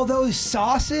 With all those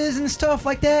sauces and stuff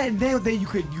like that, and then you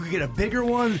could get a bigger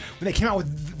one when they came out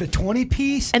with the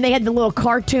 20-piece. And they had the little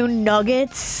cartoon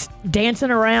nuggets dancing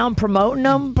around, promoting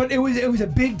them. But it was a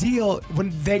big deal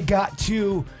when they got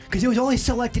to, because it was only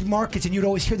selected markets, and you'd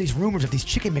always hear these rumors of these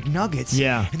Chicken McNuggets.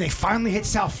 Yeah. And they finally hit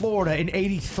South Florida in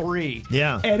 '83.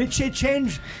 Yeah. And it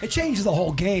changed the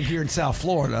whole game here in South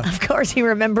Florida. Of course, he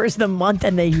remembers the month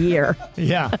and the year.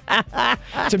 Yeah.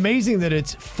 It's amazing that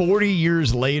it's 40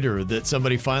 years later that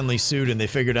somebody finally sued and they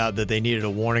figured out that they needed a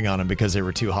warning on them because they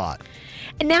were too hot.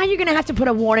 And now you're going to have to put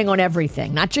a warning on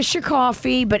everything, not just your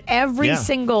coffee, but every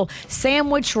single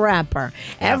sandwich wrapper,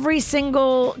 every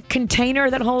single container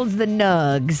that holds the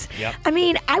nugs. Yep. I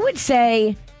mean, I would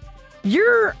say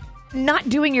you're not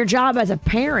doing your job as a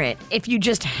parent if you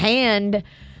just hand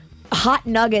hot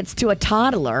nuggets to a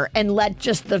toddler and let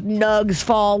just the nugs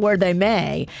fall where they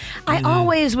may. I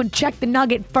always would check the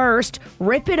nugget first,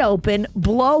 rip it open,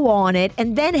 blow on it,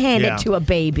 and then hand it to a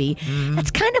baby.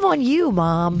 That's kind of on you,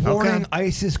 Mom. Warning,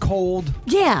 ice is cold.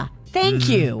 Yeah. Thank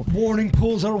you. Warning,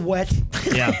 pools are wet.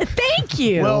 Yeah. Thank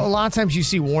you. Well, a lot of times you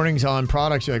see warnings on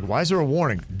products. You're like, why is there a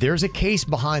warning? There's a case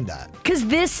behind that. Because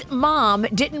this mom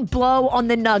didn't blow on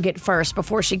the nugget first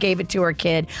before she gave it to her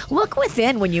kid. Look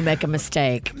within when you make a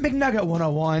mistake. McNugget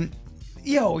 101,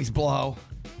 you always blow.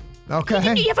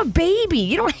 Okay. You have a baby.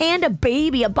 You don't hand a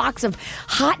baby a box of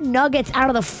hot nuggets out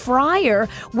of the fryer.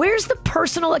 Where's the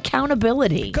personal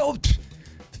accountability?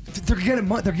 They're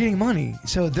getting money.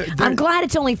 So I'm glad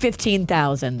it's only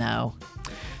 $15,000 though.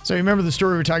 So you remember the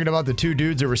story we were talking about, the two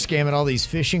dudes that were scamming all these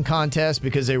fishing contests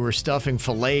because they were stuffing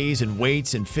fillets and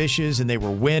weights and fishes and they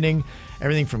were winning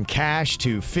everything from cash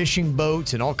to fishing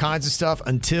boats and all kinds of stuff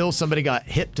until somebody got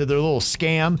hip to their little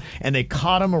scam and they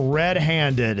caught them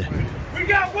red-handed. We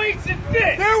got weights and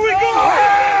fish. There we go.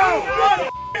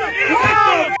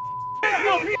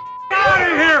 Out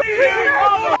of here.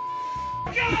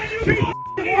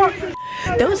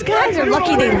 Those guys are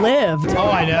lucky they lived. Oh,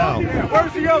 I know.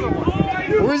 Where's the other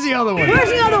one? Where's the other one? Where's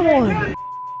the other one?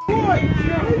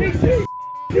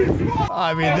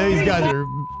 I mean, these guys are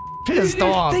pissed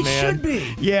off, They man. should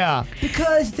be. Yeah.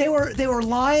 Because they were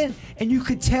lying, and you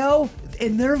could tell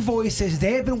in their voices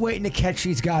they had been waiting to catch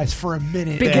these guys for a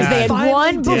minute. Because they had Finally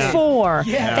won did. before.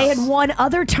 Yes. They had won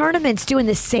other tournaments doing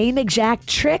the same exact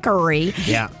trickery.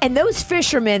 Yeah. And those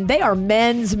fishermen, they are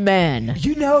men's men.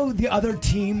 You know the other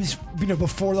teams,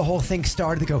 before the whole thing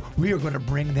started, they go, we are going to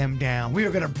bring them down. We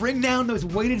are going to bring down those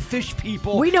weighted fish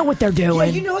people. We know what they're doing.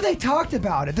 Yeah, you know they talked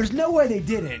about it. There's no way they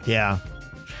didn't. Yeah.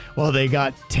 Well, they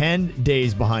got 10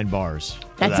 days behind bars. for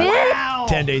That's that. it? Wow.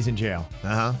 10 days in jail.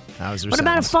 That was their What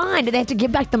about a sentence. fine? Do they have to give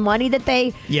back the money that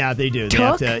they Yeah, they do. They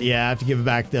took? have to give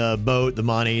back the boat, the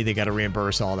money. They got to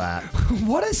reimburse all that.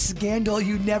 What a scandal.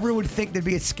 You never would think there'd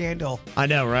be a scandal. I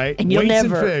know, right? And you'll Weights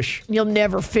never and fish. You'll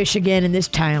never fish again in this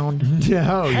town.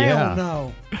 No, yeah. Hell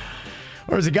no.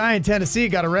 Or as a guy in Tennessee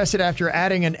got arrested after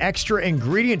adding an extra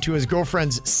ingredient to his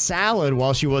girlfriend's salad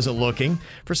while she wasn't looking.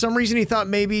 For some reason, he thought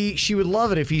maybe she would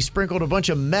love it if he sprinkled a bunch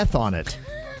of meth on it.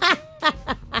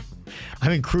 I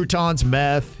mean, croutons,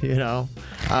 meth, No,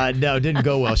 it didn't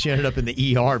go well. She ended up in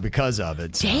the ER because of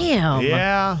it. So. Damn.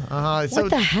 Yeah.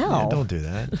 What the hell? Yeah, don't do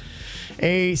that.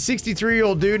 A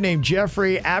 63-year-old dude named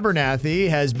Jeffrey Abernathy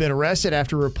has been arrested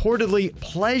after reportedly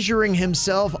pleasuring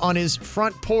himself on his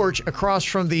front porch across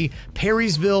from the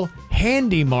Perrysville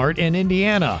Handy Mart in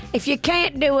Indiana. If you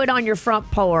can't do it on your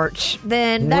front porch,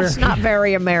 then that's not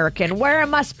very American. Where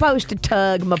am I supposed to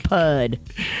tug my pud?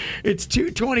 It's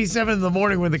 2:27 in the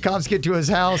morning when the cops get to his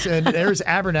house, and there's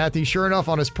Abernathy, sure enough,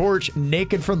 on his porch,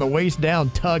 naked from the waist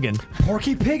down, tugging.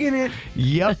 Porky Pig in it.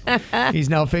 Yep. He's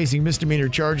now facing misdemeanor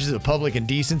charges of public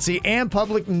indecency and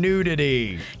public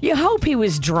nudity. You hope he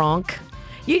was drunk.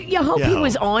 You hope You he hope.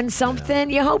 was on something.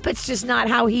 You hope it's just not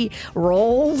how he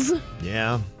rolls.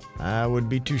 Yeah, I wouldn't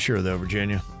be too sure, though,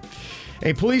 Virginia.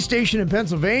 A police station in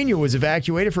Pennsylvania was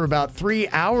evacuated for about 3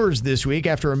 hours this week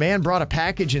after a man brought a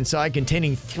package inside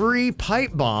containing 3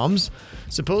 pipe bombs.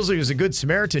 Supposedly it was a good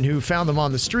Samaritan who found them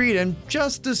on the street and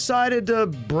just decided to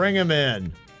bring them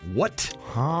in. What?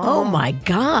 Oh my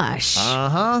gosh.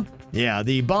 Uh-huh. Yeah,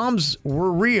 the bombs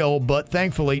were real, but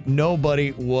thankfully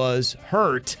nobody was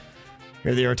hurt.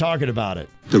 Here they are talking about it.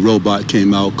 The robot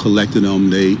came out, collected them,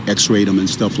 they x-rayed them and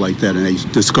stuff like that, and they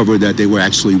discovered that they were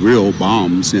actually real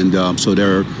bombs, and so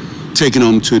they're taking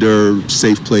them to their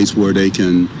safe place where they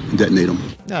can detonate them.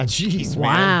 Oh, jeez, man.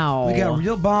 Wow. We got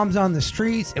real bombs on the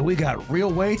streets, and we got real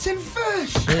weights and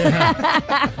fish. We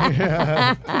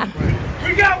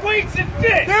got weights and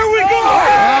fish. There we go.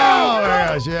 Oh, my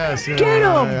gosh, yes. Get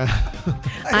 'em.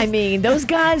 I mean, those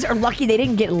guys are lucky they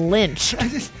didn't get lynched.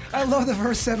 I love the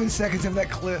first 7 seconds of that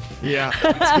clip. Yeah,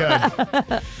 it's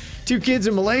good. 2 kids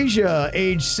in Malaysia,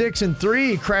 age 6 and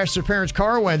 3, crashed their parents'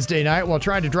 car Wednesday night while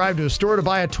trying to drive to a store to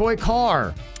buy a toy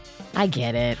car. I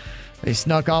get it. They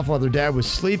snuck off while their dad was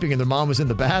sleeping and their mom was in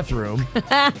the bathroom.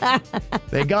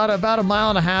 They got about a mile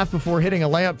and a half before hitting a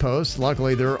lamppost.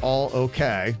 Luckily, they're all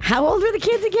okay. How old were the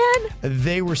kids again?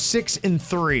 They were 6 and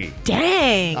 3.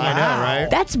 Dang. I know, right?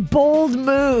 That's bold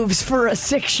moves for a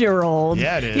 6-year-old.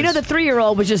 Yeah, it is. You know, the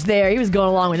 3-year-old was just there. He was going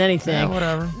along with anything. Yeah,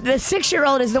 whatever. The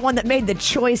 6-year-old is the one that made the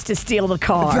choice to steal the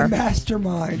car. The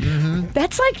mastermind.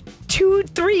 That's like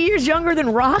 2-3 years younger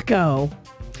than Rocco.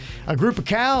 A group of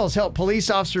cows helped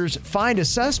police officers find a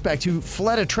suspect who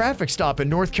fled a traffic stop in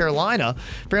North Carolina.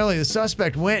 Apparently, the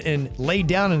suspect went and laid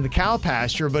down in the cow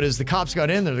pasture, but as the cops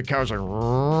got in there, the cows were like,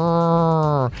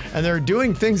 "Roar." And they're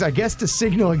doing things, I guess, to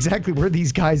signal exactly where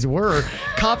these guys were.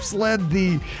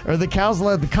 The cows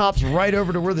led the cops right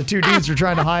over to where the 2 dudes were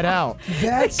trying to hide out.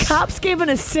 The cops gave an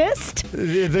assist?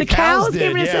 The cows did,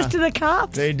 gave an yeah. assist to the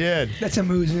cops? They did. That's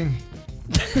amusing.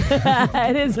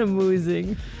 It is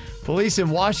amusing. Police in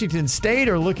Washington State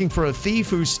are looking for a thief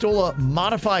who stole a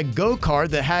modified go-kart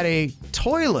that had a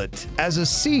toilet as a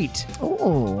seat.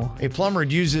 Oh. A plumber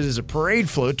had used it as a parade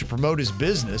float to promote his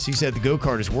business. He said the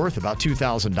go-kart is worth about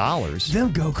 $2,000.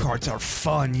 Them go-karts are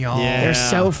fun, y'all. Yeah. They're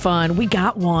so fun. We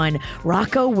got one.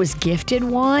 Rocco was gifted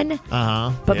one,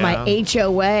 but my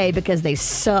HOA, because they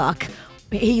suck,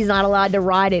 he's not allowed to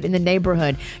ride it in the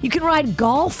neighborhood. You can ride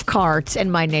golf carts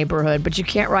in my neighborhood, but you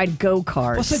can't ride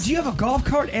go-karts. Well, so do you have a golf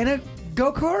cart and a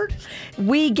go-kart?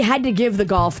 We had to give the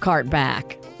golf cart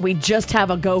back. We just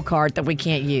have a go-kart that we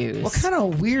can't use. What kind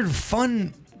of weird,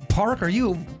 fun park are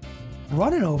you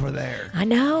running over there? I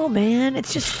know, man.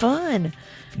 It's just fun.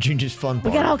 Virginia's fun We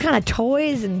park. got all kind of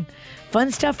toys and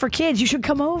fun stuff for kids. You should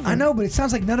come over. I know, but it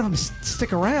sounds like none of them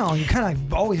stick around. You're kind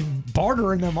of always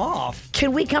bartering them off.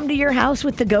 Can we come to your house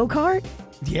with the go-kart?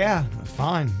 Yeah,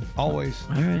 fine. Always.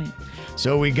 All right.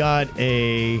 So we got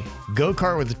a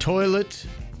go-kart with a toilet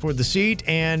for the seat,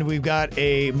 and we've got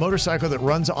a motorcycle that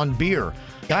runs on beer.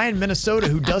 Guy in Minnesota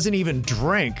who doesn't even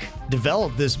drink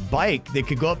developed this bike that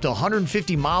could go up to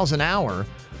 150 miles an hour,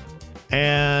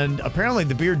 and apparently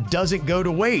the beer doesn't go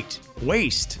to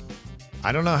waste.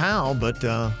 I don't know how, but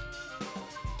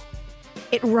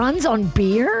It runs on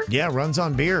beer? yeah, it runs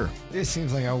on beer. This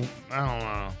seems like I don't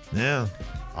know. Yeah,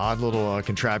 odd little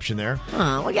contraption there.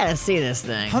 Oh, we got to see this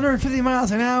thing. 150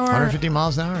 miles an hour. 150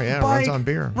 miles an hour, yeah, it runs on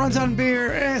beer. Runs on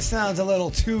beer. It sounds a little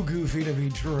too goofy to be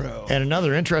true. And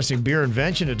another interesting beer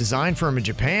invention, a design firm in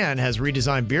Japan has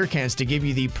redesigned beer cans to give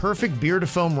you the perfect beer to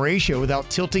foam ratio without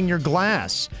tilting your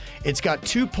glass. It's got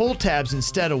 2 pull tabs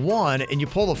instead of 1, and you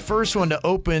pull the first one to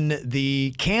open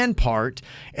the can part,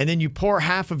 and then you pour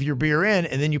half of your beer in,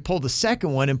 and then you pull the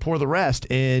second one and pour the rest,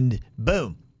 and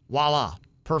boom, voila,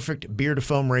 perfect beer to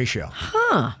foam ratio.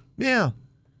 Huh. Yeah.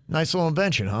 Nice little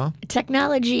invention, huh?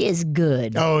 Technology is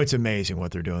good. Oh, it's amazing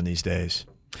what they're doing these days.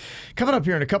 Coming up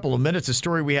here in a couple of minutes, a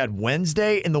story we had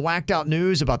Wednesday in the Whacked Out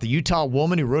News about the Utah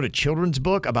woman who wrote a children's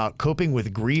book about coping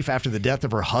with grief after the death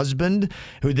of her husband,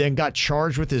 who then got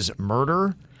charged with his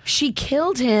murder. She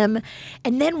killed him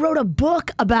and then wrote a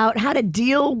book about how to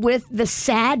deal with the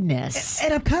sadness.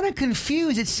 And I'm kind of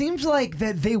confused. It seems like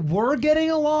that they were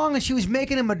getting along and she was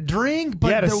making him a drink,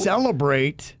 but to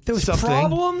celebrate there was something.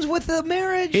 problems with the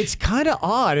marriage. It's kind of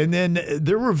odd. And then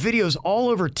there were videos all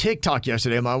over TikTok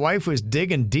yesterday. My wife was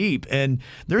digging deep, and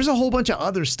there's a whole bunch of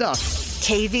other stuff.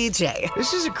 KVJ.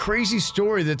 This is a crazy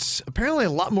story that's apparently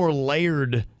a lot more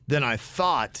layered than I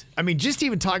thought. I mean, just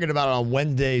even talking about it on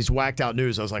Wednesday's Whacked Out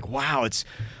News, I was like, wow, it's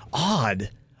odd.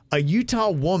 A Utah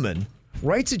woman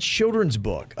writes a children's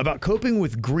book about coping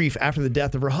with grief after the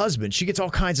death of her husband. She gets all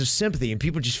kinds of sympathy, and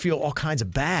people just feel all kinds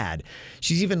of bad.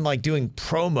 She's even like doing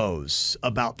promos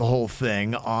about the whole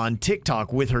thing on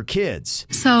TikTok with her kids.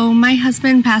 So my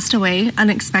husband passed away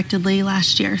unexpectedly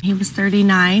last year. He was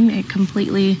 39. It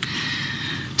completely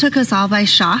took us all by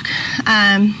shock.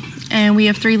 And we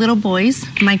have 3 little boys.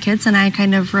 My kids and I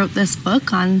kind of wrote this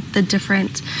book on the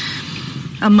different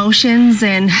emotions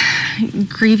and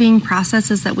grieving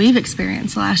processes that we've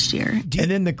experienced last year.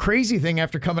 And then the crazy thing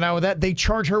after coming out with that, they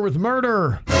charge her with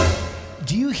murder.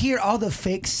 Do you hear all the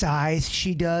fake sighs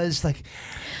she does? Like,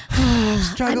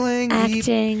 struggling.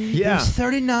 Acting. It was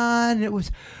 39. It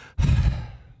was...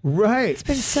 Right. It's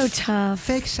been so tough.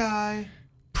 Fake sigh.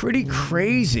 Pretty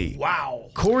crazy. Wow.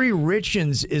 Corey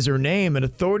Richens is her name, and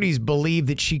authorities believe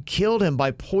that she killed him by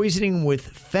poisoning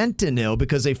with fentanyl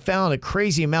because they found a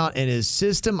crazy amount in his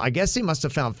system. I guess they must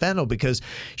have found fentanyl because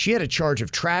she had a charge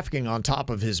of trafficking on top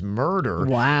of his murder.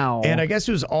 Wow. And I guess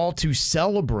it was all to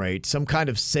celebrate some kind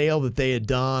of sale that they had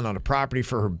done on a property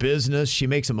for her business. She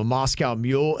makes him a Moscow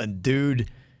Mule, and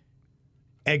dude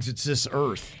exits this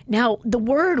earth. Now, the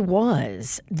word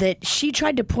was that she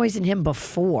tried to poison him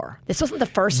before. This wasn't the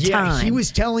first time. Yeah, he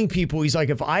was telling people, he's like,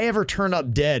 if I ever turn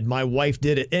up dead, my wife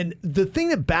did it. And the thing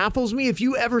that baffles me, if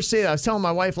you ever say that, I was telling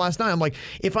my wife last night, I'm like,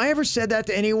 if I ever said that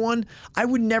to anyone, I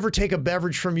would never take a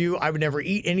beverage from you. I would never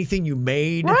eat anything you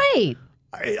made. Right.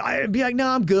 I'd be like, no,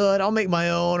 I'm good. I'll make my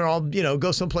own, or I'll,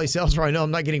 go someplace else where I know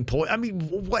I'm not getting poisoned. I mean,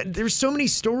 what? There's so many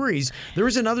stories. There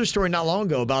was another story not long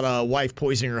ago about a wife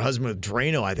poisoning her husband with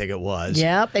Drano, I think it was.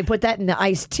 Yep, they put that in the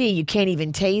iced tea. You can't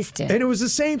even taste it. And it was the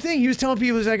same thing. He was telling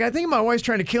people, he's like, I think my wife's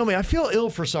trying to kill me. I feel ill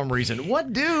for some reason.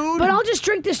 What, dude? But I'll just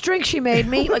drink this drink she made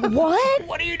me. Like, what?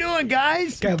 What are you doing,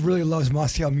 guys? Guy really loves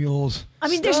Moscow Mules. I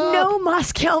mean, there's no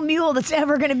Moscow Mule that's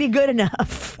ever going to be good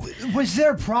enough. Was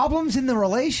there problems in the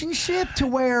relationship to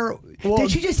where...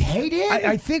 did she just hate it?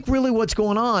 I think really what's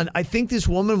going on, I think this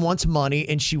woman wants money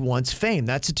and she wants fame.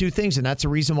 That's the two things, and that's the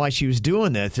reason why she was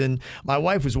doing this. And my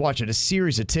wife was watching a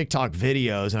series of TikTok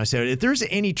videos, and I said, if there's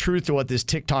any truth to what this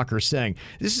TikToker's saying,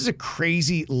 this is a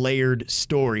crazy layered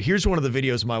story. Here's one of the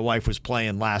videos my wife was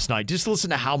playing last night. Just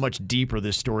listen to how much deeper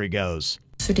this story goes.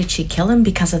 So did she kill him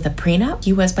because of the prenup?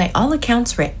 He was by all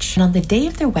accounts rich. And on the day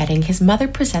of their wedding, his mother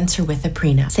presents her with a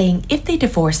prenup, saying if they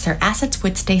divorced, their assets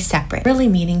would stay separate, really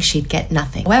meaning she'd get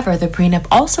nothing. However, the prenup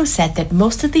also said that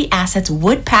most of the assets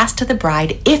would pass to the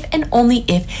bride if and only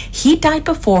if he died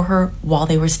before her while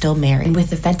they were still married. And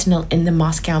with the fentanyl in the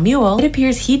Moscow Mule, it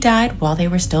appears he died while they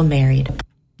were still married.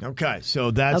 Okay,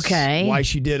 so that's why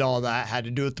she did all that, had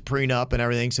to do with the prenup and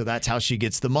everything, so that's how she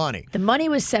gets the money. The money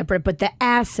was separate, but the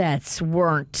assets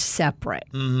weren't separate.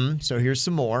 So here's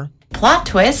some more. Plot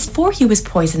twist, before he was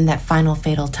poisoned that final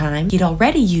fatal time, he'd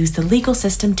already used the legal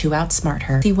system to outsmart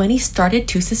her. See, when he started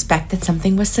to suspect that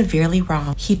something was severely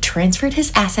wrong, he transferred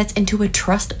his assets into a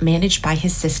trust managed by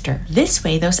his sister. This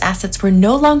way, those assets were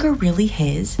no longer really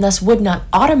his, and thus would not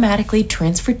automatically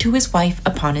transfer to his wife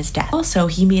upon his death. Also,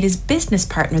 he made his business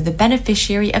partner the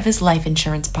beneficiary of his life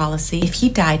insurance policy. If he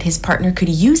died, his partner could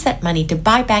use that money to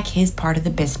buy back his part of the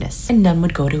business, and none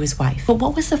would go to his wife. But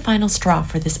what was the final straw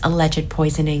for this alleged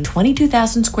poisoning?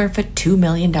 22,000 square foot, $2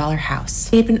 million house.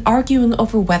 They had been arguing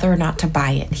over whether or not to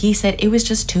buy it. He said it was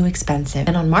just too expensive.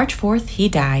 And on March 4th, he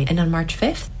died. And on March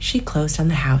 5th, she closed on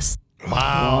the house.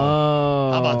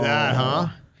 Wow. How about that, huh?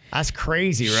 That's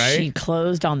crazy, right? She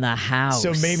closed on the house.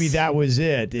 So maybe that was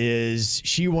it, is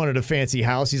she wanted a fancy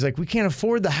house. He's like, we can't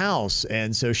afford the house.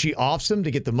 And so she offs him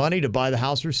to get the money to buy the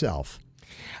house herself.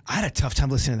 I had a tough time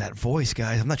listening to that voice,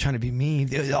 guys. I'm not trying to be mean.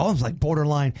 It all was like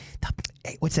borderline.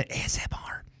 Hey, what's that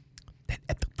ASMR?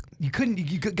 You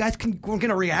guys weren't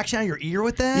getting a reaction out of your ear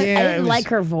with that? I didn't like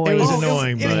her voice. It was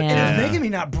annoying, but it was making me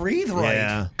not breathe right.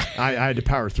 Yeah, I had to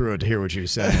power through it to hear what you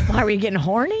said. Why were you getting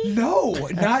horny? No,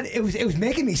 not. It was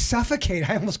making me suffocate.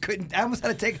 I almost couldn't. I almost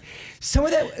had to take some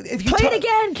of that. If you Play it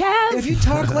again, Kev. If you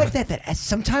talk like that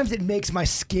sometimes it makes my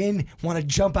skin want to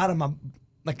jump out of my,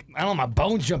 like, I don't know, my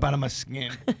bones jump out of my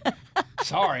skin.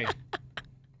 Sorry.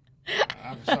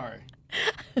 I'm sorry.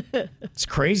 It's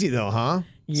crazy though, huh?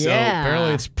 Yeah. So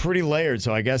apparently it's pretty layered.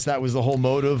 So I guess that was the whole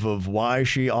motive of why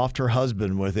she offed her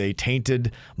husband with a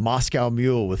tainted Moscow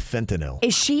Mule with fentanyl.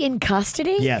 Is she in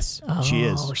custody? Yes, she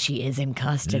is. Oh, she is in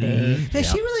custody. Mm-hmm. Yeah,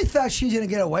 she really thought she was going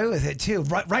to get away with it, too.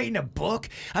 Writing a book.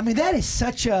 I mean, that is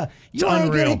such a... You ain't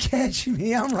unreal. going to catch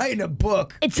me. I'm writing a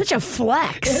book. It's such a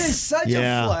flex. It is such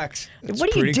a flex.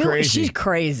 What are you doing? crazy. She's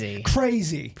crazy.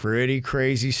 Crazy. Pretty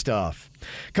crazy stuff.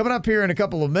 Coming up here in a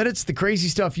couple of minutes, the crazy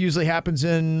stuff usually happens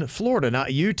in Florida,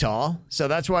 not Utah. So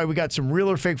that's why we got some real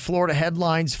or fake Florida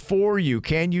headlines for you.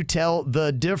 Can you tell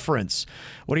the difference?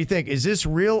 What do you think? Is this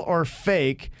real or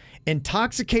fake?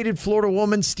 Intoxicated Florida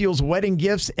woman steals wedding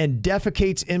gifts and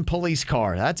defecates in police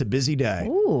car. That's a busy day.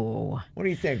 Ooh. What do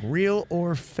you think? Real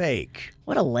or fake?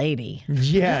 What a lady.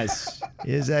 Yes.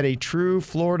 Is that a true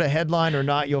Florida headline or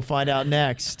not? You'll find out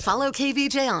next. Follow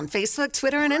KVJ on Facebook,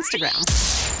 Twitter, and Instagram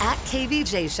at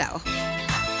KVJ Show.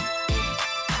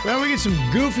 Well, we get some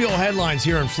goofy old headlines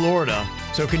here in Florida.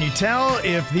 So can you tell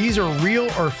if these are real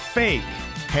or fake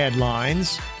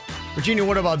headlines? Virginia,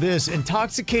 what about this?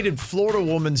 Intoxicated Florida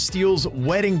woman steals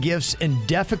wedding gifts and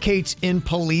defecates in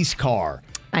police car.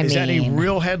 Is that a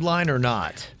real headline or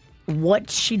not?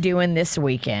 What's she doing this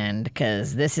weekend?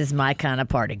 Because this is my kind of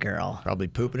party girl. Probably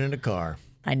pooping in a car.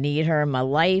 I need her in my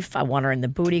life. I want her in the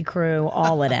booty crew,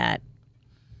 all of that.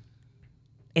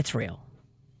 It's real.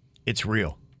 It's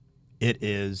real. It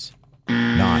is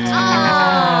not.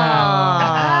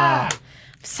 I'm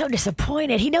so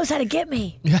disappointed. He knows how to get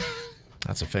me.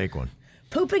 That's a fake one.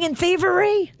 Pooping and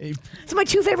thievery? It's my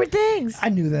two favorite things. I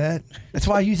knew that. That's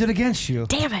why I used it against you.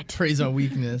 Damn it. Praise on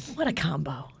weakness. What a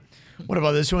combo. What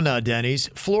about this one, Denny's?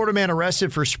 Florida man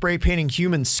arrested for spray painting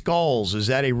human skulls. Is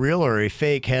that a real or a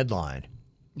fake headline?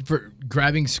 For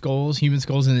grabbing skulls, human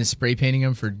skulls, and then spray painting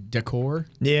them for decor?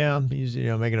 Yeah, he's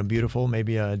making them beautiful.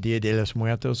 Maybe a Dia de los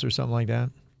Muertos or something like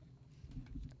that.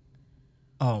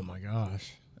 Oh, my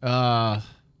gosh.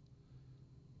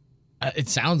 It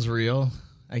sounds real,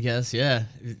 I guess. Yeah,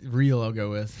 real I'll go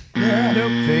with.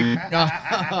 Nope, fake.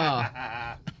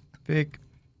 Fake.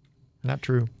 Not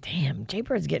true. Damn,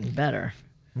 J-Bird's getting better.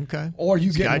 Okay. Or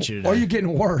you're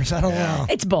getting worse. I don't know.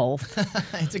 It's both.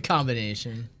 It's a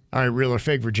combination. All right, real or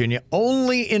fake, Virginia.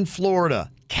 Only in Florida,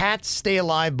 cats stay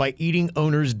alive by eating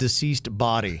owner's deceased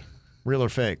body. Real or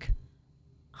fake?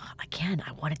 Again,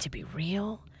 I want it to be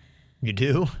real. You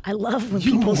do? I love when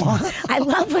people.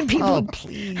 Oh,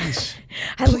 please.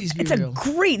 It's a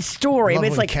great story. Love I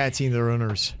mean, it's when like cats eat their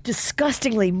owners.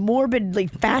 Disgustingly, morbidly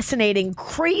fascinating,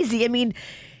 crazy. I mean,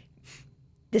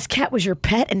 this cat was your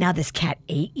pet, and now this cat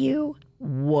ate you?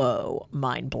 Whoa,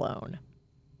 mind blown.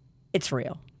 It's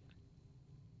real.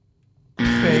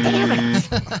 Fake. Damn it.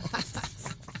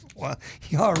 Well,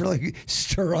 y'all are really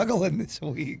struggling this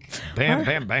week. Bam,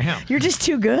 bam, bam. You're just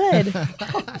too good.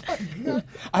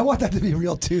 I want that to be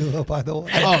real too, though, by the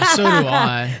way. Oh, so do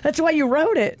I. That's why you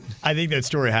wrote it. I think that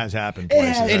story has happened. It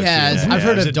has. It has. I've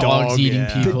heard of dogs eating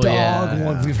people. The dog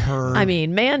one we've heard. I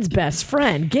mean, man's best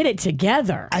friend. Get it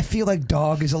together. I feel like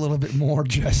dog is a little bit more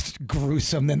just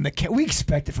gruesome than the cat. We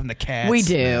expect it from the cats. We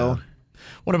do. Yeah.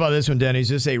 What about this one, Denny? Is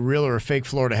this a real or a fake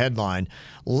Florida headline?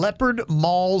 Leopard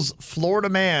mauls Florida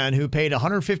man who paid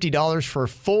 $150 for a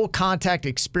full contact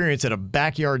experience at a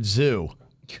backyard zoo.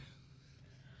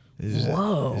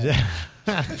 Whoa.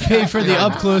 Pay for the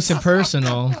up close and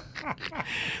personal.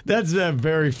 That's a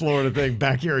very Florida thing.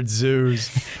 Backyard zoos.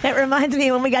 That reminds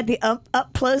me when we got the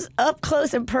up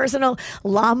close and personal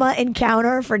llama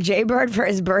encounter for Jaybird for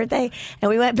his birthday, and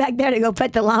we went back there to go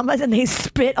pet the llamas, and they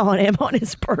spit on him on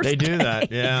his birthday. They do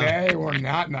that, yeah. They were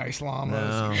not nice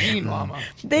llamas. Mean llama.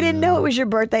 They didn't know it was your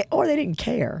birthday, or they didn't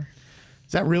care.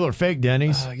 Is that real or fake,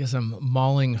 Denny's? I guess I'm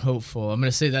mauling hopeful. I'm going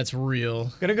to say that's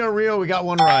real. Gonna go real. We got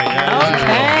one right.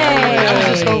 Yeah, I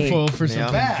was just hopeful for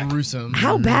something gruesome.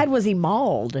 How bad was he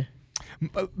mauled?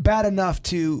 Bad enough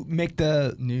to make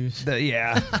the news.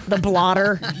 The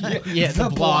blotter. Yeah,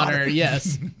 the blotter.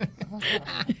 Yes. All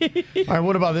right,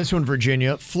 what about this one,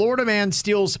 Virginia? Florida man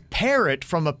steals parrot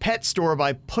from a pet store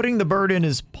by putting the bird in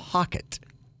his pocket.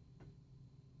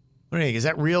 What do you think? Is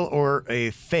that real or a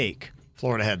fake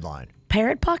Florida headline?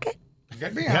 Parrot pocket?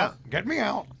 Get me out. Get me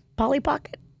out. Polly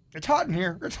pocket? It's hot in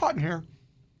here. It's hot in here.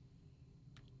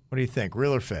 What do you think?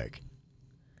 Real or fake?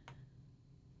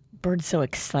 Bird's so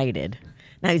excited.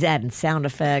 Now he's adding sound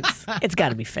effects. It's got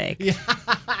to be fake.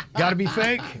 Got to be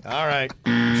fake? All right.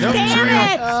 Nope, Damn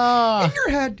it! In your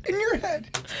head. In your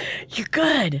head. You're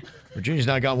good. Virginia's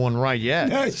not got one right yet.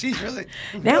 No, she's really.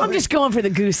 Now I'm just going for the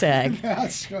goose egg. Go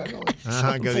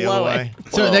the other way.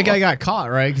 So that guy got caught,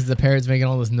 right? Because the parrot's making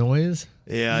all this noise?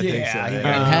 Yeah, I think so. It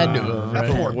had to have, right?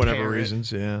 For whatever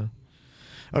reasons, yeah.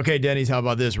 Okay, Denny's, how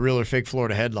about this? Real or fake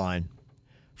Florida headline?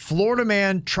 Florida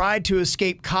man tried to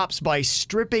escape cops by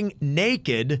stripping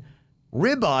naked.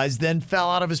 Ribeyes then fell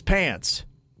out of his pants.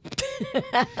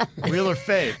 Real or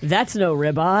fake? That's no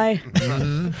ribeye.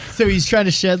 Mm-hmm. So he's trying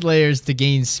to shed layers to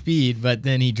gain speed, but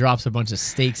then he drops a bunch of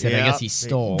steaks that I guess he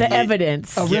stole. The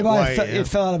evidence. A ribeye, it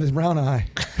fell out of his brown eye.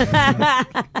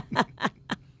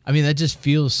 I mean, that just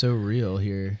feels so real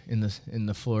here in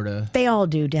the Florida. They all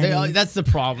do, Denny. That's the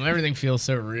problem. Everything feels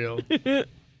so real.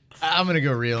 I'm going to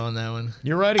go real on that one.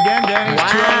 You're right again, Danny.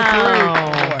 It's 2 out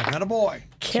of 3. Boy, not a boy.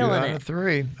 Killing 2 out of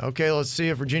 3. Okay, let's see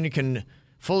if Virginia can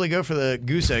fully go for the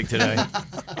goose egg today.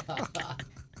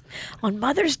 On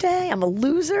Mother's Day, I'm a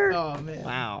loser? Oh, man.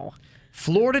 Wow.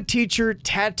 Florida teacher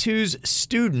tattoos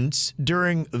students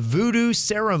during voodoo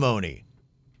ceremony.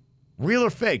 Real or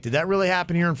fake? Did that really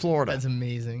happen here in Florida? That's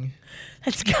amazing.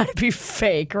 That's got to be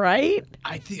fake, right?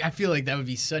 I feel like that would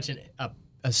be such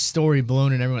a story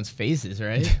blown in everyone's faces,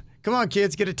 right? Come on,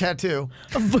 kids, get a tattoo.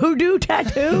 A voodoo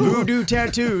tattoo? Voodoo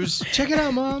tattoos. Check it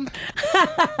out, Mom.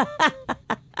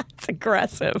 It's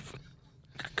aggressive.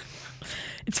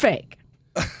 It's fake.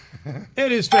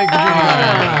 It is fake,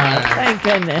 Virginia. Thank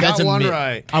goodness. Got one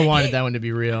right. I wanted that one to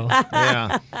be real.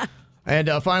 Yeah. And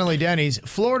finally, Denny's.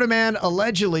 Florida man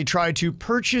allegedly tried to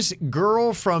purchase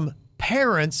girl from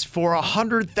parents for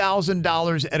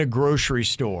 $100,000 at a grocery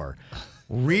store.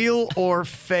 Real or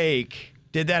fake?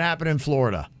 Did that happen in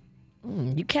Florida?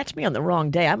 You catch me on the wrong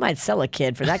day. I might sell a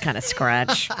kid for that kind of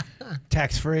scratch.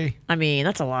 Tax free. I mean,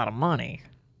 that's a lot of money.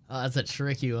 Oh, that's a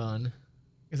tricky one.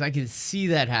 Because I can see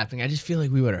that happening. I just feel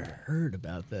like we would have heard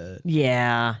about that.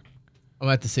 Yeah. I'm going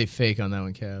to have to say fake on that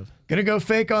one, Kev. Gonna go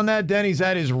fake on that, Denny's.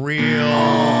 That is real.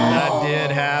 That did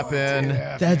happen.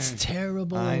 That's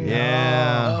terrible. I know.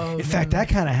 Yeah. In fact, that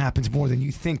kind of happens more than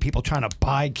you think. People trying to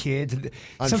buy kids.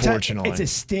 Sometimes Unfortunately. it's a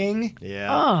sting. Yeah.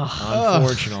 Oh.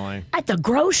 Unfortunately. At the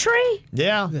grocery?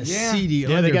 Yeah. seedy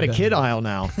Yeah, they got a underbelly. kid aisle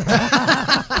now.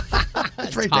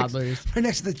 It's right Toddlers. right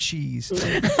next to the cheese. The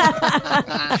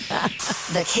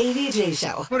KVJ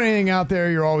Show. Put anything out there,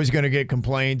 you're always going to get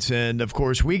complaints. And, of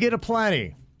course, we get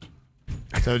aplenty.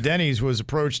 So Denny's was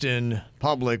approached in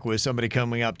public with somebody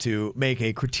coming up to make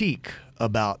a critique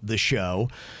about the show.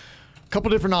 A couple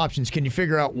different options. Can you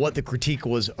figure out what the critique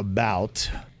was about?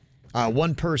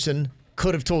 One person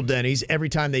could have told Denny's every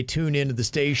time they tune into the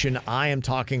station, I am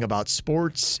talking about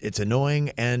sports. It's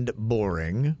annoying and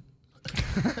boring.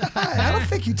 I don't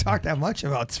think you talk that much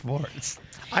about sports.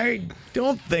 I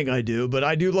don't think I do, but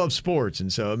I do love sports,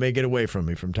 and so it may get away from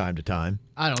me from time to time.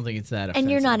 I don't think it's that offensive. And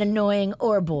you're not annoying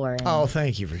or boring. Oh,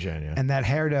 thank you, Virginia. And that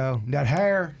hair, though. That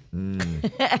hair.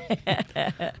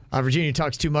 Virginia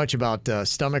talks too much about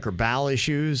stomach or bowel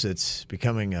issues. It's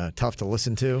becoming tough to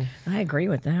listen to. I agree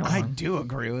with that one. I do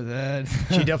agree with that.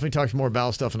 She definitely talks more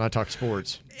bowel stuff than I talk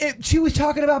sports. She was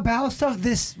talking about bowel stuff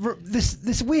this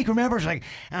week. Remember, she's like,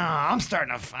 "Oh, I'm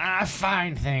starting to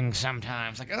find things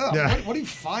sometimes." Like, oh, Yeah. what are you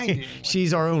finding?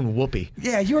 She's our own Whoopi.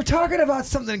 Yeah, you were talking about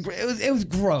something. It was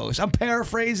gross. I'm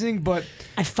paraphrasing, but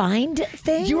I find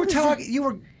things. you were talking.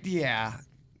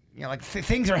 Yeah, like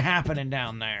things are happening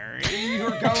down there. You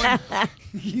were going.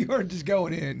 You were just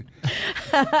going in.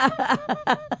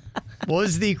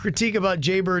 Was the critique about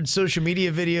Jay Bird's social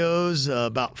media videos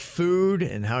about food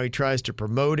and how he tries to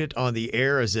promote it on the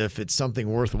air as if it's something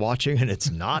worth watching and it's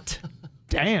not?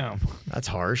 Damn. That's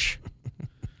harsh.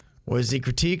 Was the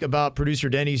critique about producer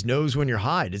Denny's knows when you're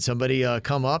high? Did somebody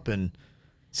come up and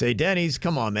say, Denny's,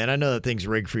 come on, man, I know that thing's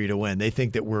rigged for you to win. They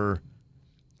think that we're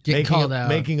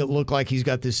making it look like he's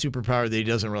got this superpower that he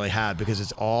doesn't really have because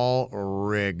it's all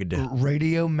rigged.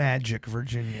 Radio magic,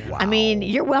 Virginia. I mean,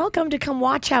 you're welcome to come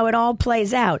watch how it all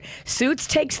plays out. Suits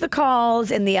takes the calls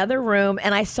in the other room,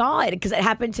 and I saw it because it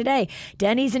happened today.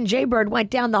 Denny's and Jay Bird went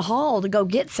down the hall to go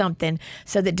get something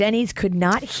so that Denny's could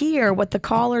not hear what the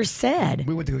callers said.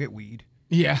 We went to go get weed.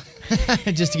 Yeah,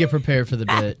 just to get prepared for the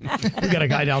bit. We got a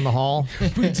guy down the hall.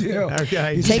 We do.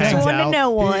 Okay. He takes one to know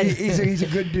one. He's a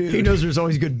good dude. He knows there's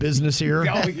always good business here.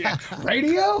 Oh, yeah.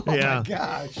 Radio? Oh, Yeah. my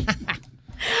gosh.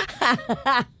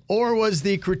 Or was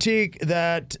the critique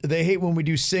that they hate when we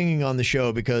do singing on the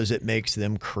show because it makes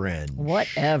them cringe?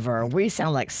 Whatever. We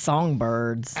sound like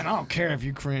songbirds. And I don't care if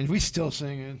you cringe. We still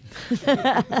sing it.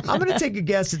 I'm going to take a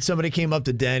guess that somebody came up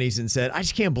to Denny's and said, I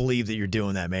just can't believe that you're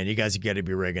doing that, man. You guys have got to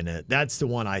be rigging it. That's the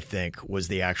one I think was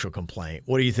the actual complaint.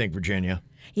 What do you think, Virginia?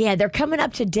 Yeah, they're coming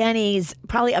up to Denny's,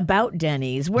 probably about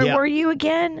Denny's. Where were you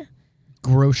again?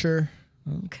 Grocer.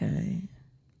 Okay.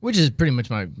 Which is pretty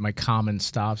much my common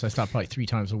stops. I stop probably 3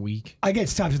 times a week. I get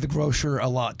stopped at the grocer a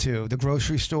lot, too. The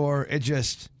grocery store,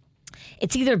 It's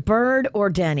either Bird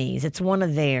or Denny's. It's one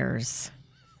of theirs.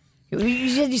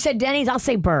 You said Denny's, I'll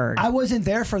say Bird. I wasn't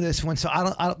there for this one, so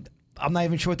I'm not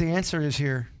even sure what the answer is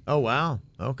here. Oh, wow.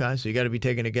 Okay, so you got to be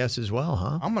taking a guess as well,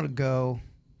 huh? I'm going to go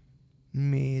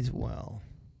me as well.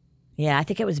 Yeah, I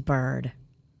think it was Bird.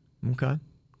 Okay.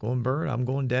 Going Bird. I'm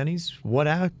going Denny's. What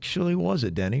actually was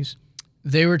it, Denny's?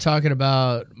 They were talking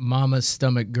about Mama's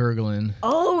stomach gurgling.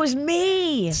 Oh, it was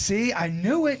me. See, I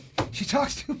knew it. She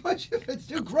talks too much. It's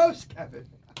too gross, Kevin.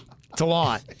 It's a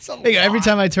lot. Hey, every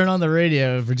time I turn on the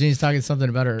radio, Virginia's talking something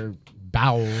about her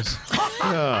bowels.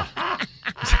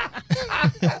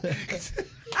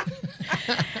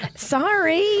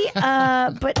 Sorry,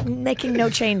 but making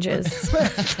no changes.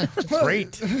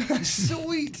 Great.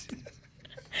 Sweet.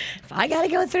 If I got to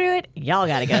go through it, y'all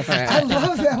got to go through it. I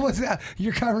love that was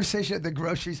your conversation at the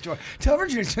grocery store. Tell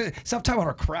Virginia, stop talking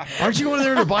about her crap. Aren't you going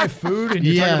there to buy food and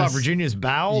you're talking about Virginia's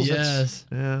bowels? Yes.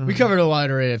 Yeah. We covered a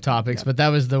wide array of topics, but that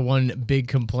was the one big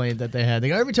complaint that they had. They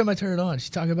go, every time I turn it on, she's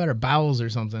talking about her bowels or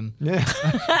something. Yeah.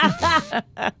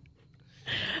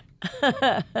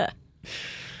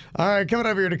 All right, coming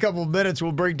up here in a couple of minutes,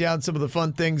 we'll break down some of the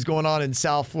fun things going on in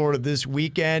South Florida this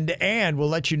weekend, and we'll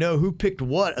let you know who picked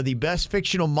what of the best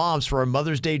fictional moms for our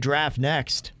Mother's Day draft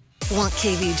next. Want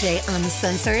KVJ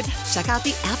uncensored? Check out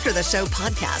the After the Show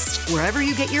podcast, wherever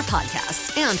you get your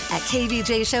podcasts, and at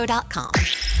kvjshow.com.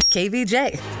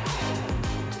 KVJ.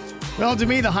 Well, to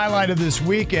me, the highlight of this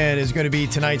weekend is going to be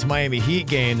tonight's Miami Heat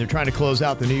game. They're trying to close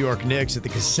out the New York Knicks at the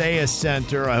Kaseya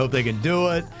Center. I hope they can do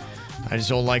it. I just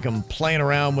don't like them playing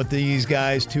around with these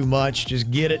guys too much. Just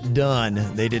get it done.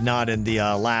 They did not in the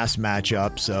last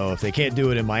matchup. So if they can't do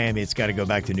it in Miami, it's got to go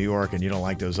back to New York, and you don't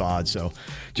like those odds. So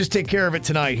just take care of it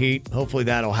tonight, Heat. Hopefully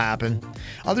that'll happen.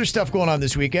 Other stuff going on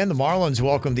this weekend. The Marlins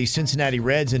welcome the Cincinnati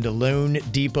Reds into Lone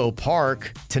Depot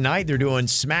Park. Tonight they're doing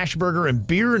Smash Burger and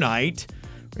Beer Night.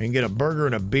 You can get a burger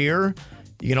and a beer.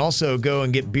 You can also go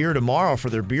and get beer tomorrow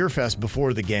for their beer fest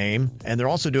before the game. And they're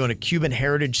also doing a Cuban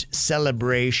Heritage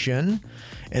celebration.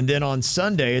 And then on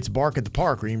Sunday, it's Bark at the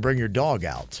Park, where you can bring your dog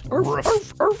out. Kind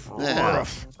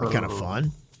of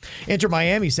fun. Enter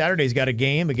Miami. Saturday's got a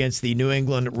game against the New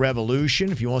England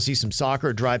Revolution. If you want to see some soccer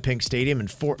at Dry Pink Stadium in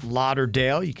Fort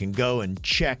Lauderdale, you can go and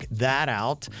check that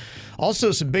out.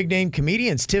 Also, some big-name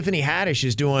comedians. Tiffany Haddish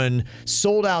is doing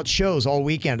sold-out shows all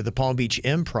weekend at the Palm Beach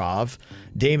Improv.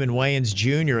 Damon Wayans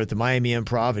Jr. at the Miami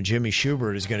Improv, and Jimmy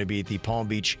Schubert is going to be at the Palm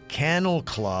Beach Kennel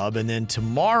Club. And then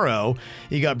tomorrow,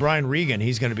 you got Brian Regan.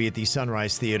 He's going to be at the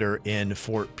Sunrise Theater in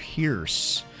Fort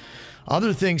Pierce.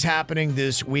 Other things happening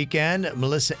this weekend.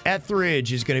 Melissa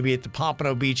Etheridge is going to be at the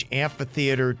Pompano Beach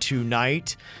Amphitheater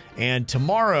tonight. And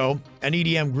tomorrow, an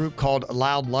EDM group called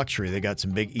Loud Luxury. They got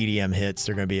some big EDM hits.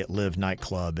 They're going to be at Live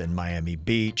Nightclub in Miami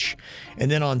Beach.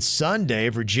 And then on Sunday,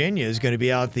 Virginia is going to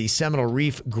be out at the Seminole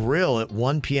Reef Grill at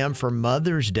 1 p.m. for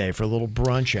Mother's Day for a little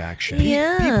brunch action.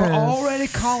 Yes. People are already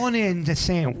calling in to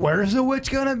saying, where's the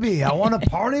witch going to be? I want to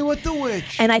party with the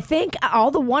witch. And I think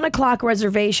all the 1 o'clock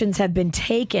reservations have been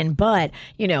taken, but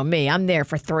you know me, I'm there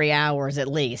for 3 hours at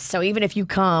least. So even if you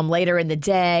come later in the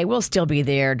day, we'll still be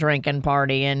there drinking,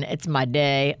 partying. It's my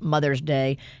day, Mother's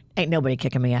Day, Ain't nobody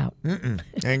kicking me out. Ain't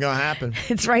gonna happen.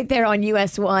 It's right there on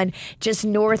US 1, just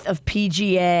north of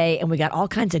PGA, and we got all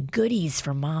kinds of goodies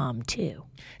for Mom, too.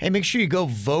 Hey, make sure you go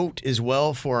vote as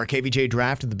well for our KVJ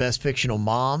draft of the best fictional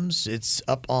moms. It's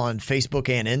up on Facebook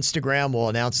and Instagram. We'll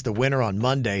announce the winner on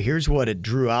Monday. Here's what it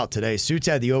drew out today. Suits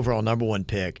had the overall number 1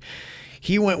 pick.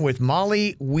 He went with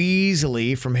Molly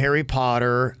Weasley from Harry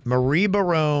Potter, Marie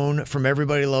Barone from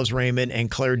Everybody Loves Raymond, and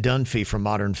Claire Dunphy from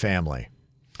Modern Family.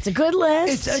 It's a good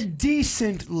list. It's a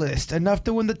decent list. Enough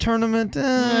to win the tournament?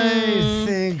 I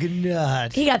think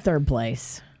not. He got 3rd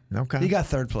place. Okay. He got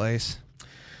 3rd place.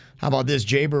 How about this?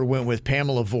 Jaybird went with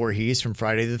Pamela Voorhees from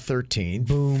Friday the 13th.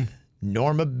 Boom.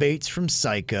 Norma Bates from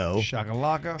Psycho.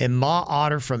 Shakalaka. And Ma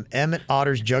Otter from Emmett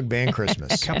Otter's Jug Band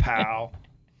Christmas. Kapow.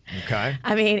 Okay.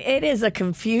 I mean, it is a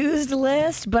confused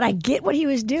list, but I get what he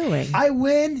was doing. I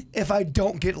win if I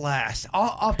don't get last.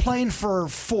 I'll play in for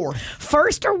 4th.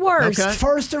 First or worst? Okay.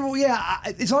 First or,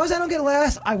 as long as I don't get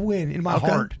last, I win in my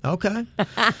heart. Okay.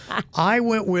 I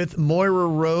went with Moira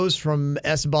Rose from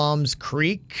S-Bombs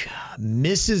Creek,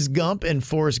 Mrs. Gump and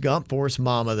Forrest Gump, Forrest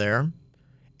Mama there,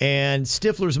 and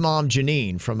Stifler's mom,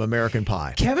 Janine, from American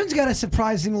Pie. Kevin's got a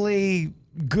surprisingly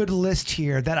good list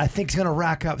here that I think is going to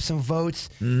rack up some votes.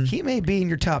 He may be in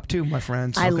your top 2, my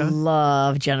friends. I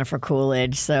love Jennifer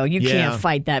Coolidge, so you can't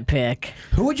fight that pick.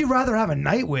 Who would you rather have a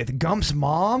night with, Gump's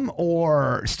mom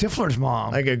or Stifler's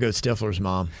mom? I gotta go Stifler's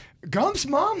mom. Gump's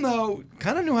mom, though,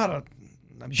 kind of knew how to.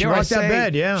 She rocked that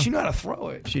bed, yeah. She knew how to throw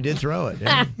it. She did throw it,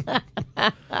 yeah.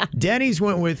 Denny's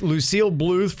went with Lucille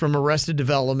Bluth from Arrested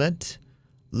Development,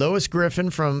 Lois Griffin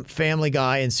from Family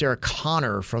Guy, and Sarah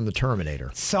Connor from The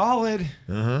Terminator. Solid.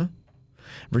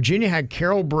 Virginia had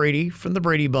Carol Brady from The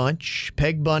Brady Bunch,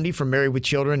 Peg Bundy from Married with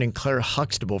Children, and Claire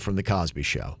Huxtable from The Cosby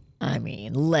Show. I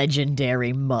mean,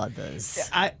 legendary mothers.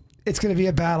 It's going to be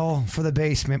a battle for the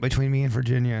basement between me and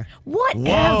Virginia.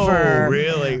 Whatever. Whoa,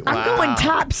 really? I'm going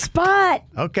top spot.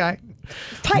 Okay.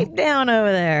 Pipe down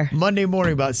over there. Monday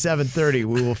morning about 7:30,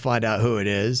 we will find out who it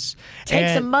is.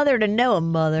 Takes a mother to know a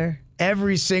mother.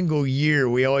 Every single year,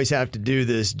 we always have to do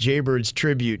this Jaybird's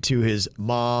tribute to his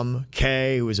mom,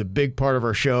 Kay, who was a big part of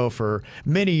our show for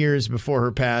many years before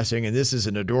her passing. And this is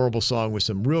an adorable song with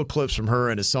some real clips from her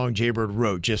and a song Jaybird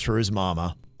wrote just for his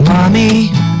mama.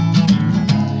 Mommy,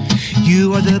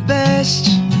 you are the best.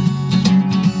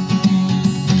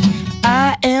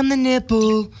 I am the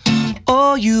nipple.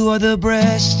 Oh, you are the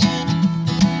breast.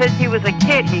 Since he was a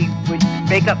kid, he would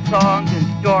make up songs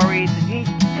and stories, and he's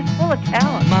just full of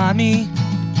talent. Mommy,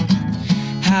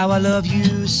 how I love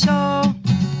you so.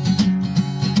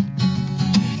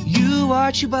 You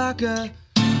are Chewbacca,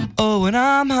 oh, and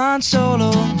I'm Han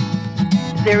Solo.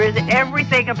 There is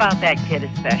everything about that kid is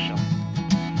special.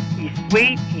 He's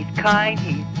sweet, he's kind,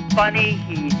 he's funny,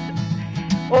 he's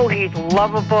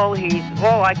lovable,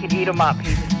 I could eat him up.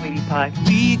 He's a sweetie pie.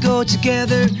 We go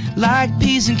together like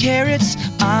peas and carrots.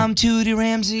 I'm Tootie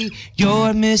Ramsey,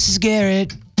 you're Mrs.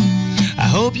 Garrett. I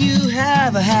hope you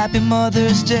have a happy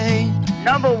Mother's Day.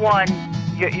 Number one,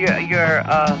 you're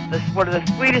one of the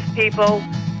sweetest people,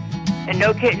 and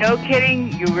no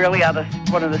kidding, you really are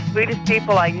one of the sweetest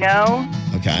people I know.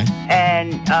 Okay.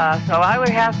 And so I would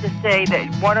have to say that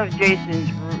one of Jason's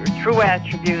true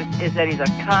attributes is that he's a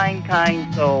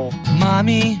kind soul.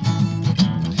 Mommy,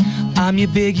 I'm your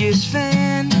biggest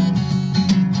fan.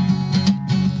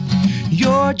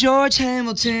 You're George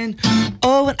Hamilton,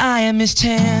 oh, and I am Miss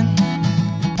Tan.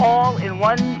 All in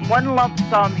one lump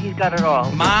sum, he's got it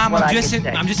all. Mom, I'm just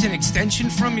an extension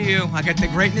from you. I got the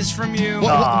greatness from you.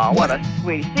 Oh, what a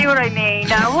sweetie. See what I mean?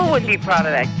 Now, who wouldn't be proud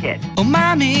of that kid? Oh,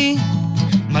 Mommy,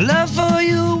 my love for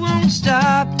you won't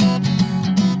stop.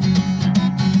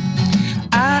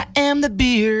 I am the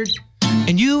beard,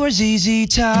 and you are ZZ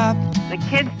Top. The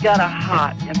kid's got a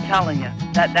heart, I'm telling you.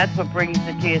 That's what brings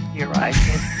the tears to your eyes.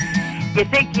 You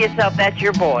think to yourself, that's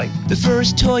your boy. The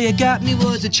first toy you got me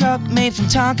was a truck made from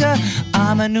Tonka.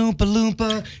 I'm an Oompa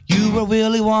Loompa, you are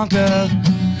Willy Wonka.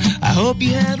 I hope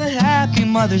you have a happy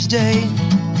Mother's Day.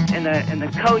 And the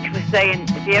coach was saying,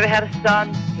 if he ever had a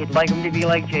son, he'd like him to be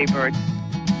like Jaybird.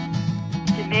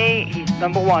 To me, he's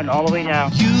number one all the way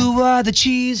down. You are the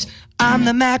cheese, I'm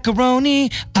the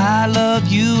macaroni. I love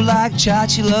you like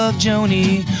Chachi loved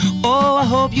Joni. Oh, I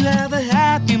hope you have a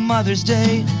happy Mother's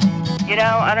Day. You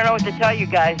know, I don't know what to tell you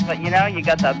guys, but you know, you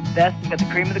got the best, you got the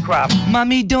cream of the crop.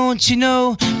 Mommy, don't you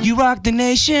know, you rock the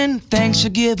nation. Thanks for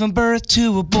giving birth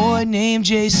to a boy named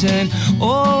Jason.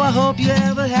 Oh, I hope you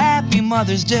have a happy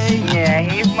Mother's Day. Yeah,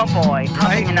 he's my boy.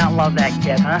 How can you not love that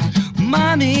kid, huh?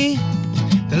 Mommy,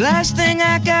 the last thing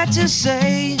I got to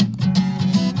say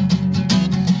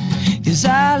is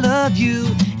I love you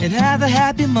and have a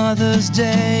happy Mother's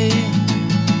Day.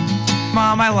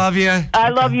 Mom, I love you. I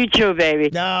love you too, baby.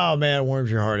 No, man, it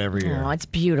warms your heart every year. Oh, it's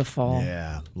beautiful.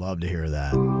 Yeah, love to hear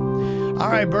that. All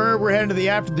right, Bird, we're heading to the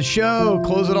after the show.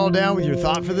 Close it all down with your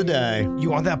thought for the day. You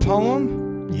want that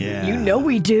poem? Yeah. You know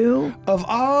we do. Of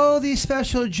all these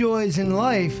special joys in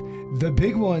life, the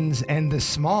big ones and the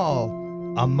small,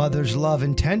 a mother's love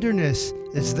and tenderness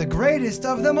is the greatest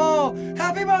of them all.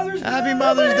 Happy Mother's Day! Happy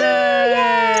Mother's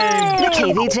Day! The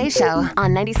KVJ Show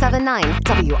on 97.9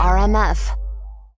 WRMF.